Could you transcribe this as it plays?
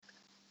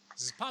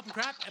This is Pop and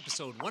Crap,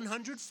 episode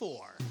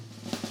 104.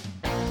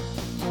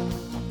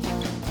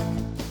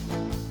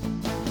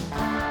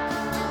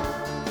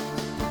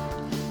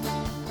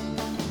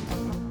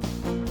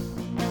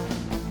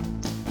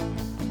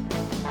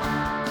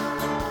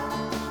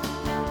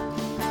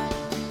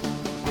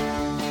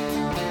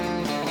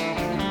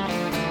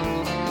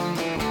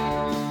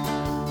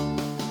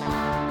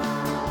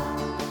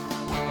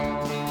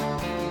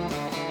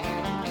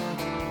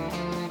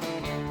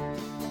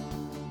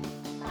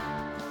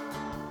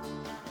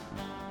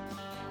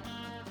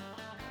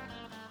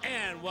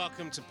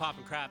 Welcome to Pop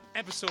and Crap,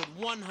 episode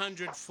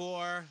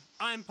 104.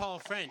 I'm Paul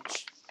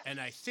French, and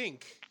I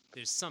think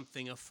there's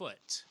something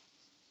afoot.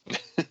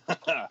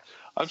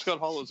 I'm Scott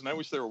Hollows, and I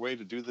wish there were a way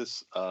to do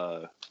this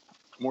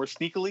more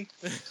sneakily,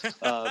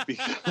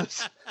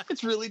 because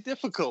it's really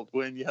difficult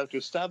when you have to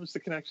establish the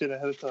connection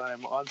ahead of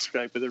time on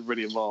Skype with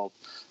everybody involved,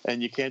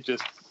 and you can't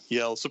just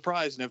yell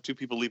surprise and have two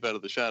people leap out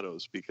of the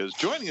shadows, because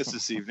joining us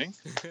this evening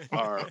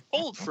are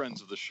old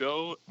friends of the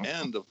show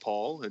and of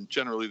Paul, and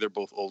generally they're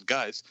both old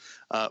guys.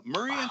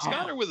 Murray and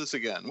Scott are with us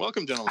again.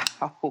 Welcome, gentlemen.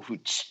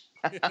 Ouch.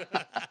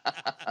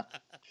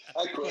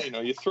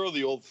 You throw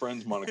the old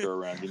friends moniker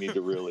around, you need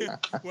to really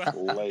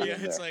lay in there.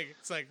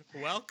 It's like,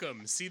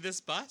 welcome. See this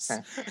bus?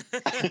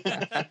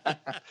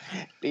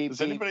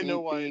 Does anybody know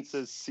why it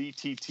says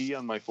CTT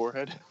on my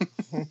forehead?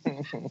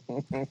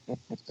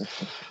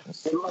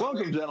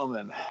 Welcome,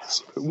 gentlemen.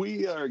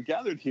 We are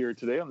gathered here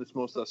today on this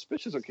most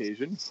auspicious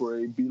occasion for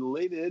a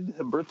belated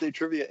birthday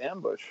trivia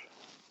ambush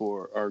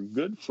for our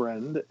good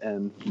friend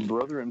and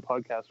brother in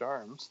podcast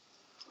arms,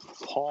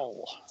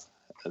 Paul,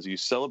 as you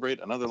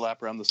celebrate another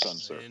lap around the sun,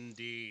 sir.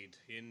 Indeed.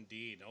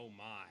 Oh,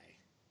 my.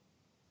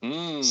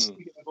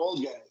 Speaking of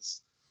old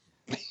guys.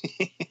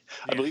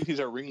 I believe he's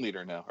our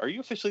ringleader now. Are you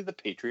officially the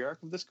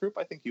patriarch of this group?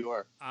 I think you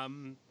are.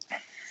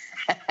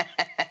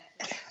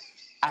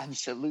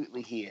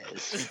 Absolutely, he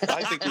is.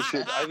 I think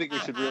we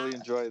should really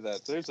enjoy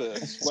that. There's a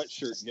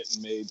sweatshirt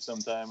getting made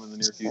sometime in the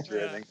near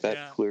future. I think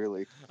that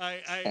clearly.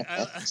 I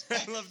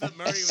love that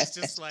Murray was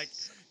just like,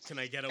 can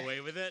I get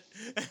away with it?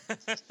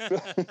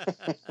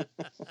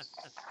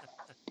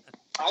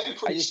 I'm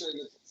pretty sure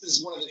that this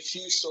is one of the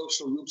few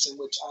social groups in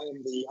which I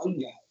am the young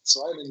guy,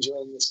 so I'm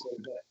enjoying this quite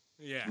a bit.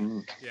 Yeah.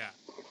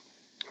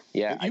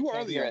 You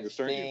are the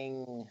youngest, aren't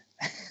you?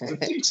 I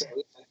think so.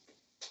 Yeah.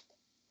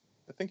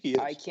 I think he is.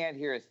 I can't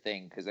hear a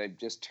thing because I've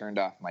just turned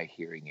off my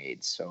hearing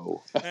aids,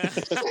 so have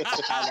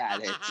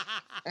at it.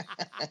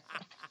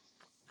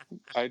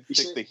 I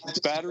take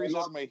the batteries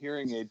out of my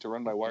hearing aid to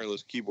run my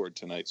wireless keyboard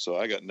tonight, so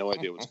I got no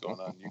idea what's going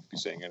on. You could be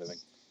saying anything.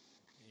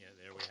 Yeah,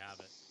 there we have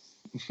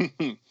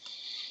it.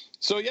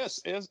 So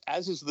yes,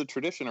 as is the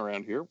tradition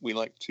around here, we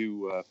like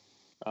to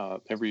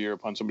every year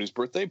upon somebody's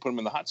birthday, put them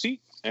in the hot seat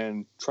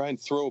and try and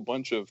throw a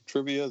bunch of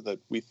trivia that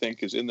we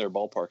think is in their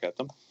ballpark at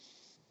them.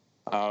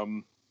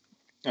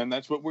 And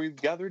that's what we've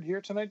gathered here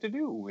tonight to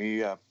do. We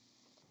have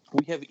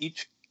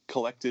each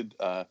collected.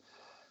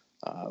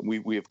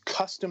 We have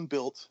custom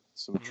built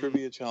some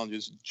trivia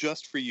challenges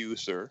just for you,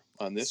 sir,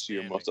 on this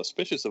your most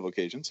auspicious of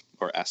occasions,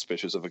 or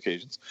auspicious of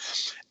occasions.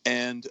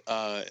 And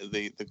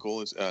the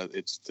goal is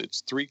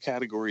it's three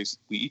categories.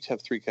 We each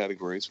have three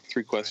categories,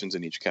 three questions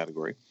in each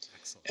category.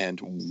 Excellent.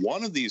 And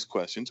one of these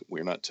questions,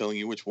 we're not telling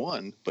you which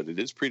one, but it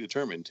is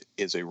predetermined,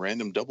 is a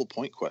random double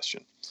point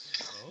question.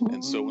 Oh.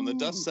 And so when the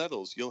dust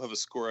settles, you'll have a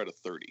score out of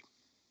 30.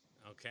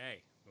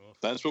 Okay. Well,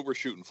 that's what we're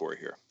shooting for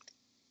here.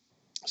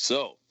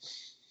 So,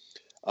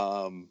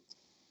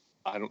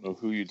 I don't know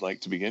who you'd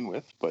like to begin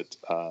with, but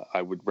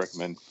I would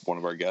recommend one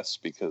of our guests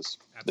because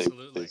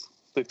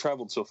they've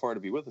traveled so far to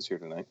be with us here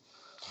tonight.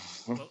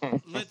 Well,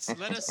 let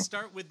us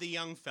start with the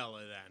young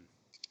fella then.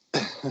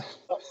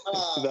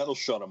 That'll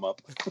shut him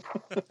up.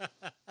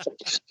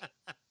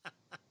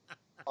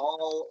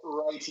 All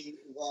righty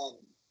then.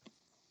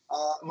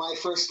 My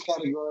first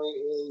category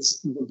is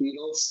the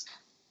Beatles.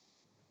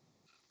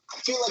 I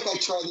feel like I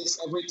try this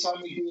every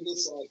time we do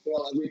this, and I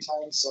fail every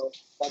time, so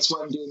that's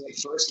why I'm doing it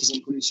first, because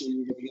I'm pretty sure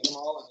you're going to get them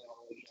all, and I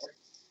don't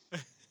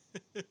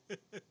really care.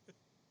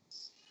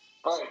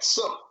 All right,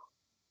 so,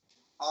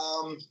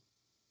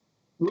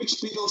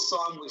 which Beatles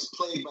song was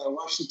played by a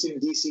Washington,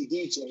 D.C.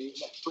 DJ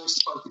that first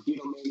sparked the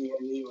Beatlemania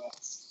in the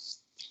U.S.?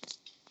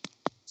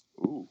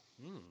 Ooh.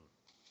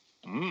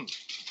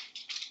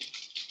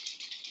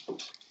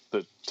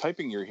 The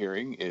typing you're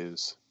hearing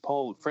is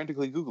Paul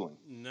frantically Googling.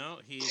 No,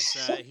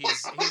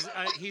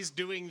 he's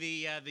doing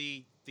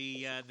the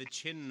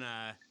chin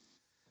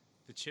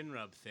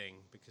rub thing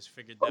because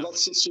figured that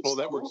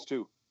that works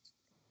too.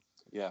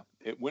 Yeah,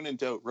 when in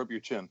doubt, rub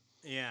your chin.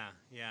 Yeah.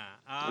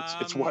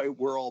 It's why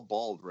we're all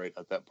bald right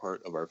at that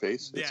part of our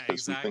face. It's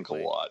because we think a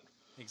lot.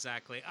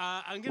 Exactly.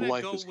 I'm gonna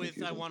go with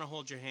confusing. I Want to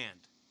Hold Your Hand.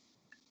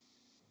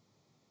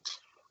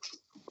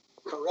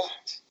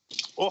 Correct.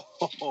 Oh,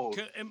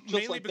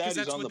 mainly like because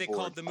that's what they board.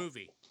 called the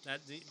movie.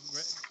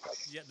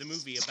 The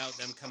movie about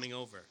them coming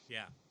over.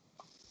 Yeah.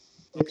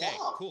 Okay.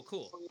 Yeah.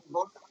 Cool.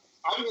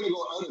 I'm going to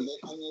go out of it.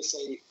 I'm going to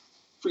say,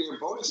 for your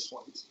bonus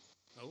point.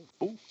 Oh.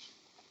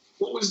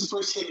 What was the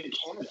first hit in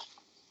Canada?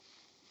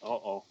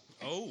 Uh-oh.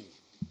 Oh.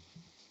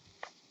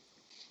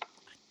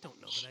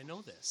 but I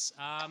know this.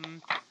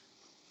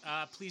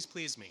 Please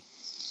please me.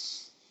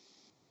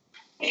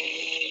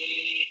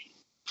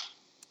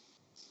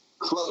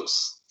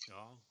 Close.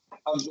 Oh.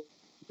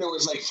 There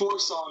was like 4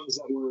 songs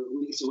that were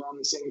released around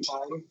the same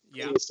time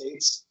in the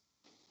States.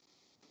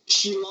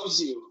 She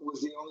Loves You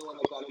was the only one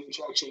that got any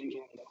traction in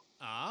Canada.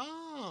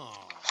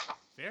 Oh,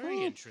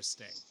 very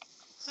interesting.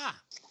 Huh.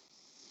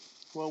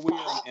 Well, we are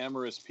an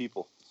amorous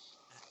people.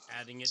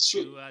 Adding it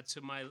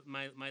to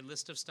my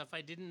list of stuff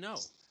I didn't know.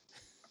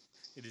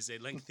 It is a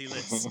lengthy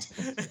list.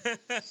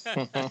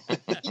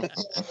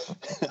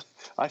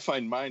 I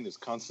find mine is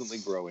constantly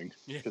growing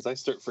because I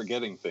start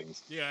forgetting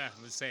things. Yeah,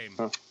 the same.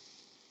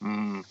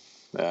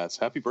 That's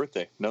happy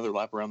birthday. Another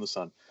lap around the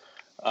sun.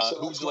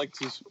 Who would you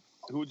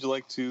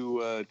like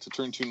to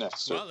turn to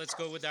next, sir? Well, let's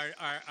go with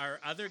our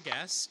other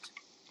guest,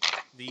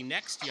 the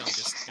next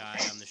youngest guy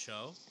on the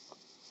show.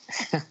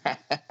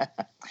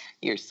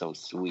 You're so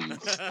sweet.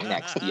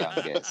 Next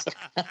youngest.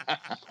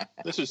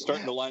 This is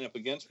starting to line up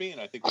against me,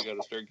 and I think we got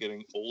to start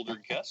getting older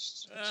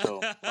guests.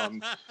 So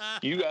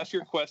you ask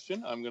your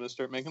question. I'm going to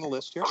start making a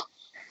list here.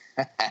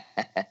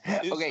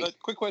 Okay.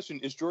 Quick question.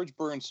 Is George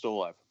Burns still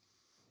alive?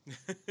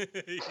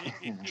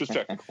 Just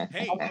checking.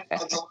 Hey,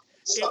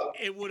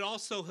 it would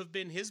also have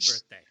been his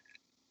birthday.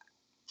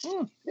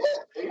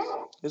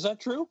 Is that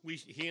true?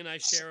 He and I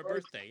share a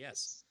birthday,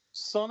 yes.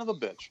 Son of a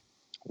bitch.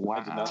 Wow.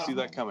 I did not see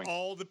that coming.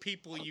 All the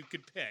people you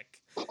could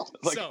pick.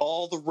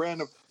 All the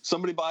random...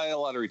 Somebody buy a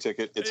lottery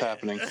ticket. It's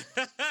happening.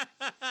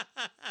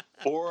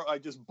 Or I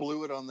just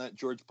blew it on that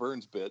George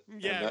Burns bit.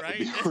 Yeah, and that right?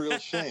 would be a real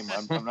shame.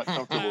 I'm not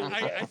comfortable with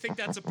that. I think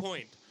that's a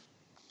point.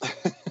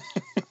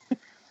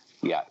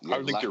 Yeah, I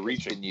don't think you're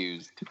reaching. Been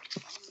used.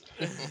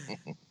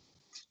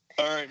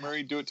 All right,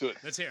 Murray, do it to it.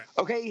 Let's hear it.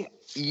 Okay,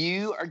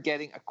 you are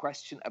getting a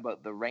question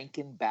about the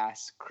Rankin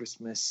Bass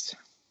Christmas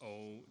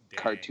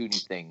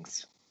cartoony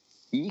things.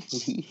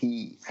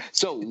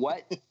 So,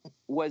 what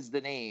was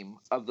the name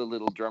of the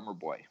little drummer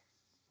boy?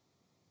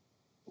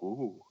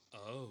 Ooh.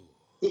 Oh.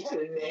 He had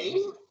a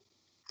name?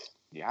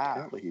 Yeah.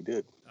 Apparently he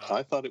did.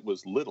 I thought it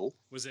was Little.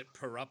 Was it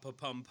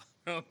Parappa-Pum?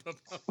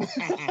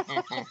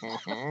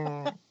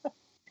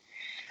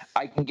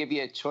 I can give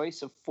you a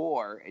choice of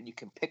 4, and you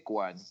can pick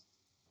one.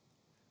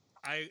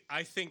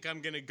 I think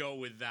I'm going to go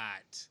with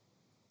that.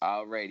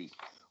 Alrighty.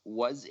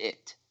 Was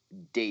it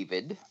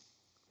David?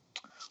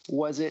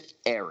 Was it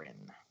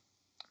Aaron?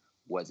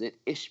 Was it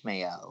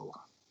Ishmael?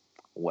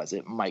 Was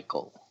it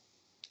Michael?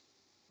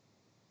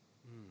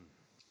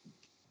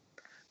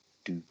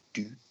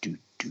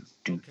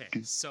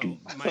 Okay, so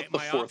my The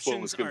fourth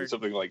one was options going to are be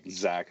something like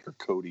Zach or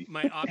Cody.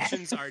 my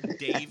options are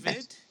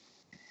David,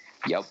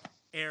 Yep.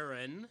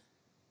 Aaron,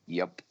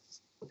 Yep.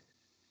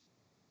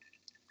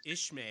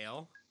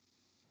 Ishmael,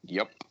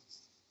 Yep.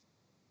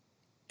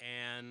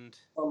 and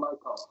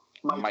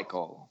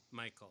Michael.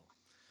 Michael.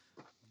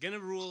 Gonna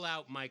rule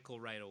out Michael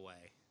right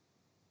away.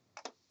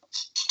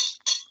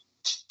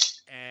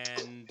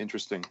 And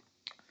Interesting.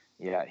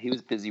 Yeah, he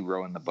was busy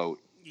rowing the boat.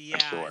 yeah,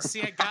 Sure.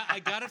 see, I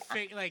gotta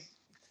figure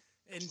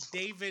and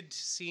David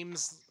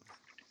seems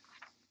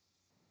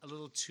a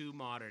little too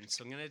modern,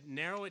 so I'm gonna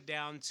narrow it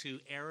down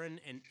to Aaron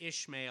and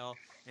Ishmael.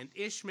 And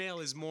Ishmael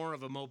is more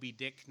of a Moby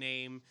Dick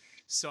name,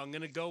 so I'm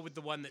gonna go with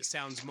the one that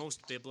sounds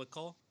most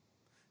biblical,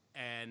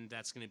 and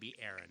that's gonna be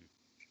Aaron.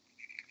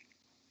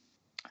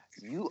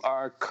 You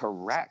are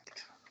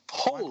correct.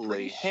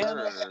 Holy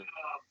Hannah.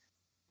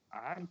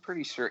 I'm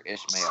pretty sure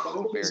Ishmael is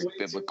a very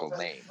biblical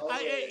name.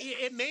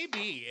 It may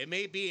be. It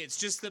may be. It's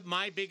just that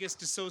my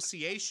biggest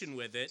association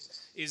with it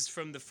is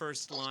from the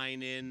first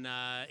line in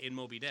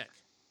Moby Dick.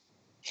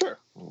 Sure.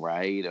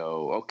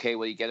 Righto. Okay,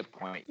 well, you get a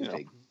point. You know,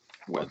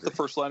 what's the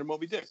first line of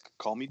Moby Dick?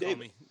 Call me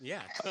David.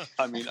 Yeah.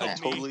 I mean, I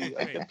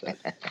get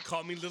that.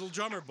 Call me Little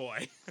Drummer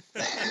Boy.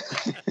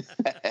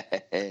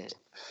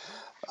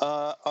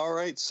 All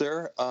right,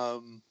 sir.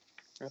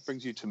 That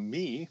brings you to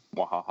me.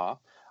 Wahaha.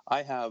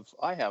 I have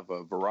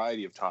a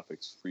variety of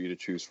topics for you to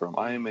choose from.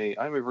 I'm a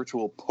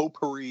virtual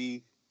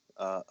potpourri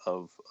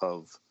of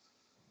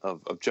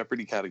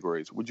Jeopardy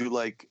categories. Would you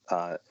like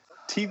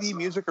TV,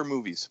 music, or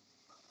movies?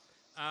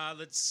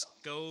 Let's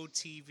go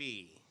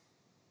TV.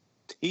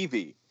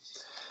 TV.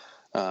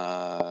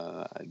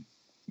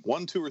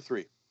 1, 2, or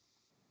 3?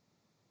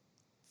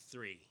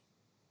 3.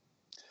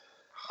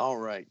 All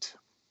right.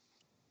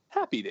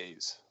 Happy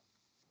Days.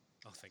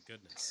 Oh, thank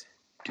goodness.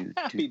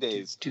 Happy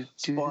Days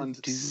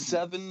spawned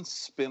 7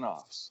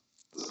 spin-offs.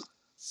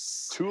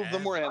 2 of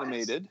them were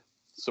animated,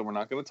 so we're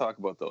not going to talk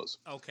about those.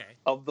 Okay.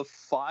 Of the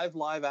 5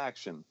 live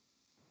action,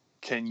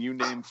 can you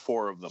name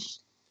 4 of them?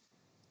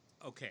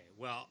 Okay,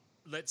 well,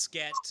 let's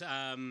get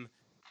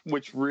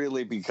Which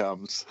really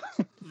becomes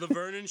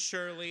Laverne and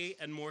Shirley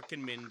and Mork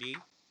and Mindy.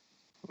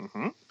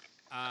 Mm-hmm.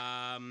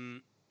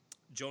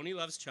 Joni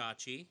Loves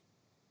Chachi.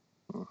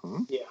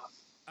 Mm-hmm. Yeah.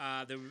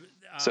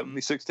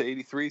 76 to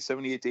 83,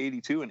 78 to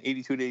 82, and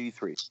 82 to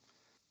 83.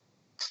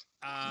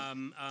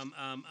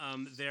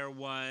 There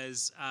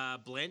was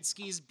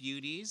Blansky's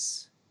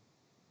Beauties.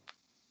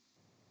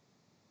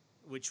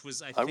 which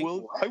was I I think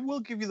will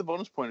give you the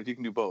bonus point if you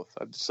can do both.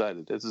 I've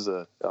decided. This is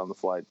a on the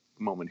fly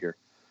moment here.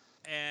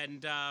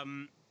 and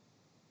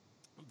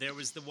there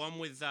was the one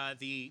with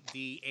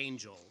the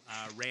angel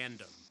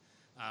random,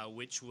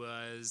 which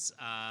was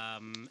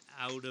out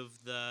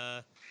of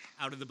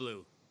the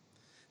blue.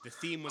 The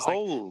theme was like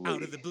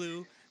out of the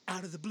blue,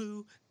 out of the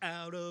blue,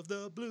 out of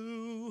the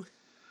blue.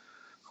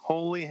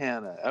 Holy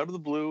Hannah, out of the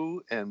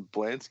blue and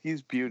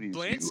Blansky's Beauties.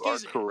 You are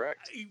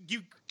correct.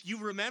 You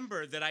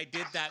remember that I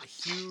did that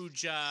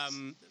huge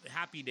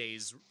Happy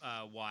Days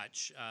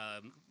watch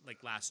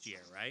like last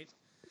year, right?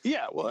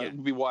 Yeah, well, that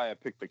would be why I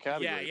picked the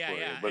category for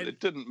you. But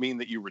it didn't mean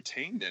that you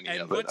retained any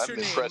of it. What's her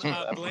name?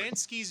 That.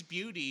 Blansky's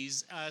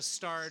Beauties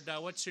starred,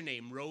 what's her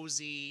name?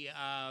 Rosie,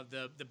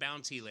 the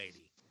bounty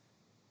lady.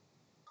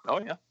 Oh,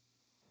 yeah.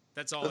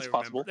 That's all I remember.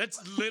 Possible.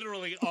 That's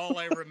literally all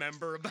I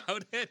remember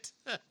about it.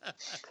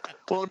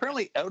 Well,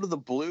 apparently Out of the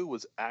Blue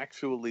was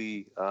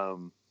actually,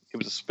 it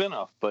was a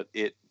spinoff, but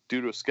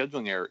due to a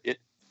scheduling error,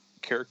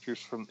 characters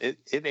from it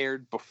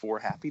aired before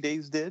Happy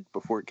Days did,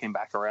 before it came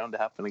back around to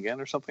happen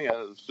again or something. It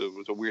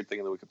was a weird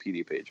thing on the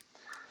Wikipedia page.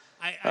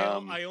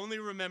 I only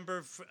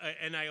remember,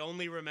 and I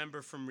only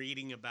remember from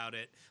reading about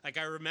it. Like,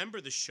 I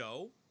remember the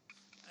show,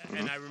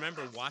 and I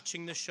remember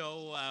watching the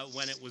show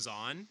when it was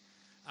on,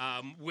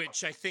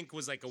 which I think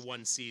was like a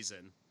one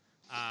season.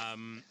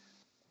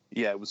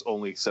 Yeah, it was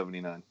only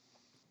 79.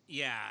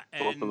 Yeah,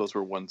 both of those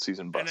were one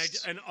season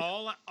busts. And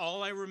all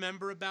I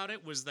remember about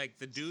it was like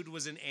the dude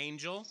was an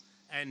angel,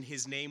 and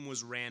his name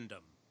was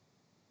Random.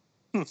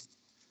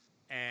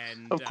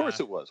 And of course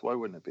it was. Why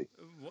wouldn't it be?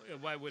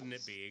 Why wouldn't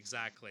it be?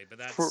 Exactly. But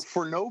that's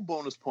for no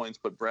bonus points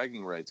but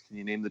bragging rights. Can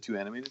you name the two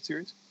animated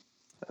series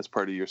as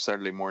part of your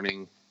Saturday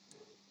morning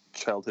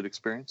childhood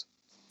experience?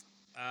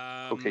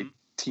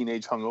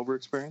 Teenage hungover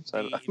experience.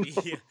 The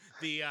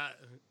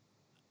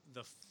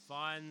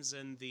Fonz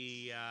and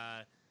the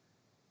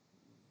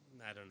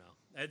I don't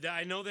know.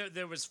 I know that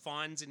there was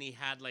Fonz and he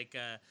had like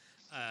a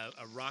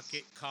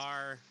rocket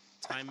car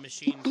time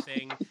machine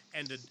thing,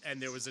 and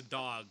there was a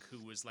dog who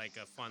was like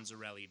a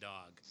Fonzarelli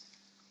dog.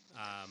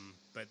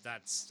 But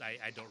that's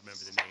I don't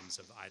remember the names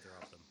of either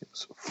of them.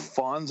 So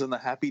Fonz and the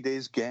Happy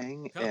Days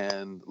Gang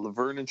and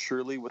Laverne and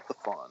Shirley with the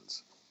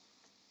Fonz.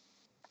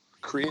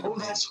 Oh,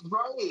 that's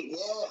right.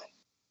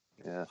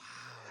 Yeah. Wow.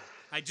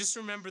 I just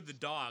remember the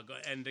dog,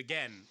 and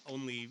again,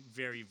 only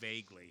very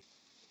vaguely.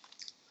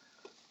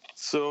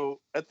 So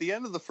at the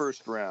end of the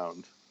first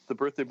round, the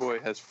birthday boy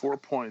has 4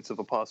 points of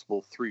a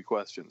possible 3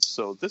 questions.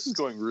 So this is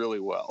going really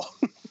well.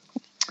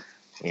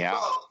 Yeah.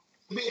 Well,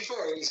 to be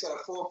fair, he's got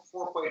a 4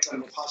 points out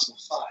of a possible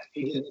 5.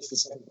 He did miss the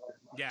second part.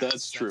 Yeah,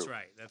 that's true.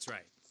 That's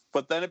right.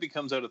 But then it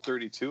becomes out of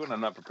 32, and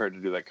I'm not prepared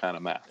to do that kind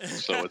of math.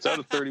 So it's out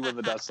of 30 when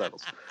the dust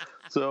settles.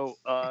 So,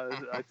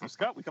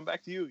 Scott, we come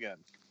back to you again.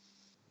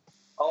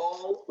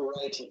 All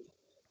righty.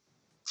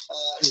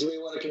 Do we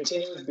want to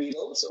continue with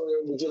Beatles,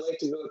 or would you like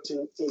to go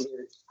to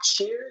either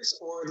Cheers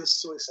or the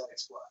Suicide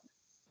Squad?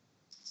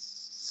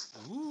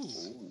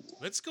 Ooh,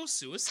 let's go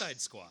Suicide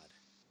Squad.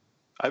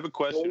 I have a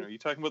question. Are you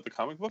talking about the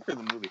comic book or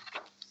the movie?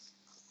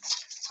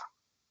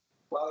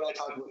 Why would I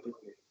talk about the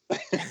movie?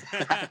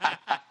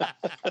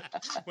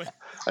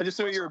 I just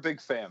know you're a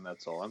big fan,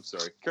 that's all. I'm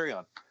sorry. Carry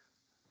on.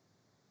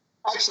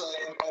 Actually,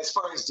 as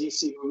far as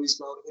DC movies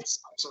go, it's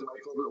actually my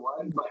favorite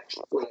one, but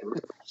whatever.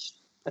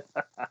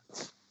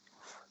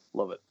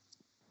 Love it.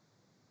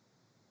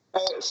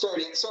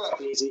 Start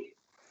off easy.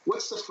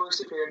 What's the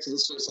first appearance of the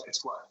Suicide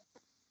Squad?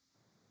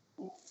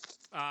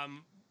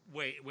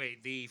 Wait.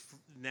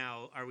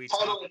 Now are we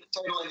title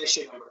and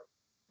issue number?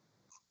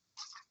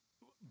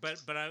 But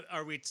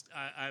are we?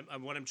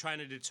 What I'm trying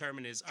to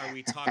determine is, are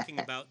we talking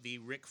about the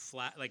Rick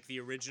Flag, like the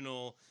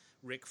original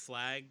Rick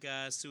Flag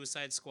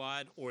Suicide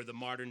Squad, or the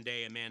modern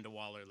day Amanda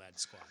Waller led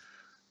squad?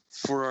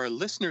 For our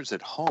listeners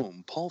at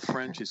home, Paul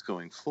French is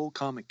going full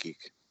comic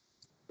geek.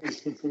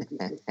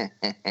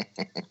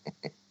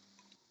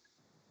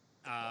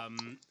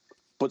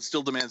 But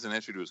still demands an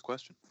answer to his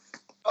question.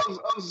 Of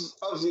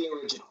the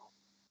original.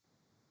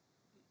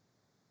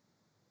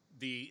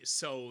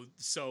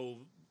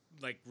 So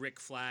like Rick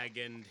Flag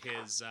and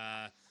his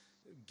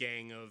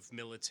gang of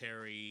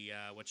military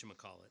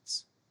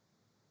whatchamacallits.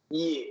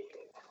 Yeah.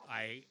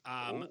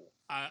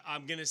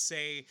 I'm gonna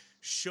say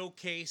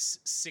Showcase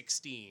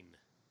 16.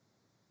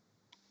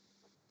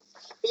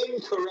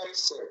 Incorrect,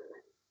 sir.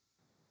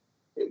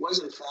 It was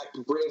in fact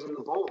Brave and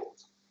the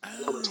Bold,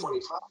 number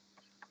 25.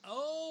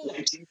 Oh,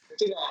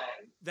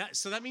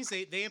 1959. That means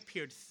they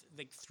appeared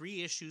like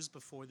 3 issues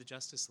before the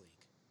Justice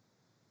League.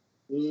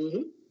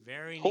 Mm-hmm.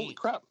 Very neat. Holy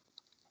crap!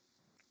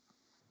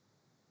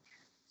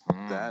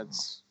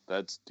 That's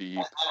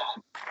deep.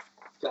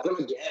 Got him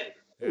again.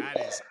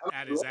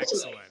 That is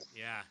excellent.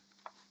 Yeah.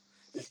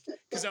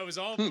 Because I was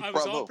all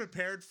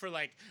prepared for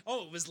like,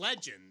 it was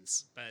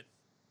Legends, but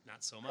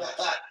not so much.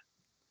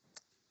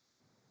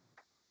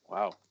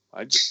 Wow,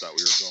 I just thought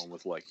we were going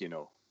with like,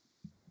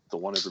 the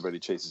one everybody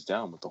chases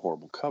down with the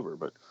horrible cover,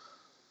 but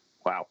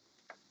wow.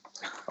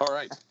 All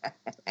right.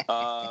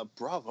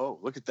 Bravo.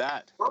 Look at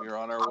that. We're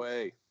on our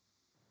way.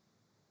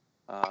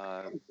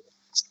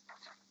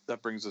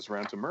 that brings us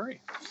around to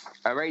Murray.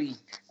 Alrighty.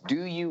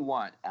 Do you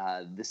want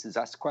This Is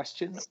Us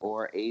question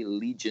or a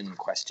Legion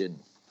question?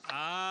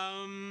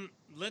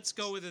 Let's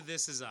go with a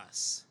This Is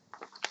Us.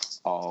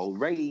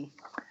 Alrighty.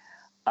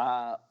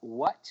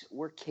 What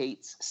were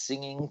Kate's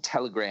singing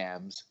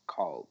telegrams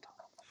called?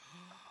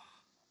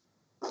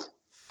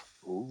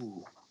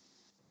 Ooh.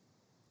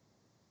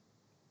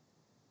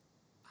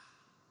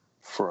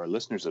 For our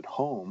listeners at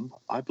home,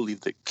 I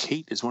believe that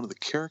Kate is one of the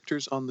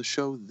characters on the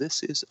show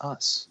This Is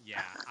Us.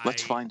 Yeah.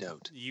 Let's find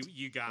out.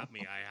 You got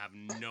me. I have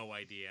no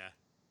idea.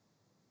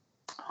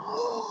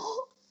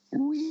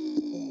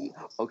 Wee.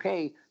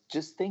 Okay,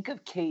 just think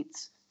of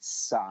Kate's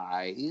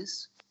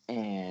size,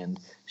 and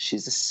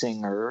she's a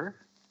singer.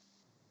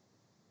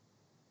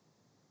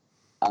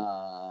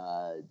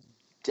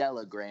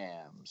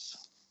 Delagrams.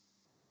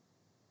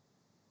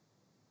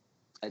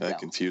 Adele. That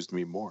confused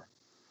me more.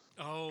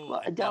 Oh,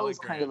 Well, Adele is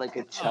kind of like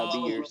a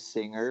chubbier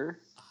singer.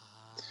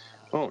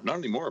 Oh, not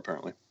anymore,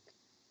 apparently.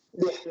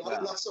 Yeah,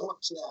 not so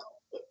much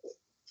now.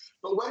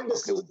 But when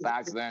this Okay, well,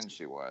 back then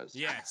she was.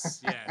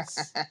 Yes.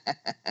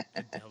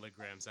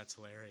 Telegrams. That's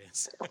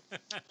hilarious.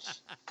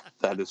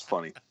 That is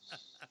funny.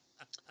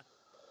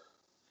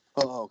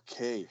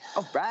 Okay.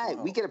 All right,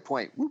 we get a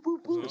point. Whoop,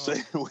 whoop, whoop. So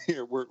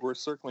we're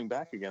circling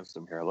back against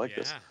him here. I like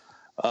this.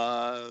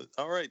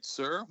 All right,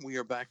 sir. We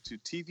are back to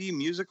TV,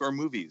 music, or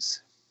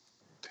movies.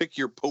 Pick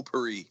your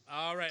potpourri.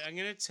 All right, I'm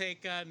going to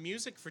take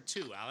music for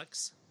 2,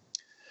 Alex.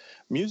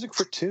 Music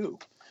for 2.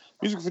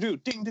 Music for 2.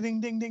 Ding, ding,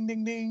 ding, ding,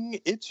 ding,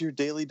 ding. It's your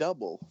daily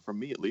double, from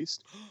me at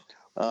least.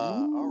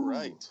 All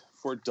right.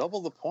 For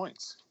double the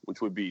points, which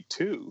would be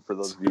 2 for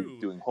those of you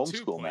doing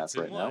homeschool math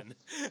right now.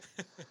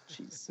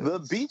 The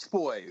Beach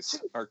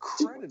Boys are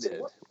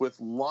credited with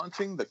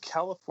launching the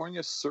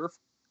California surf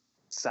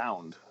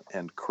sound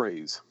and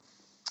craze.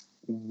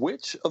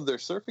 Which of their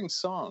surfing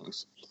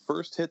songs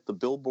first hit the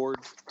Billboard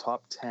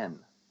Top 10,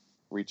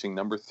 reaching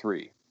number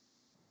 3?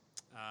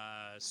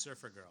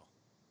 Surfer Girl.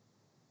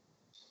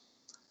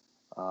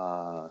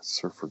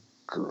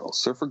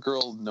 Surfer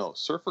Girl, no.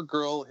 Surfer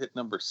Girl hit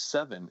number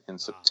 7 in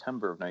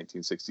September of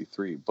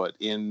 1963, but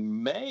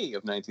in May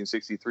of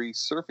 1963,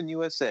 Surfin'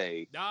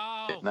 USA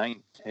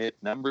hit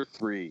number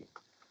 3.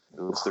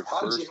 It was their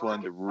first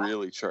one to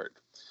really chart.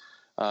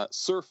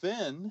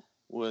 Surfin'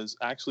 was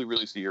actually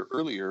released a year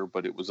earlier,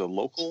 but it was a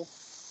local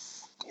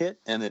hit,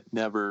 and it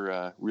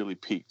never really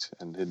peaked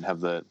and didn't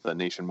have the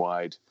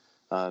nationwide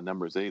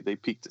numbers. They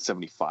peaked at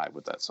 75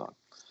 with that song.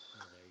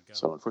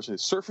 So unfortunately,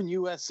 Surfin'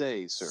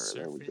 USA, sir.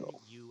 There we go.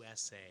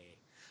 USA.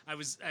 I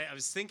was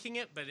thinking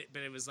it, but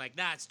it was like,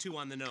 nah, it's too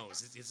on the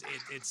nose.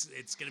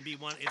 It's gonna be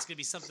one. It's gonna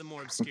be something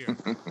more obscure.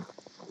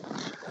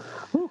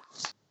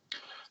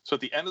 So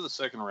at the end of the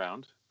second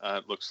round,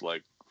 it looks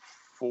like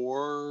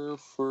 4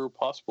 for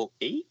possible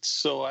 8.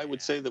 So I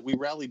would say that we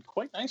rallied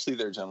quite nicely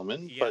there,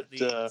 gentlemen. Yeah, but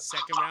the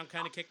second round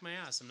kind of kicked my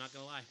ass. I'm not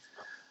gonna lie.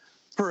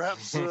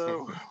 Perhaps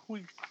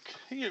we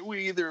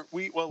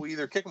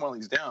either kick him while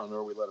he's down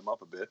or we let him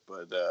up a bit.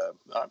 But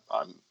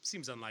I'm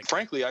seems unlikely.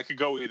 Frankly, I could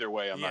go either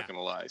way. I'm not going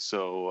to lie.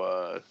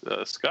 So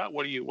Scott,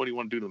 what do you want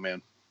to do to the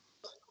man?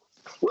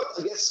 Well,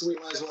 I guess we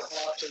might as well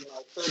have to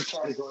our third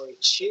category,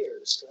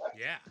 cheers, correct?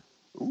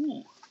 Yeah.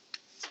 Ooh.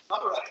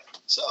 All right.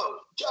 So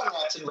John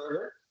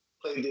Ratzenberger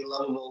played the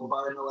lovable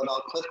bar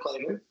know-it-all Cliff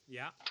Clavin.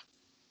 Yeah.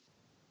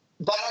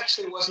 That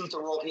actually wasn't the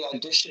role he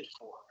auditioned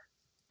for.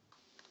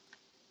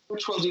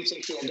 Which role do you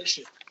think he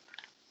auditioned for?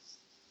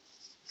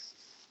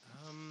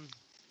 I'm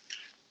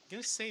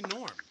going to say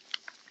Norm.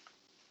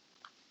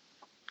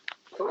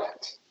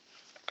 Correct.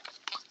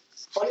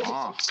 Funny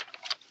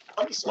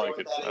story like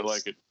it. That is, I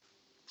like it.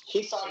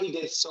 He thought he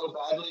did so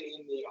badly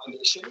in the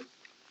audition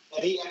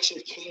that he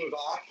actually came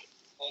back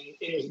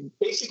and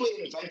basically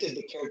invented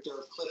the character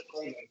of Cliff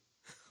Clavin.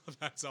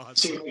 That's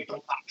awesome. To make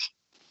him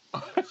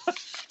laugh.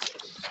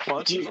 Well,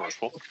 that's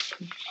resourceful.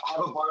 Have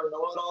a bar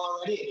know-it-all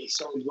already, and he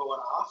started going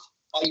off,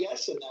 I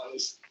guess, and then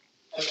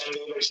they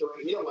eventually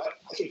went, you know what?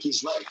 I think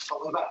he's right.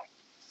 Fall him back.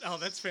 Oh,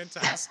 that's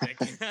fantastic.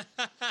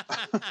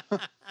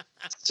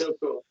 So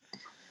cool.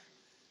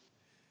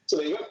 So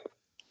there you go.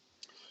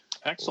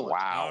 Excellent.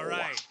 Wow. All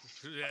right.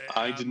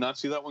 I did not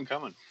see that one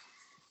coming.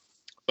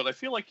 But I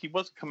feel like he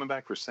wasn't coming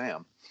back for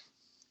Sam.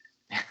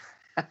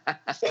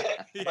 That's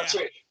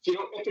right. If you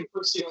don't epic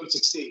first, you don't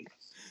succeed.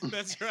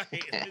 That's right.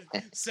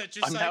 Set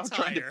your I'm now sights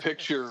trying higher.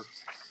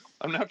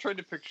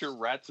 to picture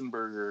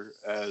Ratzenberger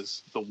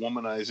as the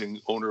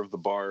womanizing owner of the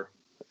bar,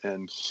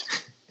 and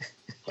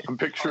I'm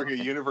picturing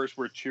a universe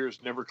where Cheers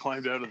never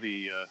climbed out of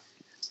the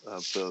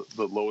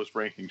lowest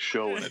ranking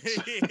show in its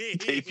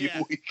debut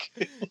week.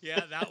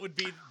 Yeah, that would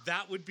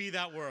be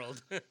that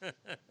world.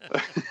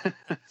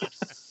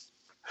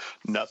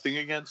 Nothing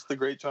against the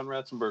great John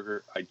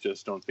Ratzenberger. I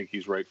just don't think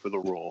he's right for the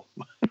role.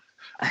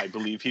 I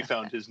believe he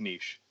found his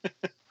niche.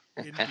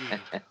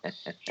 Indeed.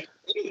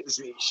 His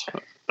niche.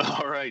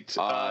 All right.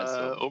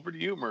 Awesome. Over to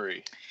you,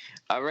 Murray.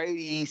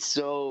 Alrighty,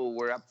 so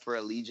we're up for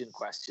a Legion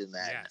question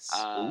then. Yes.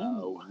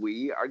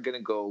 We are going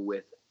to go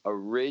with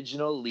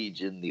original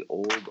Legion, the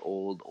old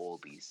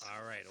oldies.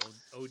 All right,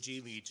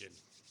 OG Legion.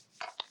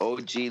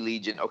 OG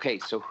Legion. Okay,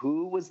 so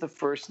who was the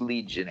first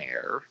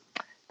Legionnaire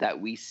that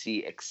we see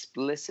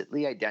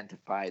explicitly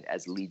identified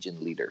as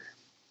Legion leader?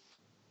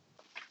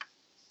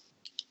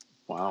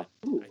 Wow.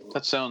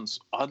 That sounds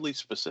oddly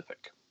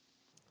specific.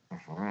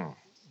 Mm-hmm.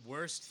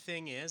 Worst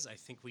thing is, I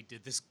think we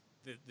did this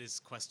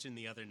question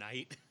the other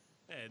night,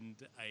 and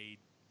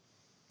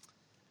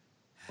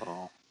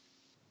Oh.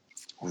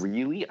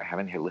 Really? I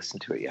haven't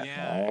listened to it yet.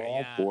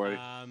 Yeah. Boy.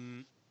 I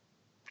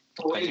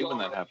hate when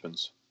that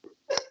happens.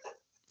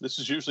 This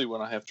is usually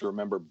when I have to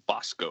remember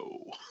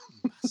Bosco.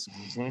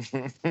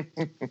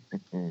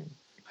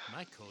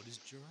 My code is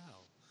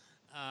Jarrell.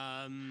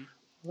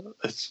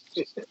 It's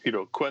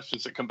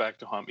questions that come back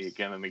to haunt me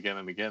again and again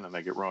and again, and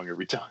I get wrong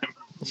every time.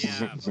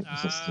 Yeah.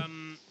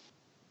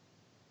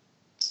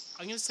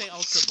 I'm gonna say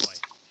Ultra Boy.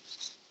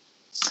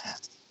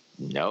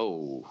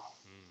 No.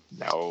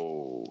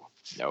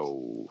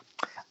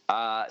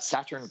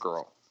 Saturn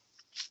Girl.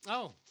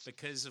 Oh,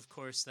 because of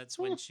course that's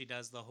when she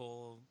does the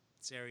whole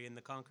Zarian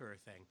the Conqueror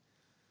thing.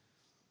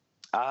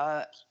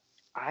 I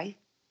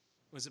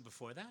Was it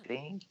before that?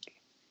 think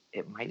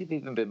it might have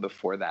even been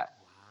before that.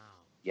 Wow.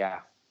 Yeah.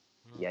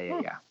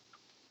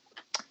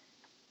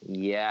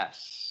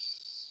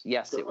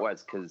 Yes, it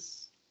was,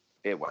 because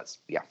it was.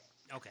 Yeah.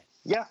 Okay.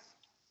 Yeah.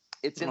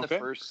 It's in the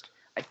first.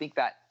 I think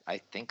that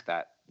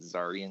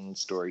Zarian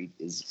story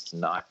is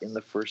not in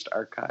the first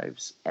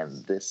archives,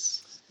 and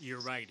this.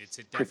 You're right. It's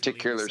a definitely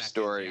particular the second,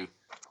 story.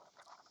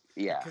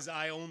 Yeah. Because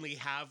I only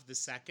have the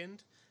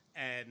second,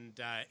 and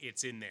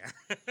it's in there.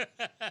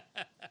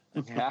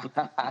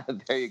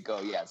 There you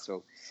go. Yeah.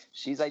 So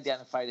she's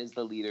identified as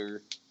the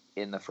leader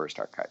in the first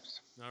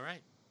archives. All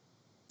right.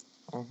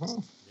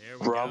 Mm-hmm. There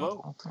we Bravo.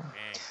 go.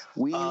 Hey.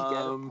 We get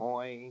a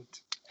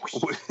point.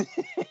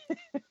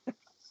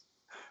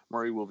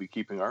 Murray will be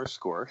keeping our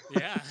score.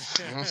 Yeah.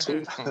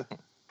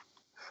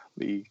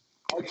 The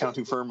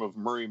accounting firm of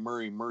Murray,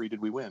 did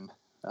we win?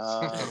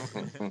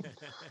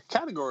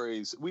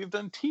 Categories. We have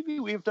done TV.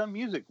 We have done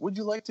music. Would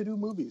you like to do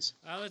movies?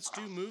 Let's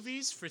do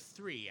movies for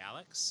 3,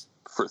 Alex.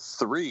 For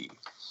 3.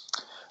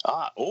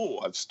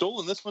 I've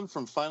stolen this one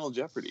from Final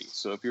Jeopardy.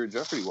 So if you're a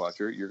Jeopardy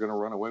watcher, you're going to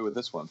run away with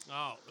this one.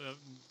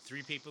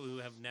 3 people who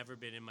have never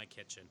been in my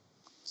kitchen.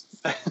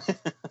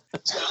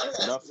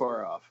 Not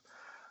far off.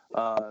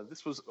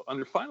 This was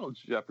under Final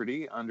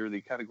Jeopardy under the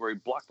category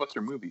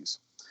Blockbuster Movies.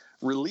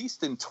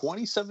 Released in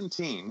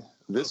 2017,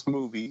 this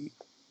movie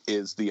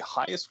is the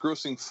highest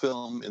grossing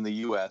film in the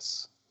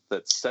U.S.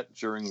 that's set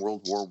during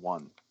World War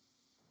I.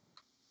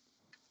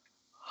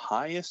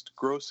 Highest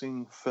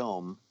grossing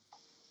film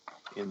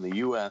in the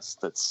U.S.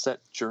 that's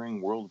set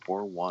during World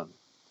War I.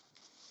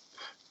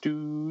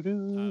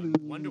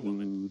 Wonder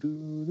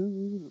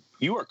Woman.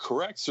 You are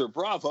correct, sir.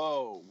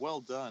 Bravo.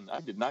 Well done.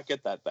 I did not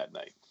get that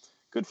night.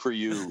 Good for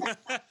you.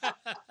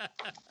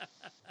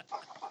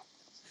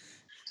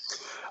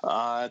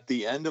 At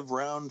the end of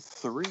round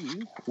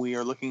 3, we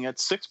are looking at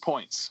 6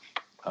 points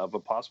of a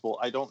possible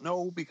I don't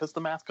know because the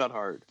math got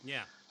hard.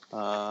 Yeah.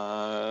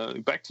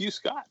 Back to you,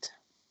 Scott.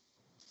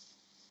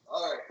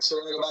 All right, so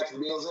we're going to go back to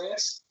the Beatles, I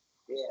guess?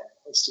 Yeah,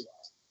 let's do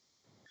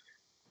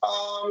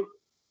that.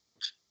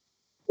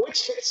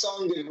 Which hit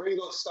song did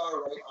Ringo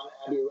Starr write on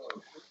Abbey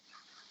Road?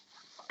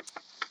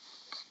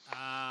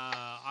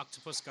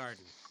 Octopus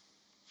Garden.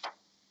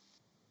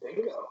 There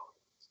you go.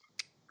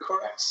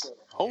 Correct, sir.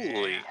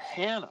 Holy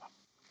Hannah.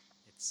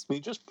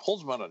 He just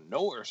pulls them out of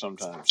nowhere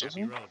sometimes,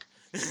 doesn't he? Road.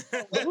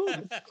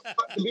 The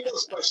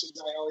Beatles questions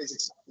I always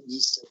expected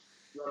just to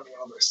run me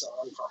over, so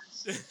I'm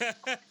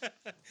fine.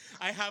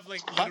 I have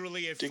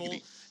literally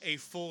a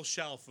full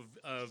shelf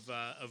of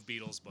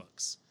Beatles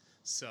books.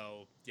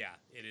 So yeah,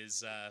 it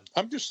is.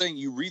 I'm just saying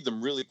you read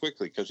them really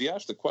quickly because you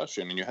asked the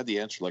question and you had the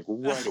answer right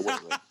away.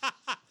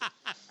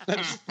 That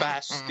is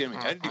fast skimming.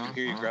 I didn't even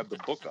hear you grab the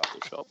book off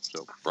the shelf.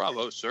 So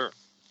bravo, sir.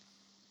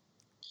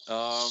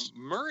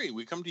 Murray,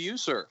 we come to you,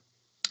 sir.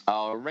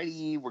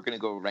 Alrighty, we're going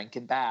to go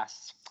Rankin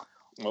Bass.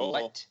 Oh.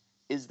 What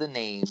is the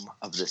name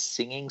of the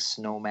singing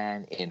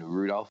snowman in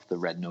Rudolph the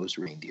Red-Nosed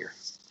Reindeer?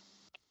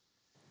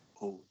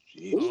 Oh,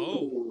 geez.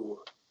 Oh.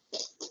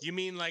 You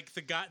mean like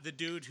the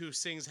dude who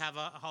sings "Have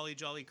a Holly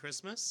Jolly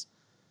Christmas"?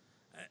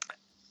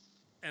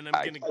 And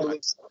I'm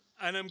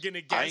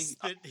gonna guess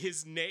that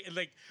his name,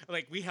 like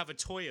we have a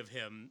toy of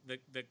him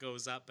that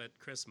goes up at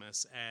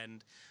Christmas,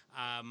 and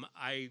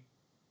I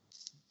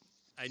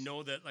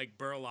know that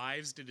Burl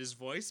Ives did his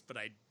voice, but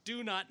I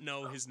do not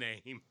know his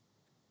name.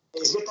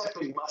 He's got that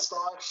big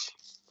mustache.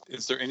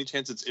 Is there any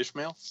chance it's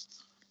Ishmael?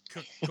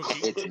 Cookie.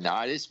 It's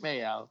not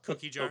Ishmael.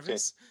 Cookie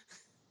Jarvis.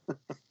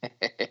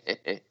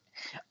 Okay.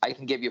 I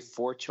can give you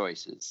 4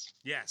 choices.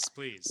 Yes,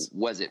 please.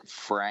 Was it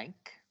Frank?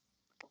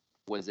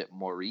 Was it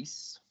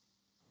Maurice?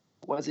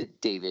 Was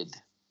it David?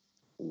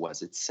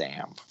 Was it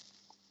Sam?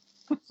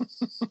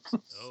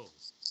 Oh.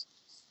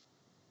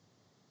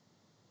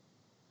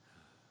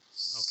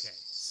 Okay,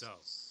 so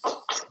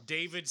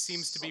David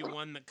seems to be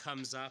one that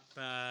comes up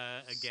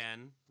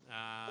again.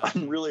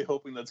 I'm really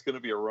hoping that's going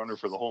to be a runner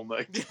for the whole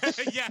night.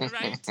 Yeah,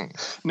 right.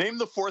 Name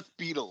the 4th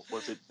Beatle.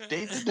 Was it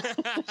David?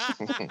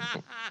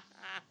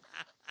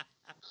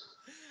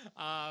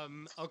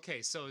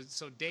 Okay, so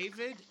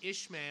David,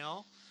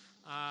 Ishmael,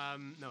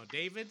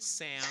 David,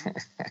 Sam,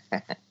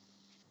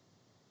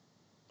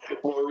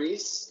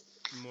 Maurice.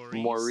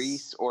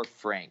 Maurice or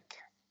Frank?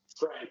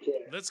 Frank,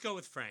 yeah. Let's go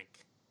with Frank.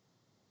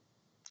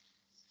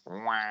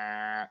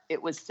 Wah.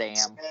 It was Sam.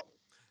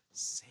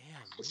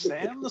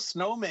 Sam the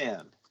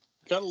Snowman.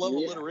 Gotta love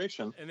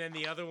alliteration. And then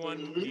the other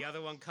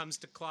one comes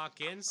to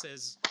clock in.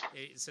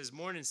 It says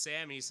morning,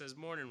 Sam. And he says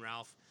morning,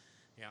 Ralph.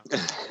 Yeah.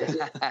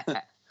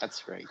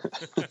 That's right.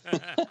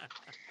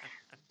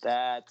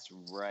 That's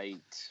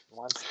right.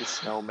 Once the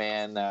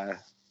snowman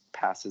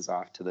passes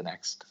off to the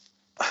next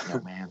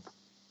snowman.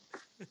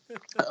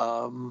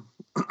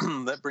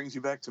 That brings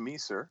you back to me,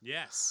 sir.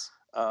 Yes.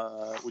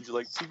 Would you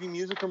like TV,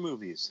 music, or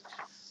movies?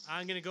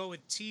 I'm gonna go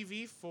with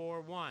TV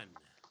for one.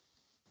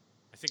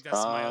 I think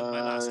that's my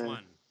last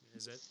one.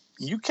 Is it?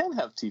 You can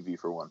have TV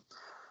for one.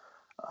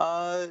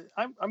 I'm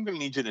going to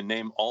need you to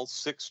name all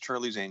 6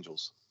 Charlie's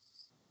Angels.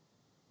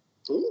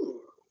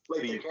 Ooh,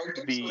 like the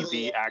characters?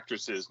 The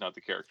actresses, not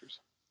the characters.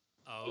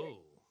 Oh,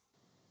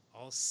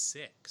 all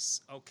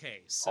 6.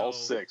 Okay, so all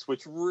 6,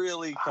 which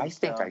really comes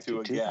down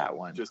to again that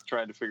one. Just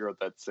trying to figure out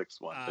that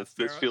 6th one.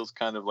 This feels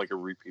kind of like a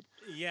repeat.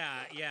 Yeah.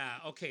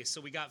 Okay,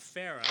 so we got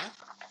Farrah.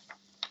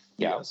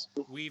 Yes.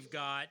 We've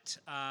got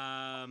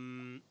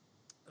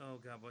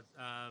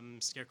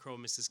Scarecrow,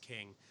 Mrs.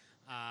 King.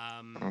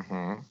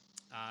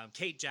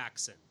 Kate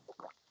Jackson.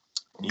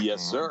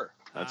 Yes, sir.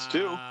 That's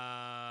 2.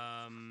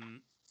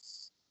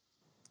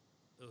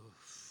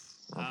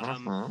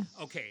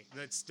 Okay,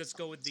 let's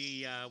go with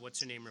the what's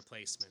her name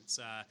replacements.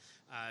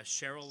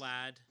 Cheryl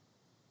Ladd,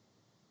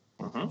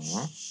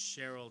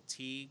 Cheryl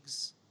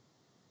Teagues,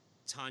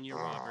 Tanya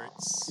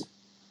Roberts.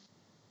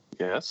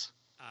 Yes.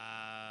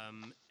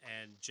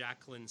 And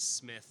Jacqueline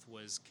Smith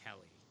was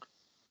Kelly.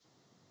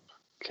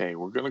 Okay,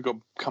 we're gonna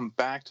come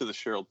back to the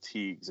Cheryl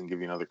Teagues and give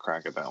you another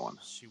crack at that one.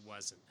 She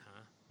wasn't,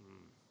 huh?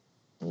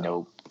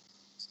 Nope.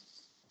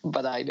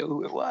 But I know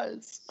who it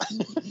was.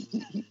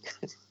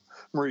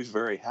 Murray's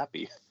very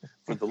happy.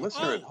 For the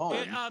listener at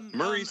home,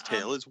 Murray's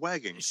tail is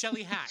wagging.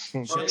 Shelley Hack.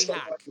 Shelley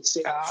Hack.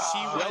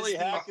 Shelley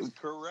Hack is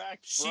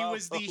correct. She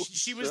was the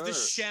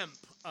Shemp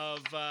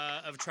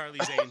of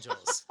Charlie's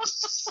Angels.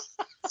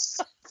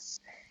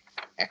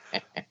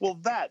 Well,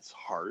 that's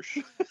harsh.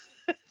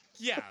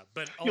 Yeah,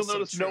 but also you'll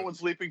notice true. No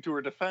one's leaping to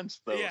her defense,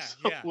 though. Yeah,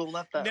 so we'll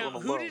let that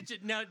one alone.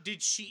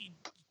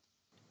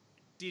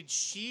 Did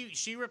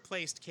she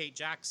replaced Kate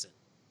Jackson,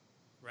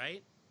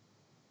 right?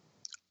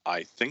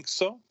 I think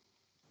so.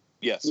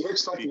 Yes,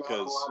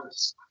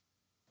 because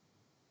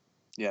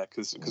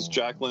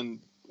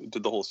Jacqueline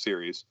did the whole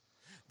series.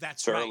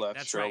 That's Farrah right. left.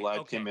 That's Cheryl Ladd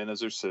right. came in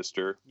as her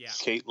sister. Yeah.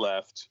 Kate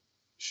left.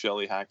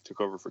 Shelley Hack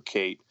took over for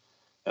Kate,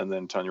 and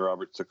then Tanya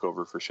Roberts took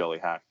over for Shelley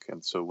Hack.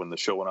 And so when the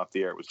show went off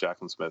the air, it was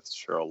Jacqueline Smith,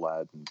 Cheryl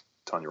Ladd, and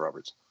Tanya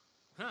Roberts.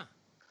 Huh.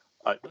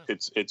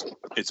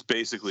 It's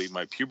basically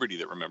my puberty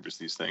that remembers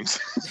these things.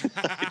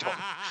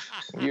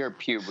 Your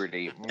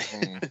puberty.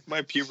 Mm-hmm.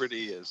 My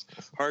puberty is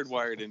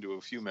hardwired into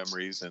a few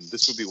memories, and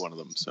this would be one of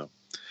them. So,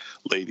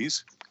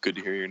 ladies, good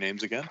to hear your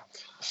names again.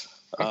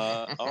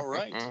 All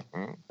right. At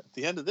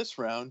the end of this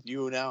round,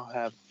 you now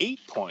have 8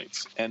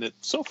 points, and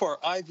so far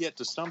I've yet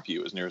to stump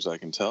you, as near as I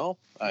can tell.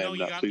 I am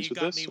not pleased with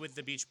this. You got me with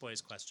the Beach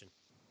Boys question.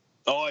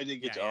 Oh, I did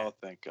get you. Oh,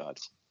 thank God.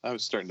 I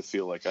was starting to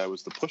feel like I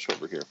was the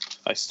pushover here.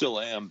 I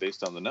still am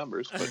based on the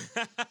numbers, but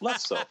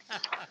less so.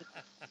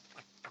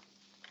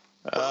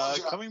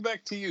 Coming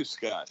back to you,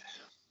 Scott.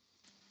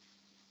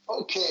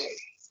 Okay.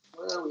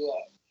 Where are we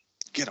at?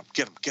 Get him.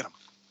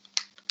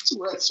 So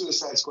we're at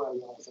Suicide Squad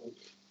again, I think.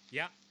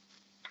 Yeah.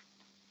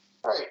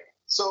 All right.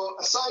 So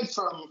aside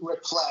from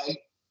Rick Flag,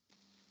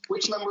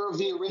 which member of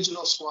the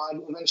original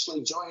squad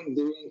eventually joined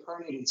the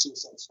reincarnated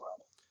Suicide Squad?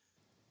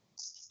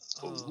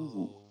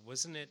 Oh,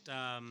 wasn't it?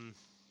 Okay.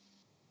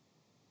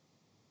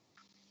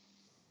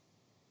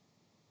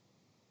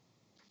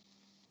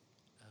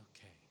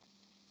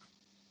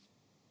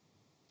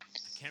 I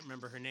can't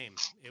remember her name.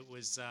 It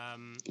was.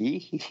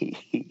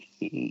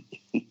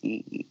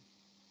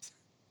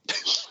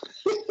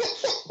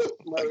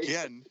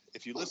 Again,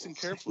 if you listen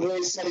carefully,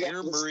 you can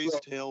hear Murray's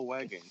tail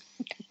wagging.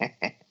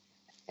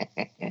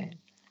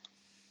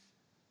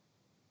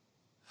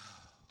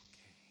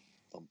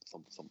 Thump,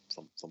 thump, thump,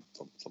 thump, thump,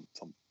 thump, thump,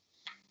 thump.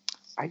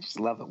 I just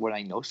love it when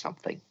I know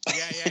something.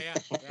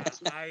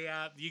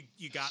 Yeah.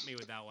 You got me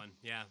with that one.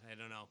 Yeah, I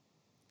don't know.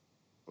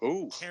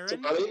 Oh,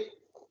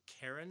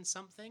 Karen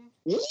something?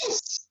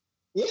 Yes.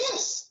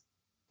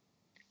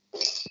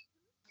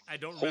 I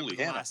don't remember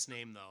the last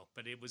name though,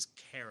 but it was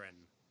Karen.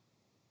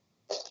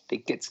 I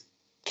think it's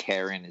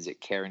Karen. Is it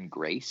Karen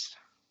Grace?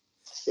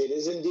 It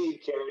is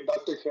indeed Karen,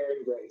 Dr.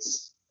 Karen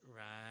Grace.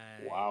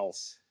 Right. Wow.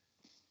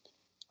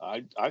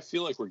 I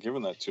feel like we're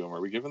giving that to him. Are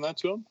we giving that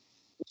to him?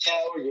 Yeah,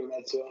 we're giving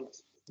that to him.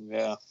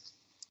 Yeah.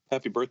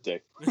 Happy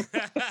birthday.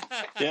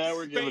 Yeah,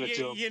 we're giving it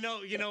to him. You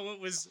know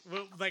what was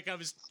like I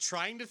was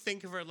trying to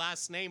think of her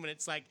last name and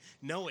it's like,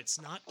 no,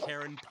 it's not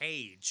Karen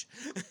Page.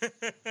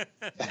 But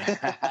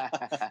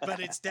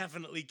it's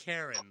definitely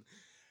Karen.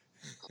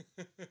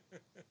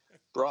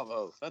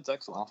 Bravo. That's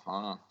excellent.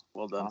 Uh-huh.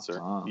 Well done,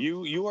 sir.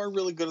 You are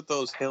really good at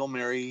those Hail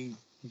Mary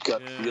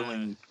gut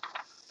feeling.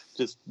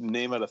 Just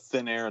name out of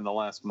thin air in the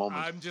last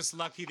moment. I'm just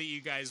lucky that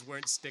you guys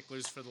weren't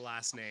sticklers for the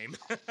last name.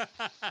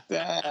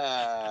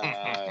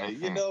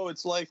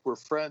 It's like we're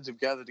friends who've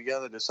gathered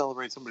together to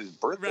celebrate somebody's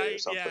birthday or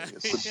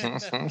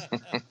something.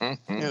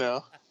 Yeah.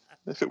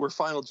 If it were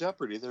Final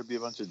Jeopardy, there'd be a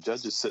bunch of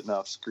judges sitting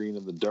off screen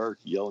in the dark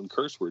yelling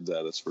curse words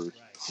at us for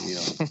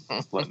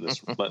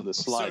letting this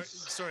slide.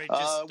 Sorry,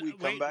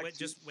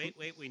 just wait.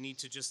 We need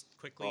to just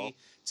quickly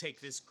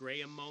take this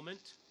Graham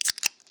moment.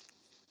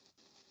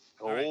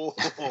 Oh,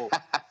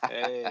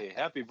 hey,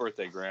 happy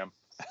birthday, Graham.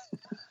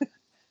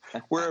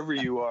 Wherever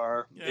you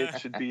are, it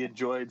should be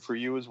enjoyed for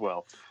you as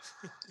well.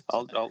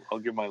 I'll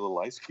give my little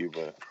ice cube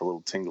a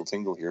little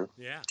tingle here.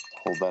 Yeah.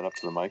 Hold that up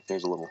to the mic.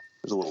 There's a little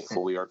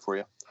Foley art for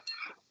you.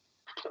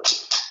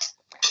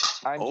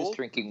 I'm just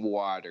drinking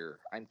water.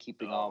 I'm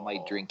keeping all my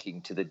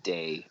drinking to the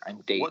day. I'm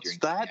day drinking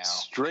now. What's that?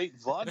 Straight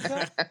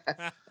vodka?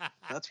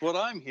 That's what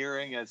I'm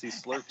hearing as he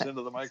slurps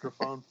into the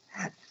microphone.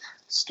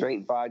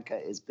 Straight vodka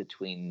is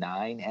between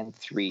 9 and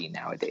 3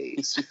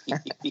 nowadays.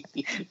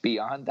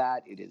 Beyond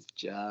that, it is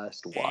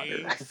just water.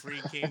 A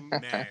freaking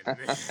man.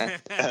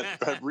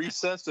 At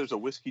recess, there's a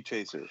whiskey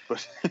chaser.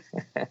 But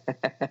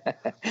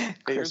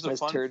Christmas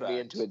turned me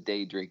into a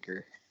day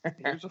drinker.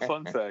 Here's a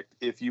fun fact.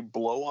 If you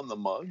blow on the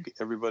mug,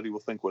 everybody will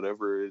think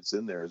whatever is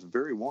in there is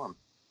very warm.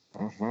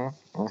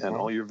 And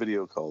all your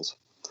video calls.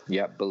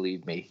 Yep,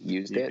 believe me.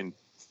 You can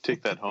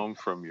take that home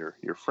from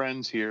your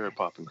friends here at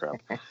Pop and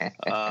Crap.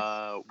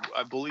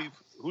 I believe,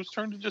 whose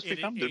turn did it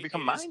become? Did it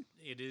become mine?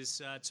 It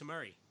is to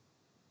Murray.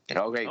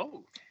 Okay.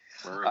 Oh.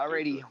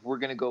 Alrighty, we're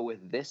going to go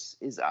with This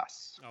Is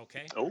Us.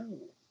 Okay. Oh,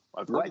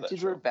 I've heard What of that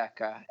did show.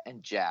 Rebecca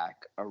and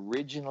Jack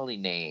originally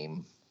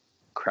name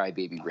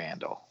Crybaby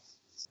Randall?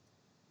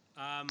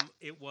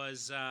 It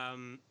was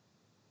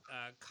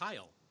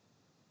Kyle.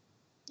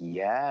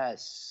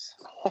 Yes.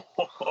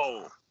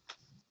 Oh.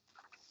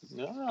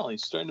 No,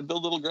 he's starting to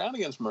build a little ground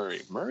against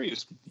Murray.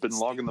 Murray's been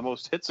logging the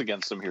most hits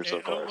against him here so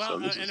far.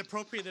 And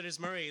appropriate that is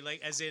Murray,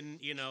 like as in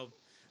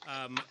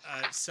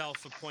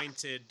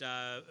self-appointed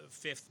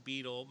fifth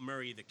Beatle,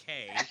 Murray the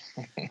K.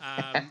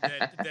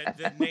 That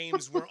the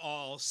names were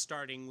all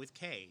starting with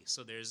K.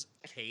 So there's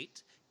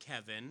Kate,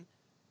 Kevin,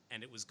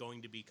 and it was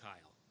going to be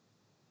Kyle.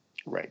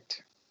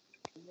 Right.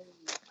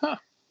 Huh.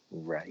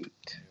 Right.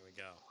 There we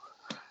go.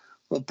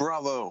 Well,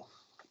 bravo.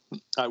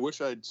 I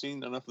wish I'd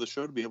seen enough of the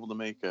show to be able to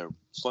make a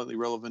slightly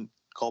relevant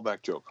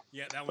callback joke.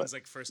 Yeah, that one's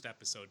like first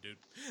episode, dude.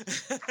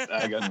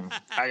 I got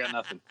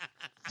nothing.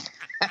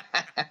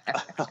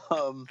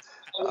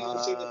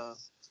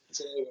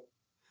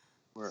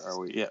 Where are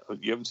we? Yeah,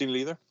 you haven't seen it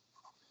either?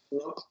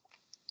 Nope.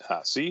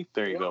 See,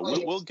 there you go.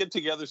 We'll get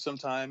together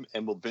sometime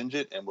and we'll binge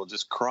it and we'll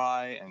just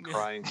cry and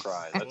cry and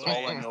cry. That's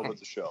all I know about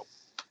the show.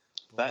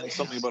 That and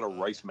something about a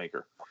rice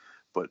maker,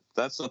 but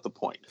that's not the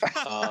point.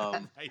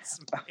 Rice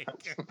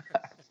maker.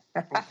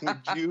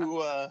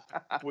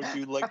 Would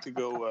you like to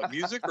go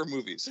music or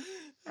movies?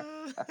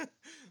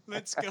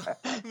 Let's go.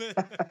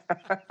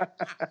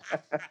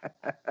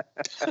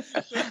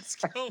 Let's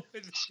go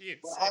with music.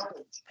 What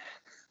happened?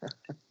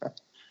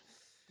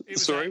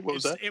 Sorry, what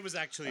was that? It was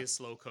actually a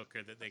slow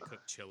cooker that they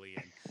cooked chili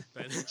in.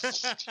 But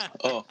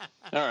oh,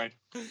 all right.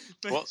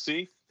 Well,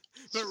 see.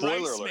 But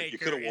Spoiler alert! You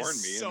could have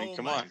warned me. I mean,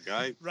 come on,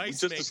 guy. We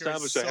just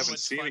established I haven't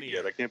seen it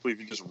yet. I can't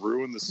believe you just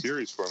ruined the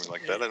series for me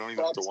like that. I don't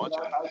even have to watch it.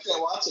 I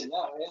can't watch it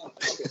now. Yeah.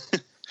 Okay.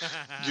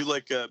 Would you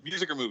like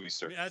music or movies,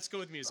 sir? Let's go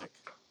with music.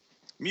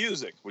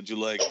 Music. Would you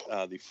like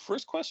the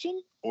first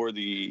question or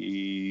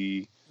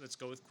the Let's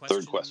go with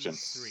third question?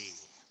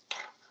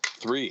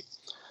 3.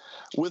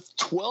 With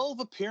 12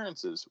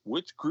 appearances,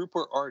 which group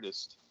or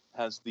artist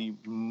has the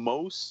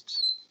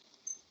most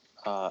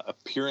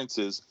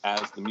appearances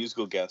as the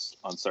musical guest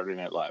on Saturday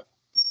Night Live?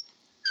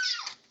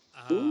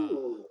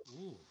 Ooh,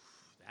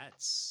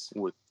 that's...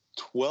 With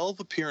 12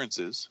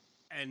 appearances,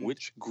 and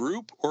which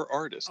group or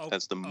artist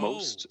has the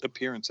most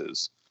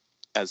appearances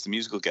as the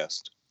musical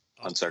guest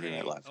on Saturday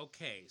Night Live?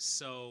 Okay,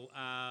 so...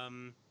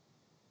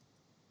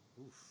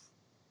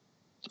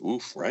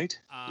 Oof, right?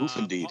 Oof,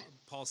 indeed.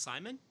 Paul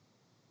Simon?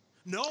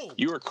 No!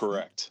 You are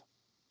correct.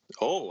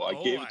 Oh, I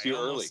gave it to you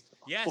early.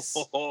 Yes.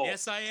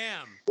 Yes, I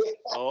am.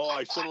 Oh,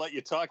 I should have let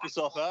you talk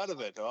yourself out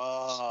of it.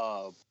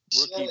 Oh,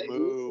 rookie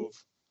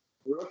move.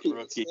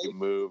 Rookie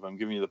move. I'm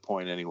giving you the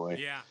point anyway.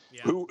 Yeah.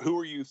 Who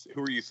are you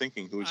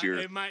thinking? Who's your?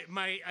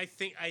 I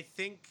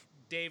think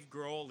Dave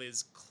Grohl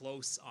is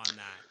close on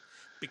that.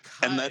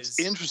 Because... And that's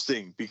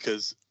interesting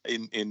because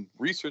in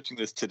researching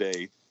this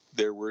today,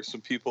 there were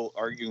some people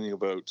arguing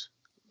about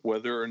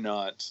whether or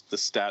not the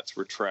stats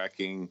were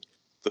tracking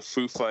the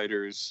Foo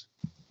Fighters.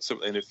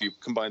 So, and if you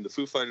combine the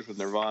Foo Fighters with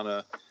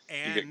Nirvana,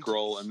 you get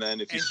Grohl, and then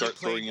if you start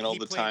throwing in all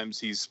the times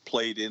he's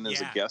played in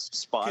as a guest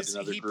spot in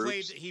other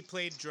groups. He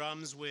played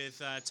drums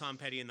with Tom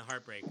Petty and the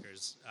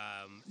Heartbreakers.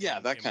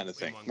 That kind of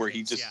thing, where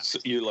he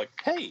just you're like,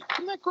 hey,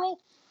 isn't that Grohl?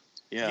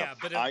 Yeah,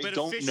 but I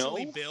don't know.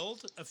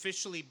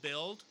 Officially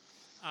billed,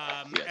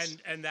 Yes.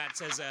 and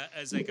that's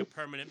as like a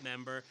permanent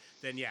member,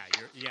 then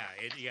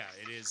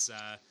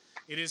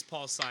it is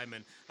Paul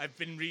Simon. I've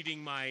been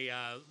reading my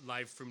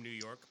Live from New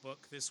York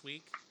book this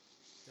week.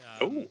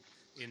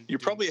 You're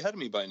probably ahead of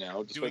me by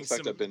now, despite the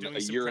fact I've been a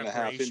year and a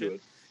half into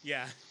it.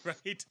 Yeah,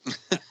 right.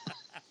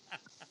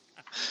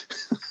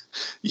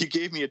 You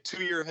gave me a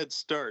 2-year head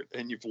start,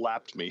 and you've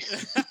lapped me.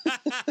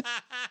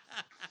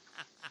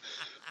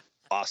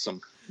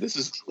 Awesome. This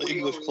is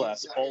English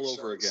class all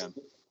over again.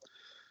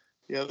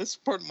 Yeah, this is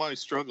part of my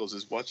struggles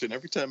is watching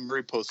every time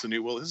Murray posts a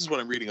new, well, this is what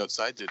I'm reading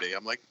outside today.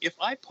 I'm like, if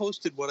I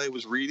posted what I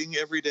was reading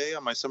every day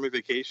on my summer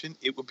vacation,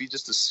 it would be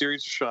just a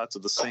series of shots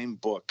of the same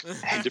book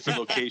in different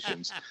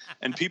locations.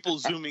 And people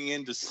zooming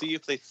in to see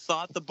if they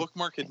thought the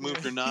bookmark had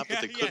moved or not, but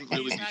they couldn't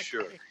really be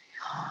sure.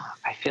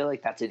 I feel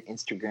like that's an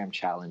Instagram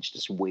challenge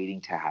just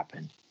waiting to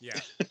happen. Yeah.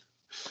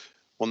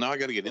 Well, now I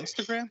got to get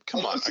Instagram?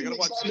 Come on. I got to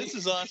watch This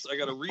Is Us. I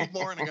got to read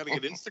more, and I got to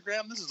get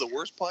Instagram. This is the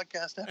worst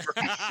podcast ever.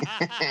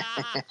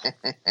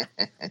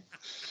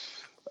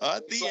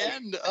 At the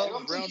end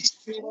of round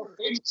 4.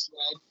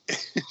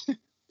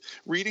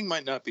 Reading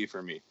might not be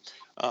for me.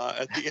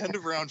 At the end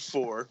of round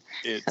 4,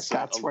 it's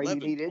that's why you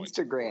need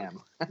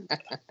Instagram.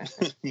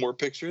 More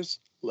pictures,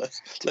 less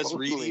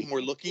reading,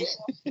 more looky.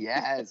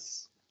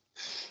 Yes.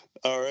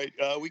 All right.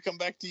 We come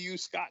back to you,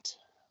 Scott.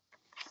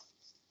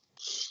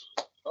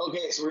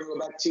 Okay, so we're going to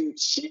go back to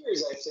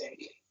Cheers, I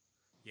think.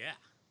 Yeah.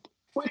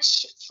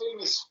 Which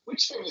famous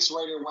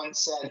writer once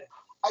said,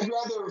 "I'd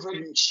rather have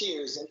written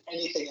Cheers than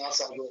anything else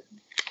I've written."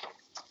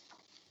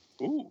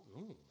 Ooh.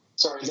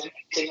 Sorry, than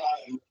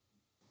anything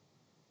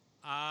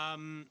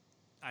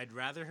I'd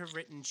rather have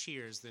written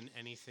Cheers than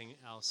anything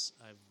else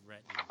I've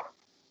written.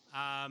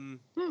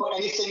 Or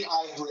anything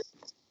I've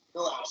written.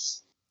 No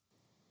else.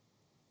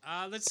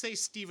 Let's say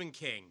Stephen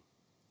King.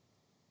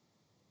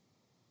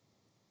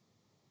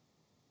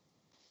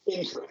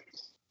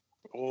 Incorrect.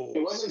 Oh. It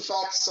was, in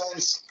fact,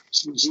 science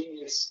fiction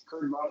genius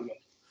Kurt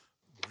Vonnegut.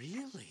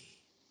 Really?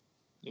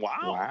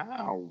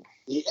 Wow.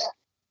 Yeah.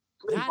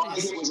 Kurt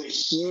Vonnegut was a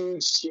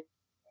huge...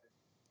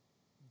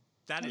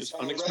 That is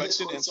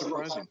unexpected and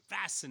surprising.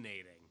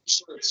 Fascinating.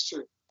 Sure, it's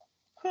true.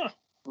 Huh.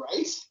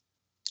 Right?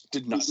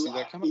 Did not see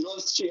that coming. He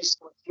loves Cheers,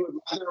 so he would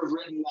rather have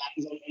written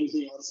that than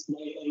anything else.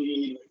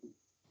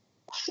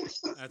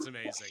 That's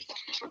amazing.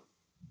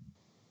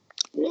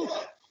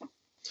 Yeah.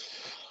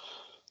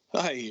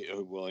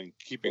 Well, in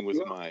keeping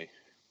with my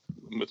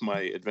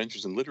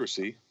adventures in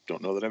literacy,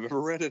 don't know that I've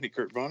ever read any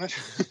Kurt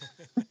Vonnegut.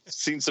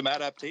 Seen some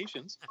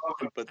adaptations,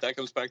 but that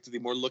comes back to the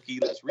more looky,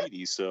 less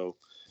ready. So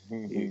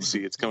you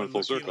see, it's coming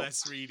full circle.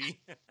 Less ready.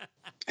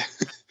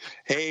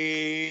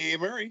 Hey,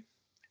 Murray.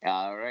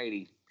 All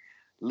righty.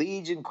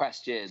 Legion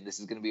question. This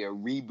is going to be a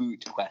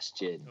reboot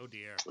question. Oh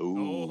dear.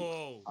 Ooh.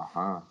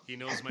 Oh. He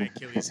knows my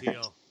Achilles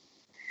heel.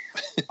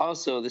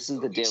 Also, this is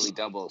the Daily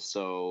Double,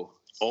 so.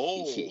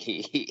 Oh.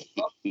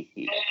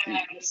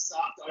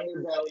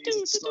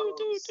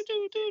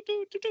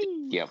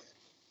 Yep.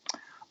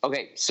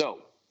 Okay, so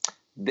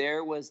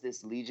there was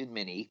this Legion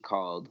mini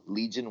called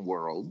Legion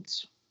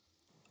Worlds.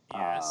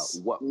 Yes.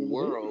 What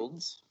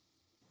worlds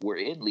were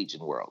in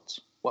Legion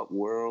Worlds? What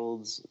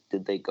worlds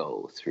did they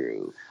go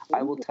through?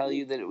 I will tell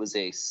you that it was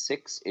a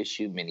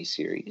 6-issue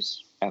miniseries,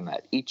 and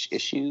that each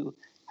issue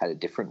had a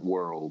different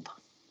world.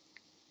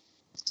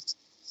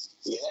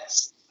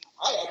 Yes.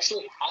 I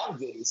actually have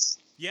these.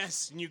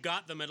 Yes, and you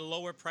got them at a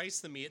lower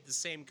price than me at the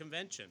same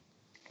convention.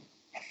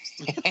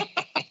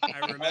 I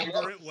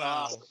remember it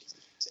well.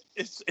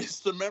 It's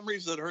the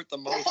memories that hurt the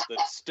most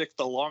that stick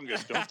the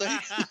longest, don't they?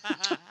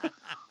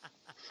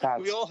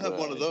 We all have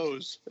one of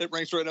those. It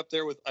ranks right up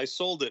there with I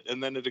sold it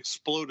and then it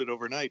exploded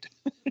overnight.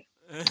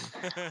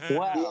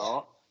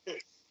 Well,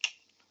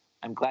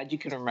 I'm glad you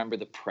can remember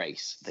the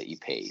price that you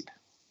paid.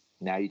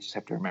 Now you just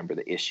have to remember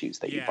the issues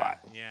that you bought.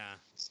 Yeah.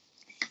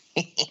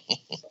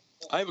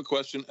 I have a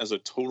question as a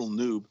total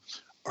noob.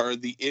 Are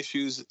the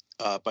issues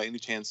by any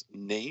chance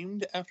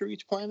named after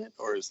each planet,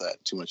 or is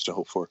that too much to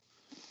hope for?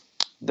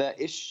 The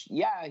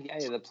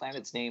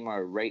planet's name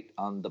are right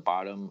on the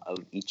bottom of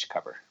each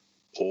cover.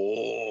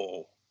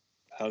 Oh.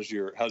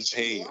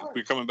 Hey,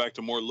 we're coming back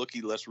to more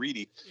looky, less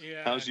ready.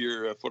 Yeah. How's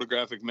your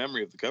photographic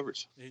memory of the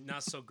covers?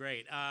 Not so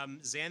great.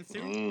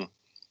 Xanthu?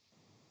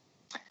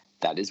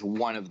 That is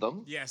one of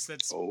them. Yes,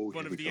 that's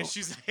one of the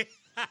issues I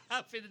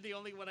have. It's the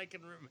only one I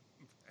can remember.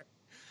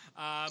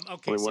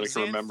 Okay, only one I Xanthu,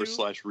 can remember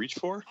 / reach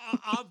for?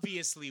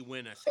 Obviously,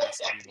 Wynneth has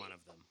to be one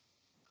of them.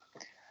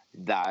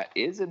 That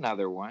is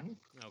another one.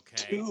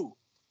 Okay. 2.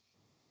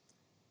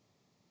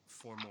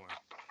 4 more.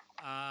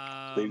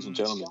 Ladies and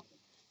gentlemen,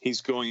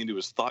 he's going into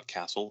his thought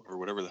castle, or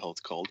whatever the hell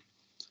it's called.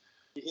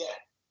 Yeah.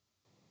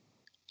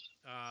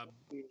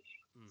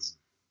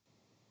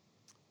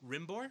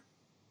 Rimbor?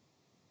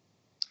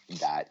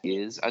 That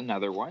is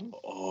another one.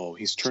 Oh,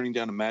 he's turning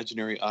down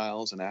imaginary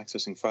aisles and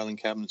accessing filing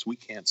cabinets we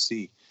can't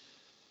see.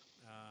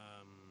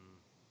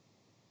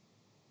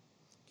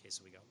 Okay,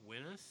 so we got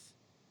Wynneth,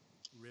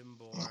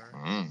 Rimbor,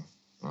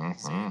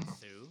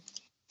 Xanthu.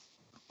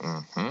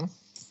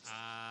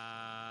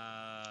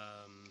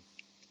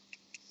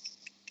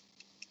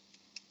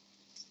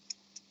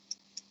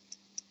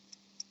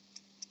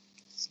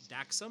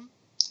 Maxim?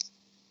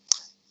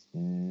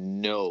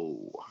 No.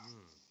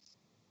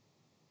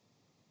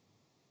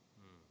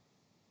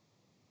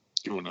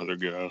 Give him another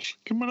guess.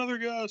 Give him another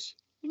guess.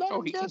 Let Oh,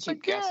 him he can guess keep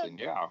again.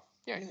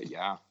 guessing.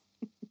 Yeah.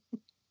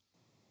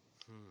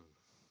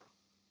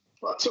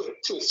 Well,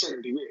 to a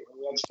certain degree. I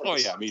mean, that's Oh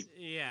yeah, I mean,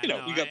 Yeah,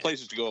 you got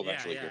places to go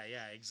eventually.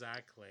 Yeah,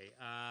 exactly.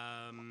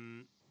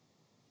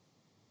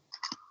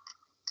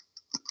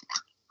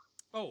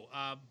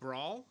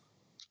 Brawl,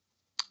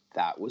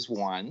 That was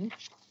one.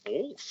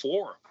 Oh,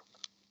 4.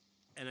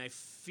 and I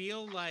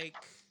feel like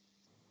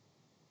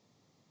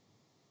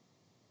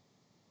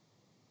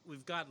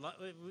we've got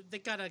they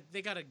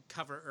gotta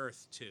cover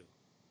Earth too.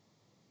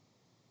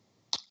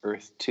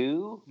 Earth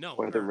 2? No,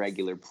 Or the Earth.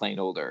 regular plain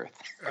old Earth?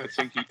 I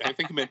think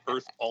he meant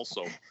Earth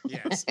also.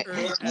 Yes,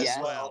 Earth as Yes.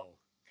 well.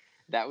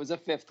 That was a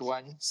 5th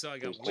one. So I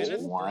got There's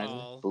just Wynneth one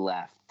Brawl,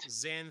 left.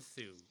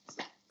 Xanthu,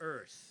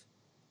 Earth,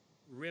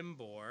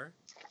 Rimbor.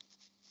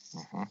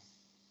 Mhm.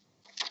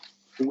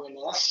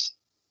 Gwyneth.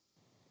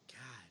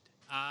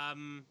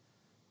 God.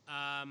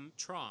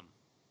 Trom.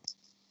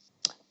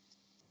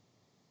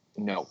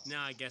 No. No,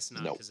 I guess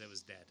not Nope. because it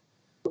was dead.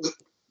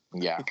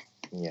 Yeah.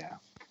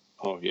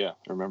 Oh yeah,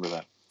 I remember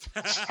that.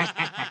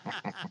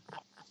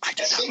 I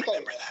did not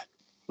remember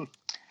that.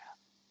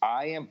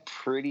 I am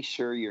pretty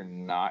sure you're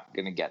not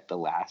going to get the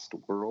last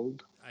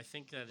world. I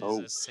think that is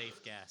Oh. a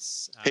safe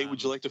guess. Hey,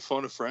 would you like to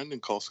phone a friend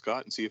and call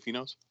Scott and see if he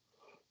knows?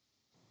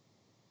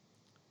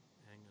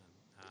 Hang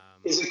on.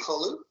 Is it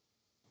Kalu?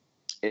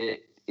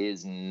 It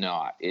is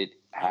not. It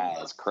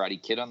has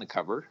Karate Kid on the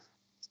cover.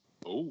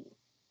 Oh.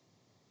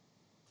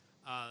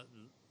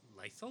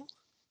 Lethal?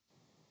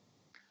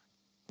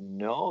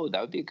 No, that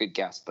would be a good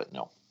guess, but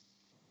no.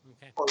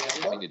 Okay. I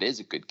mean, Orlando? it is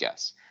a good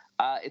guess.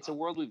 It's a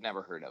world we've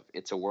never heard of.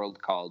 It's a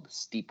world called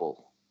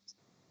Steeple.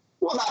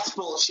 Well, that's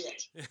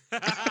bullshit.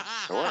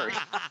 Sorry.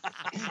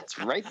 It's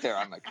right there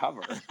on the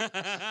cover.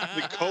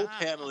 The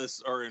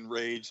co-panelists are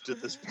enraged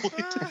at this point.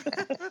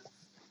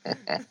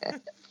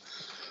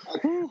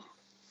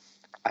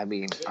 I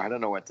mean, I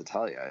don't know what to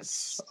tell you.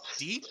 It's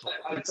Steeple.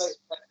 I tell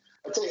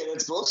you,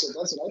 that's bullshit.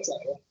 That's what I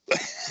tell you.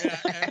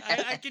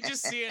 Yeah, I could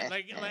just see it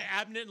like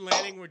Abnett and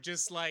Lanning were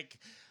just like,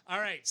 all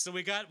right, so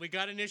we got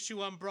an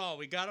issue on Brawl,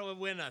 we got a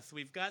Wynneth,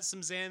 we've got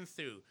some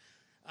Xanthu,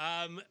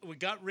 we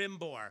got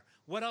Rimbor.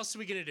 What else are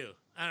we gonna do?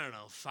 I don't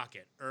know. Fuck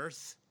it,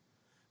 Earth.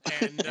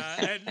 And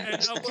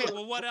okay,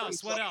 well, what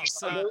else?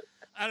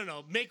 I don't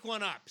know. Make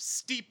one up.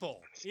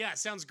 Steeple. Yeah,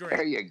 sounds there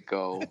great. you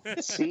go.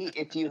 See,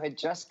 if you had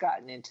just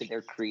gotten into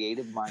their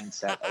creative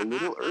mindset a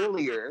little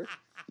earlier,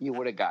 you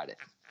would have got it.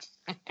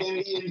 In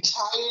the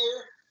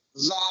entire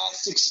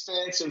vast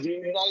expanse of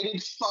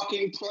United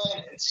fucking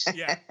Planets.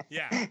 Yeah.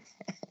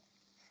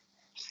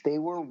 They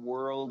were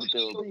world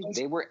building.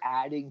 They were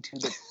adding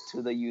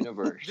to the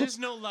universe. There's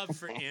no love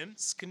for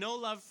Imsk. No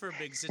love for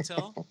Big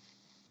Zatil.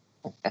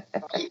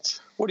 Right?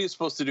 What are you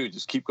supposed to do?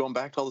 Just keep going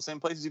back to all the same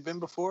places you've been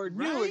before?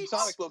 New Right.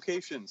 exotic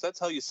locations. That's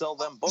how you sell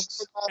them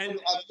books. Not an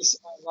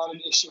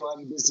issue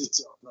on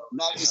Bizito. No,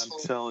 that is I'm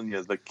telling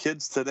you, the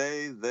kids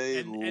today, they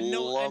And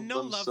love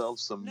no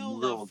themselves some no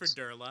worlds. love for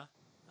Durla.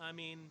 I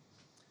mean,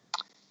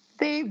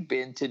 They've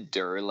been to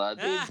Durla.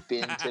 They've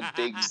been to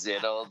Big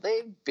Zittle.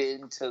 They've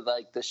been to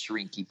like the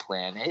Shrinky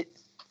Planet.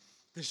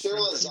 the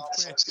Durla's shrinking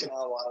assets planet.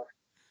 canal water.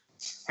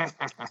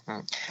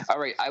 All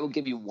right, I will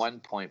give you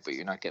 1 point, but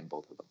you're not getting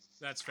both of them.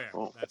 That's fair.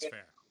 Oh. That's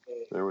fair.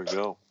 There we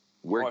go.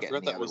 We're I getting forgot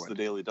the that other was one. the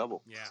Daily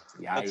Double. Yeah.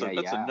 Yeah, That's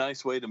a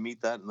nice way to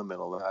meet that in the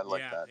middle. I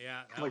like that.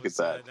 Yeah. Look was,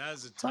 at that. That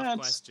was a tough That's-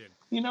 question.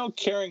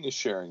 Caring is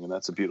sharing, and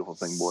that's a beautiful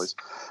thing, boys.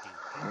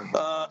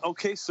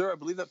 Okay, sir, I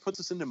believe that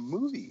puts us into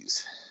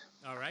movies.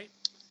 All right.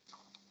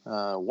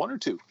 1 or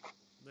 2?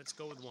 Let's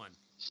go with one.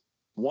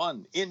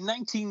 1. In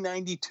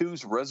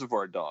 1992's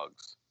Reservoir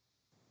Dogs,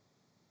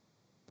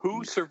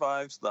 who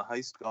survives the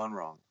heist gone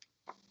wrong?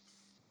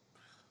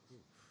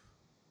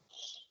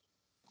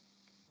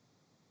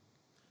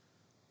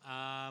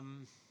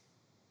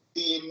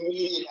 The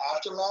immediate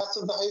aftermath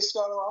of the heist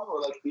gone wrong,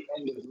 or like the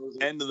end of the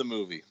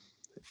movie?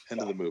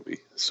 End of the movie.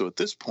 So at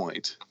this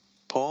point,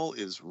 Paul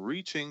is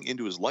reaching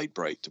into his light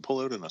bright to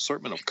pull out an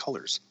assortment of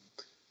colors.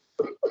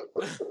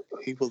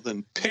 He will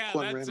then pick Yeah,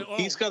 one that's- random. oh.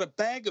 He's got a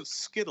bag of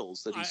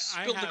Skittles that he I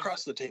spilled have-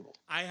 across the table.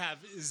 I have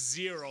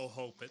zero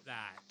hope at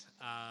that.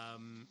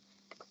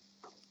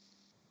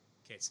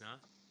 Okay, it's not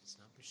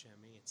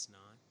Buscemi. It's not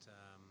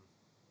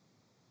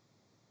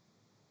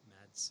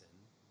Madsen.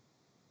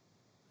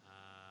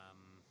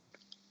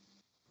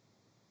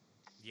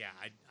 Yeah,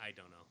 I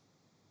don't know.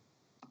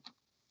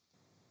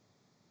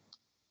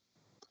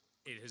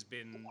 It has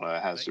been.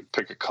 Has to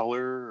pick a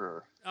color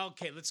or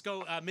Okay, let's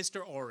go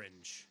Mr.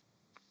 Orange.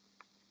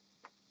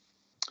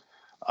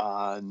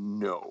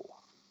 no.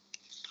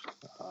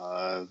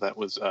 That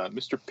was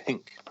Mr.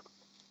 Pink.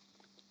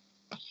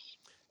 It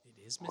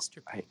is Mr.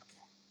 Pink.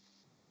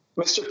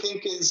 Mr.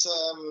 Pink is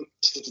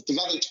the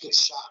guy that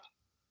gets shot.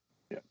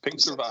 Yeah, Pink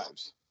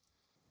survives.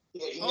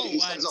 Yeah, he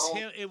spends the whole.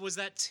 Tim, it was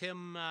that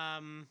Tim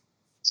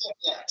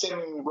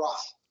Tim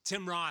Roth.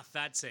 Tim Roth.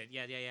 That's it.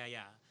 Yeah.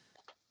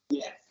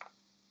 Yeah.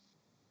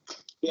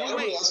 Yeah, No,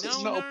 everybody wait. else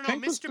was. No.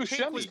 Pink was Mr.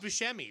 Pink was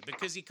Buscemi. Buscemi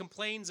because he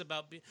complains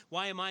about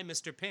why am I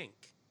Mr. Pink?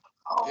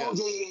 Oh,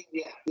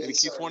 yeah. And he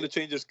keeps sorry. wanting to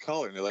change his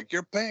color. And they're like,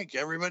 "You're pink.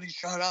 Everybody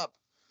shut up."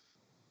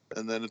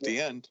 And then at the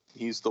end,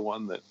 he's the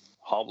one that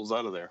hobbles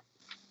out of there.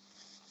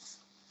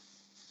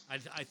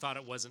 I thought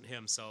it wasn't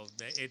him, so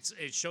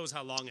it shows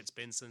how long it's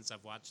been since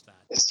I've watched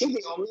that. Is he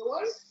the only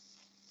one?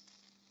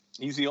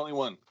 He's the only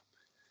one.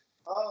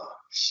 Oh,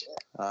 shit.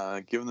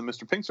 Given that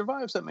Mr. Pink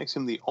survives, that makes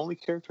him the only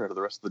character out of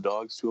the rest of the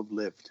dogs to have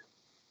lived.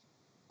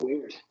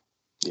 Weird.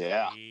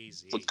 Yeah,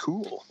 Easy. but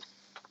cool.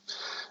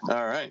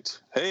 All right.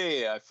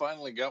 Hey, I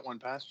finally got one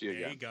past you There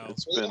again. you go.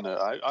 It's been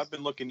I've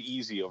been looking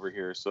easy over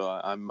here, so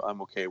I'm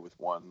okay with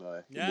one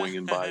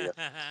winging by you.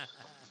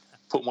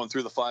 Put one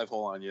through the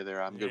 5-hole on you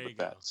there. I'm There good you with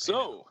go. that.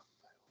 So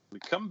we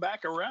come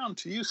back around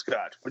to you,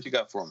 Scott. What you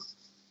got for him?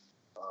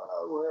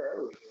 Where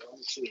are we? Let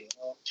me see.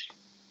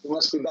 We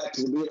must be back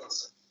to the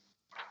Beatles.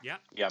 Yeah.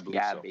 Yeah, I believe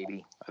Yeah, so.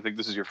 baby. I think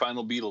this is your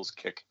final Beatles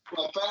kick.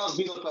 My final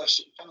Beatles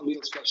question.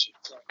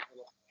 Sorry.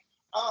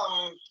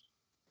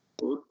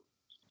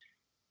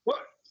 What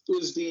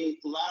was the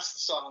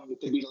last song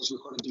that the Beatles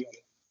recorded together?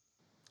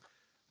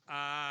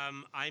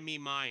 I Me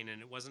Mine,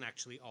 and it wasn't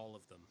actually all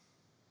of them.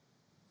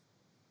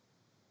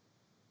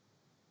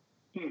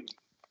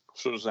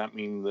 So does that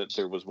mean that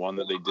there was one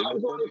that they did I'm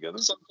record going together?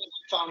 with something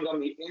I found on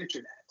the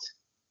internet.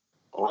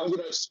 Oh. I'm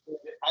going to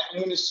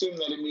assume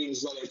that it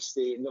means that it's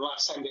the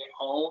last time they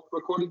all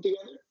recorded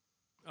together.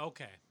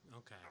 Okay.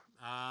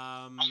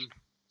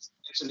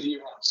 Answer that you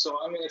have. So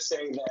I'm going to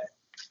say that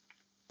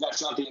that's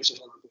not the answer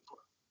I'm looking for.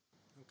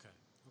 Okay.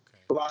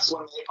 The last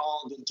one they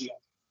all did together.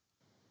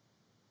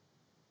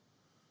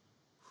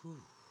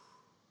 Whew.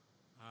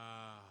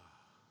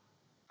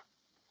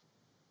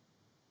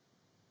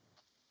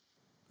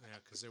 Yeah,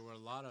 because there were a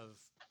lot of.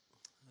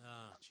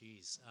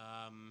 Geez.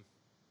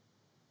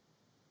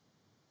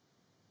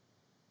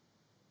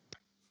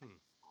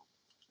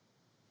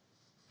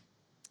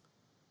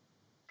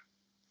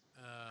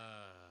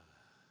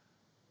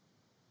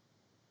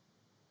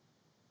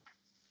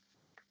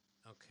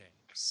 Okay,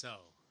 so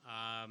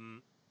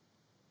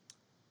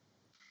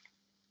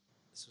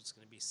it's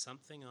going to be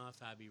something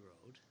off Abbey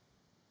Road,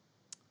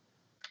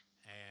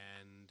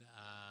 and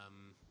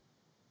I'm.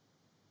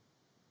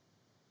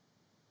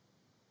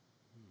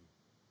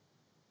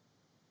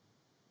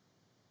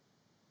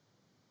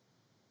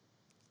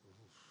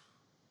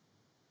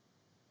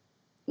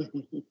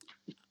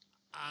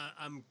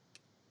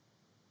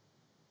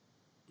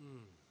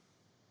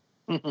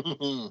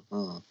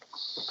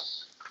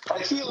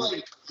 I feel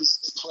like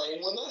he's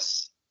playing with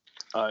us.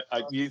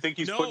 You think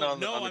he's putting on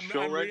the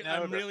show right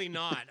now? I'm really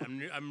not.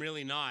 I'm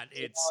really not.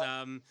 It's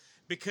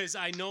because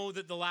I know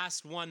that the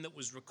last one that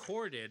was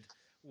recorded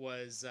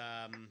was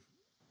I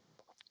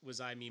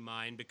Me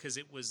Mine, because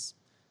it was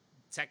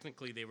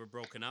technically they were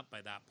broken up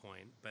by that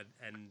point, but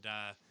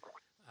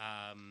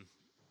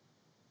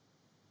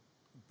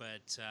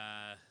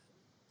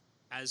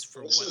as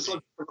for This what is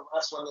like the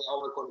last one they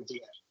all recorded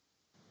together.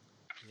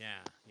 yeah.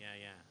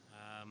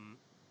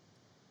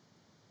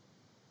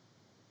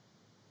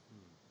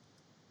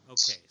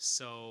 Okay,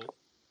 so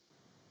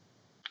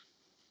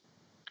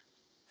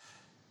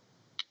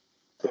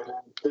all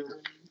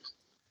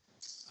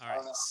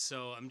right.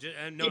 So I'm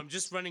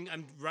just running.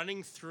 I'm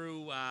running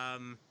through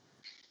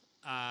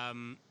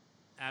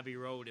Abbey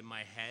Road in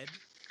my head.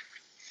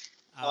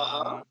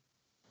 How's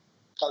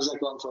that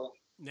going for you?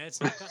 No,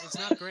 it's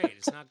not great.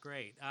 It's not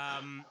great.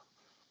 I'm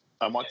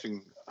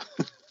watching.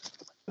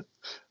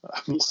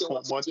 I'm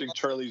watching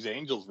Charlie's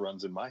Angels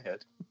runs in my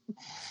head.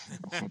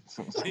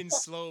 In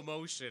slow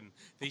motion.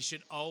 They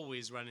should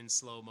always run in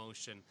slow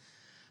motion.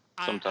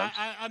 Sometimes.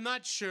 I'm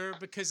not sure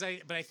because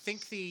I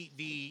think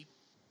the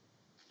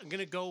I'm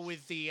gonna go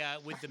with the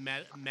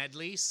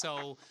medley.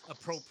 So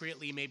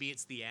appropriately, maybe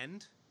it's the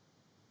end.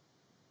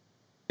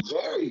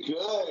 Very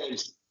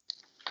good.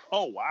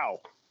 Oh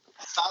wow!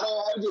 I thought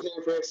I had you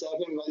there for a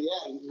second, but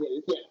yeah,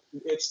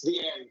 it's the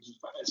end.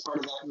 It's part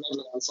of that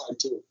medley on side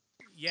 2.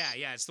 Yeah,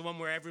 it's the one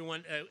where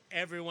everyone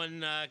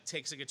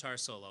takes a guitar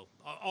solo.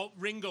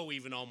 Ringo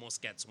even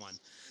almost gets one.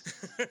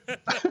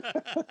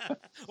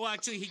 Well,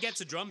 actually, he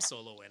gets a drum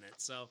solo in it.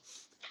 So.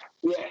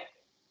 Yeah.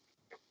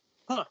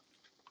 Huh.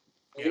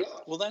 Yeah.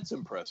 Well, that's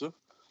impressive.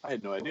 I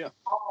had no idea.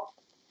 Oh,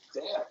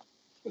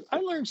 damn. I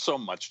learned so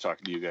much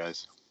talking to you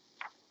guys.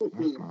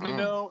 You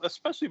know,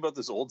 especially about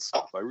this old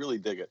stuff. I really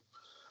dig it.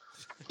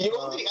 You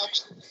only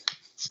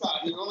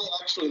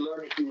actually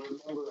learn if you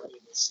remember any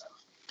of this stuff.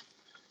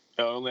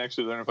 I only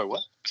actually learn if I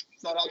what?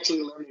 It's not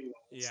actually learning.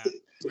 Yeah,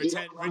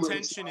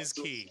 retention is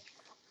key.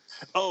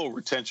 Oh,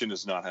 retention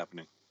is not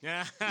happening.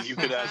 Yeah. You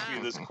could ask me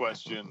this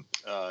question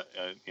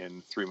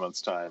in 3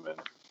 months' time, and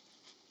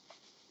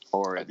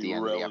Or I'd at the be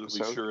end of the relatively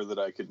episode. sure that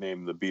I could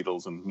name the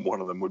Beatles, and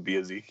one of them would be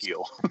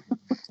Ezekiel.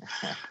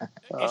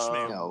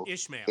 Ishmael. No.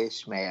 Ishmael.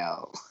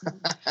 Ishmael.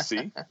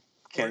 See?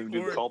 Can't even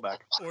do the callback.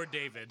 Or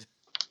David.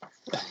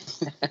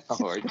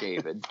 Or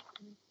David.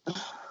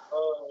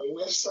 Oh, I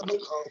wish somebody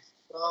called.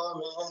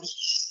 Oh, man.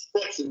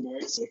 That's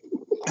embarrassing.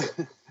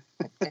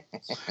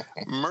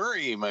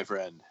 Murray, my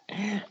friend.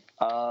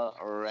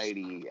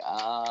 Alrighty.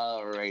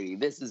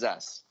 This is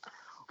us.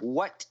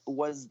 What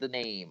was the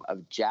name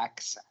of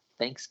Jack's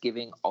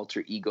Thanksgiving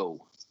alter ego?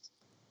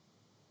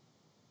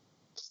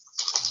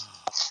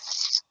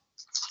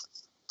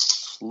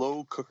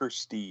 Slow Cooker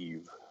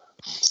Steve.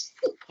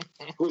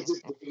 Was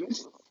it David?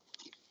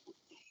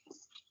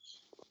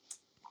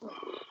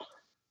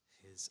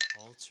 His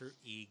alter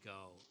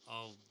ego.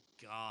 Oh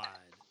God.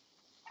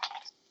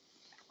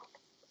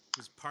 It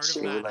was part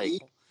of They were that.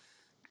 like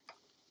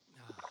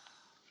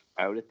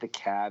out at the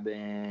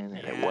cabin, and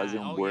it Yeah.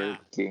 wasn't Oh, yeah.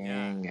 working,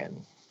 Yeah.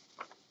 and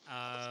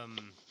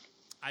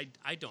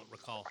I don't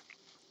recall.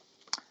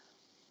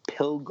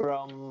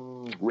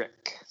 Pilgrim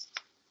Rick.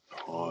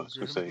 Oh, I was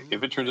going to say,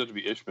 if it turns out to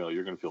be Ishmael,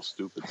 you're going to feel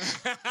stupid.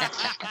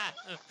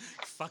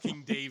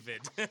 Fucking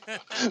David.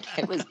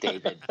 It was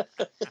David.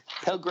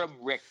 Pilgrim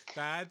Rick.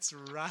 That's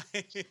right.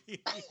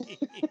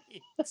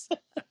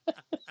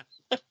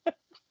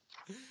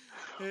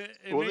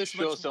 Well, this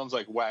show sounds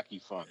like wacky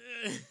fun.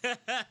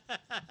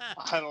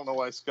 I don't know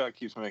why Scott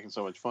keeps making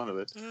so much fun of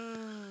it.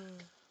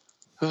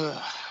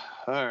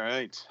 All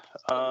right.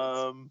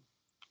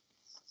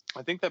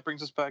 I think that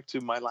brings us back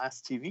to my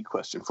last TV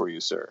question for you,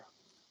 sir.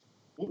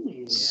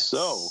 Yes.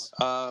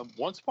 So,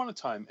 once upon a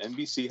time,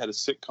 NBC had a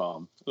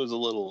sitcom. It was a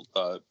little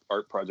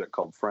art project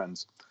called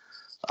Friends.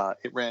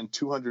 It ran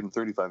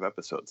 235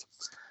 episodes.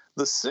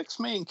 The 6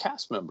 main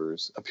cast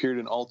members appeared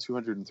in all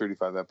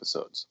 235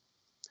 episodes.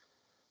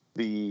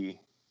 The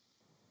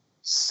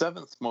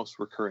 7th most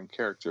recurring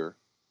character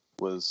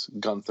was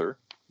Gunther,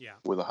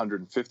 with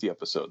 150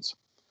 episodes.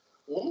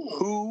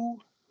 Ooh.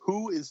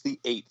 Who is the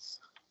 8th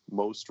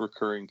most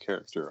recurring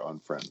character on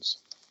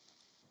Friends?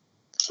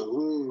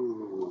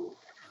 Ooh.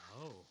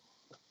 Oh.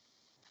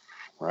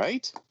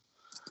 Right?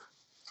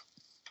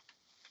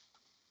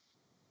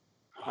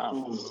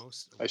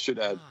 Most, I should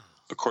add, wow.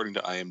 according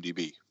to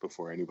IMDb,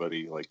 before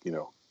anybody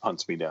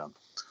hunts me down.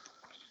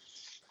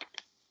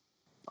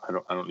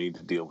 I don't need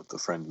to deal with the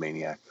friend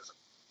maniacs.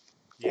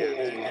 Yeah,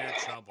 they're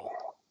trouble.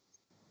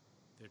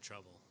 They're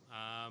trouble.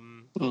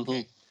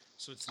 Okay,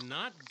 so it's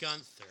not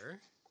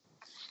Gunther.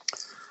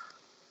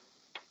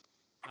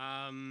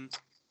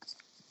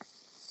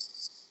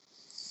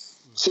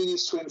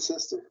 Phoebe's twin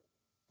sister.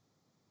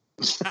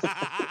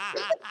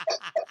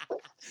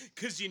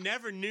 Because you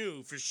never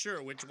knew for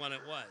sure which one it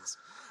was.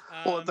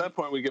 Well, at that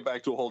point, we get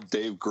back to a whole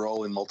Dave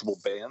Grohl in multiple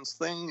bands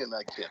thing, and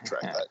I can't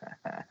track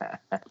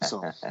that.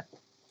 So,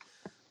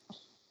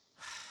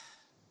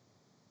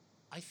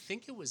 I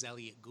think it was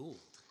Elliot Gould.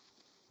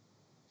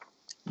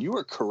 you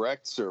are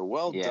correct, sir.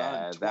 Well done.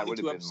 Yeah, that would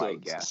have 22 been my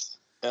episodes. guess.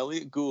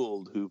 Elliot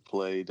Gould, who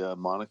played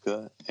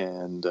Monica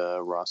and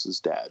Ross's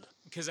dad.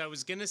 Because I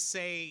was gonna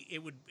say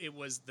it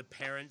was the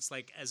parents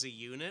like as a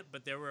unit,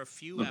 but there were a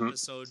few Mhm.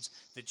 episodes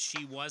that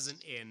she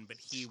wasn't in, but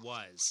he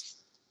was.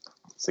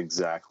 That's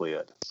exactly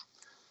it.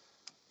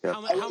 Yep.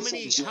 How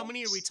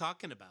many are we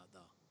talking about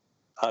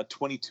though?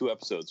 22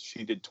 episodes.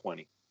 She did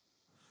 20.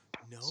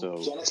 No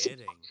So-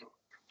 kidding.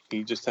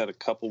 He just had a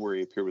couple where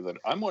he appeared without.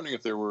 I'm wondering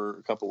if there were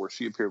a couple where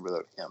she appeared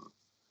without him.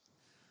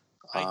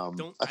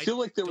 I feel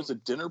like there was a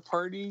dinner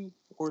party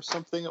or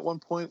something at one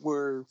point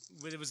where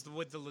It was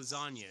with the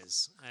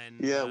lasagnas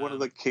and one of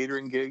the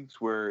catering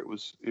gigs where it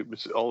was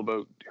all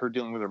about her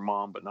dealing with her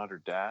mom but not her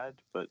dad.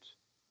 But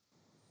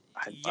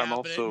I'm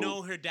also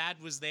no, her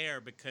dad was there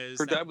because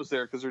her dad was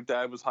there because her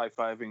dad was high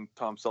fiving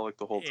Tom Selleck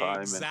the whole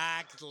time.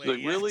 Exactly. And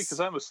like, really?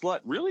 Because I'm a slut.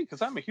 Really?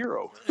 Because I'm a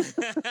hero.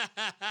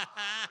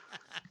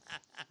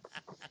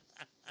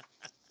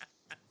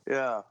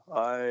 Yeah,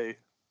 I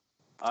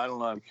don't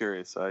know. I'm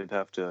curious. I'd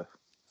have to.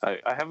 I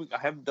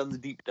haven't done the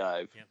deep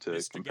dive to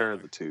Mr. compare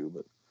Geller. the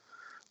two,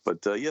 but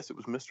yes, it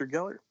was Mr.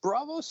 Geller.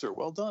 Bravo, sir.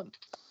 Well done.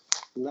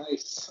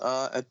 Nice.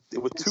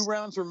 With 2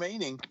 rounds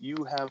remaining,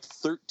 you have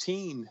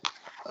 13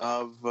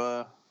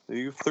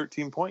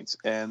 points,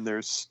 and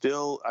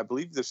I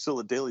believe there's still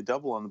a daily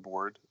double on the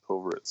board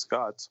over at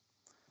Scott's,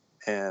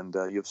 and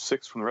you have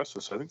 6 from the rest of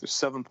us. So I think there's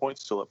 7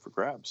 points still up for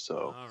grabs.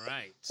 So All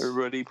right.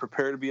 everybody,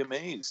 prepare to be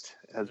amazed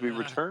as we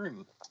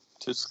return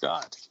to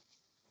Scott.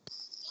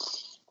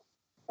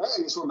 All right,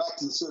 I guess we're back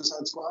to the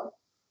Suicide Squad.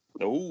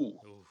 Oh,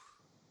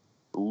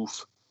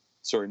 oof.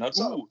 Sorry, not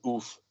So-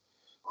 oof.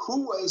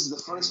 Who was the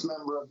first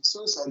member of the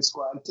Suicide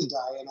Squad to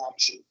die in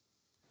action?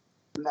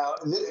 Now,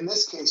 in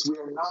this case, we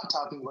are not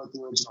talking about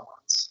the original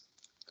ones.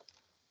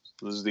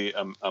 This is the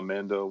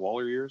Amanda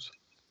Waller years.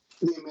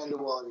 The Amanda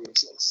Waller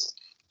years, yes.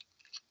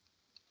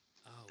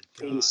 Oh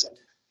God. 87.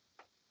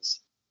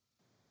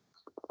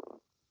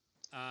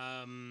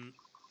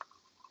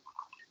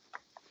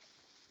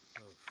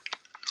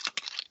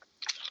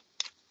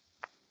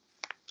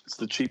 It's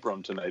the cheap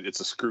rum tonight. It's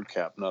a screw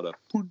cap, not a.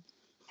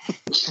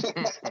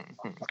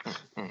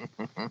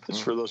 It's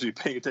for those of you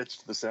paying attention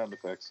to the sound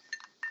effects.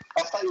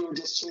 I thought you were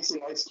just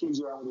chasing ice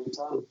cubes around with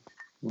your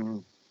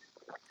tongue.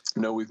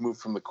 No, we've moved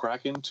from the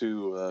Kraken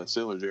to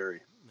Sailor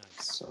Jerry.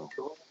 Nice. So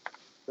Cool.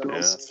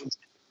 Yes.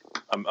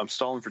 I'm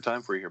stalling for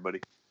time for you here,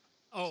 buddy.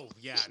 Oh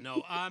yeah,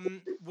 no.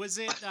 Was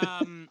it?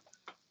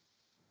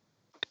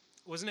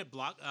 Wasn't it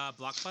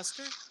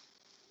Blockbuster?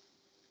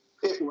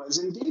 It was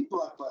indeed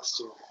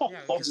Blockbuster.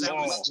 Yeah, because that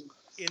was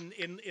Oh.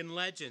 in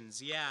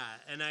Legends. Yeah,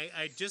 and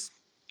I just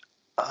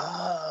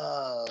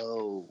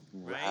Oh,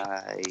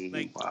 right.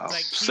 Like, Wow.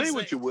 like Say he's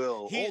what you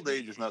will. he- Old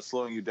age is not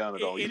slowing you down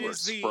at all. it You are is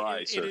spry,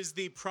 it sir. is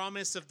the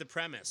promise of the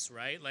premise,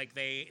 right? Like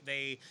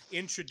they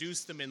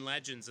introduced them in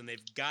Legends, and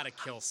they've got to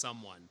kill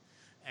someone.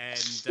 And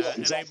Yeah,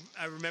 exactly.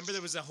 and I remember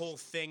there was a whole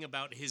thing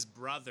about his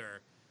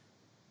brother.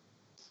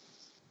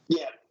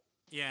 Yeah.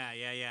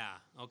 Yeah.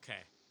 Okay.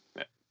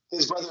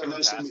 His brother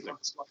eventually Fantastic.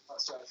 becomes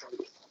Blockbuster, I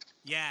think.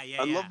 Yeah.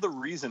 I love the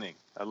reasoning.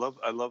 I love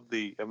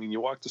the. I mean,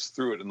 you walked us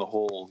through it in the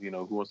whole,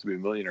 Who Wants to Be a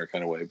Millionaire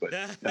kind of way, but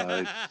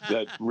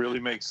that really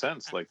makes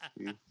sense. Like,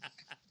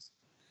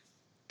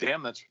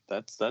 damn,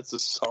 that's a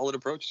solid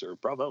approach, sir.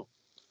 Bravo.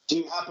 Do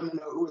you happen to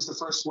know who was the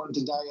first one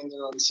to die in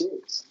their own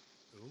series?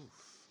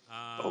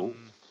 Oof.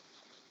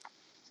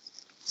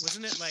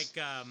 Wasn't it like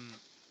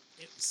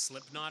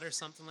Slipknot or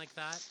something like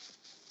that?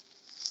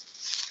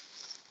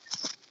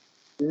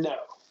 No.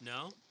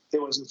 No.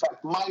 It was, in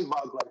fact,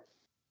 Mind-Boggler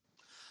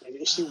in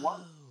issue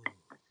 1.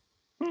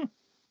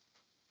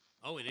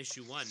 Oh, in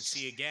issue 1.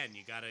 See, again,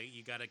 you gotta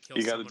kill.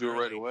 You got to someone do it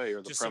right early, away,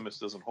 or the just premise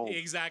doesn't hold.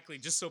 Exactly,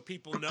 just so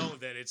people know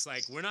that it's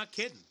like we're not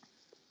kidding.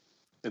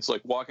 It's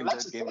like Walking Well, Dead,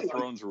 that's the Game of thing,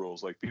 Thrones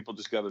rules. Like, people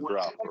just got to When I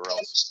drop, picked or that-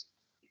 else.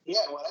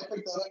 Yeah, when I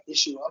picked that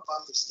issue up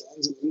off the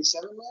stands in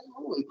 87, man,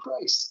 holy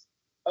Christ.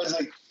 I was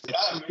like, yeah,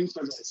 I'm in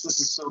for this. This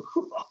is so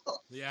cool.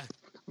 Yeah.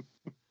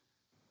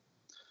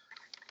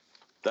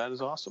 That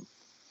is awesome.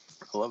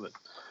 I love it.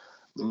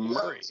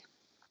 Murray.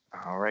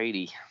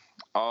 Alrighty.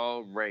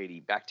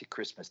 Back to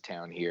Christmas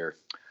Town here.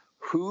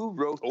 Who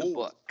wrote the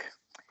book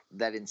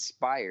that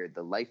inspired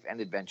the life and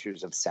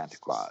adventures of Santa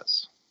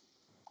Claus?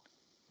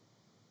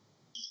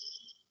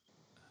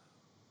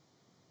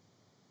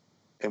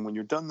 And when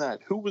you're done that,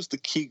 who was the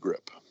key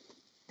grip?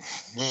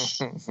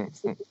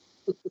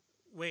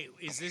 Wait,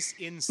 is this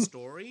in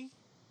story?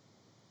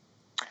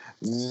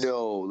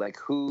 No, like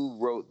who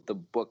wrote the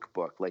book,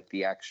 like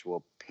the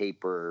actual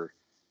paper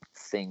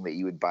thing that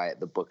you would buy at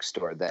the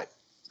bookstore that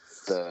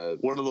the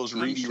One of those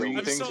reedy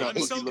I'm things. so, I'm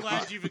that so you look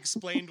glad at. you've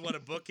explained what a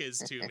book is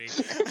to me.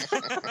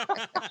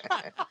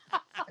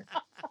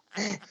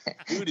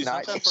 Dude, he's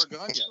not that far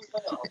gone yet.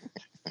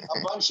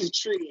 A bunch of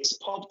trees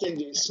pulped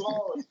into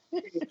small.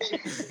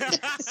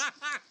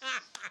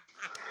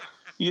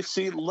 You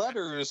see,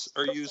 letters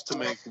are used to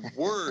make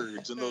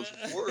words, and those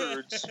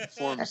words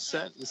form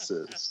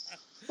sentences.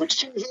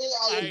 Which convey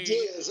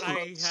ideas I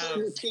about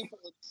certain have- people.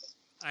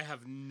 I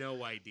have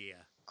no idea.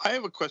 I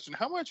have a question.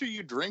 How much are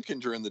you drinking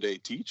during the day,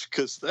 Teach?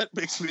 Because that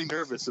makes me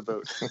nervous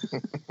about.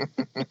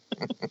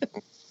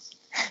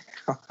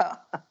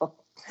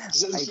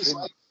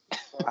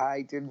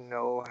 I didn't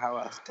know how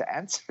else to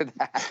answer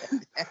that.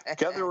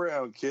 Gather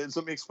around, kids.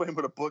 Let me explain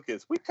what a book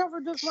is. We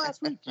covered this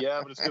last week. Yeah,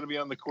 but it's going to be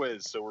on the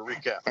quiz, so we're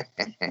recapping.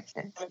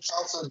 It's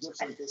also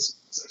different this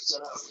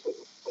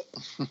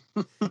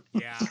setup.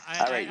 Yeah.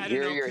 All right, I don't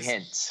here know, are your 'cause-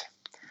 hints.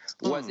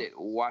 Was it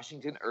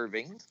Washington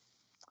Irving?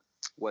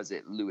 Was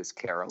it Lewis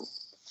Carroll?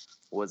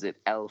 Was it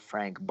L.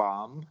 Frank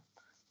Baum?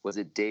 Was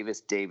it Davis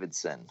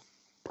Davidson?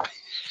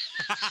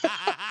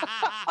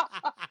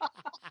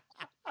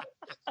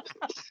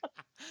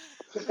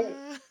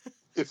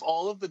 If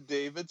all of the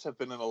Davids have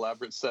been an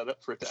elaborate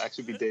setup for it to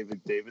actually be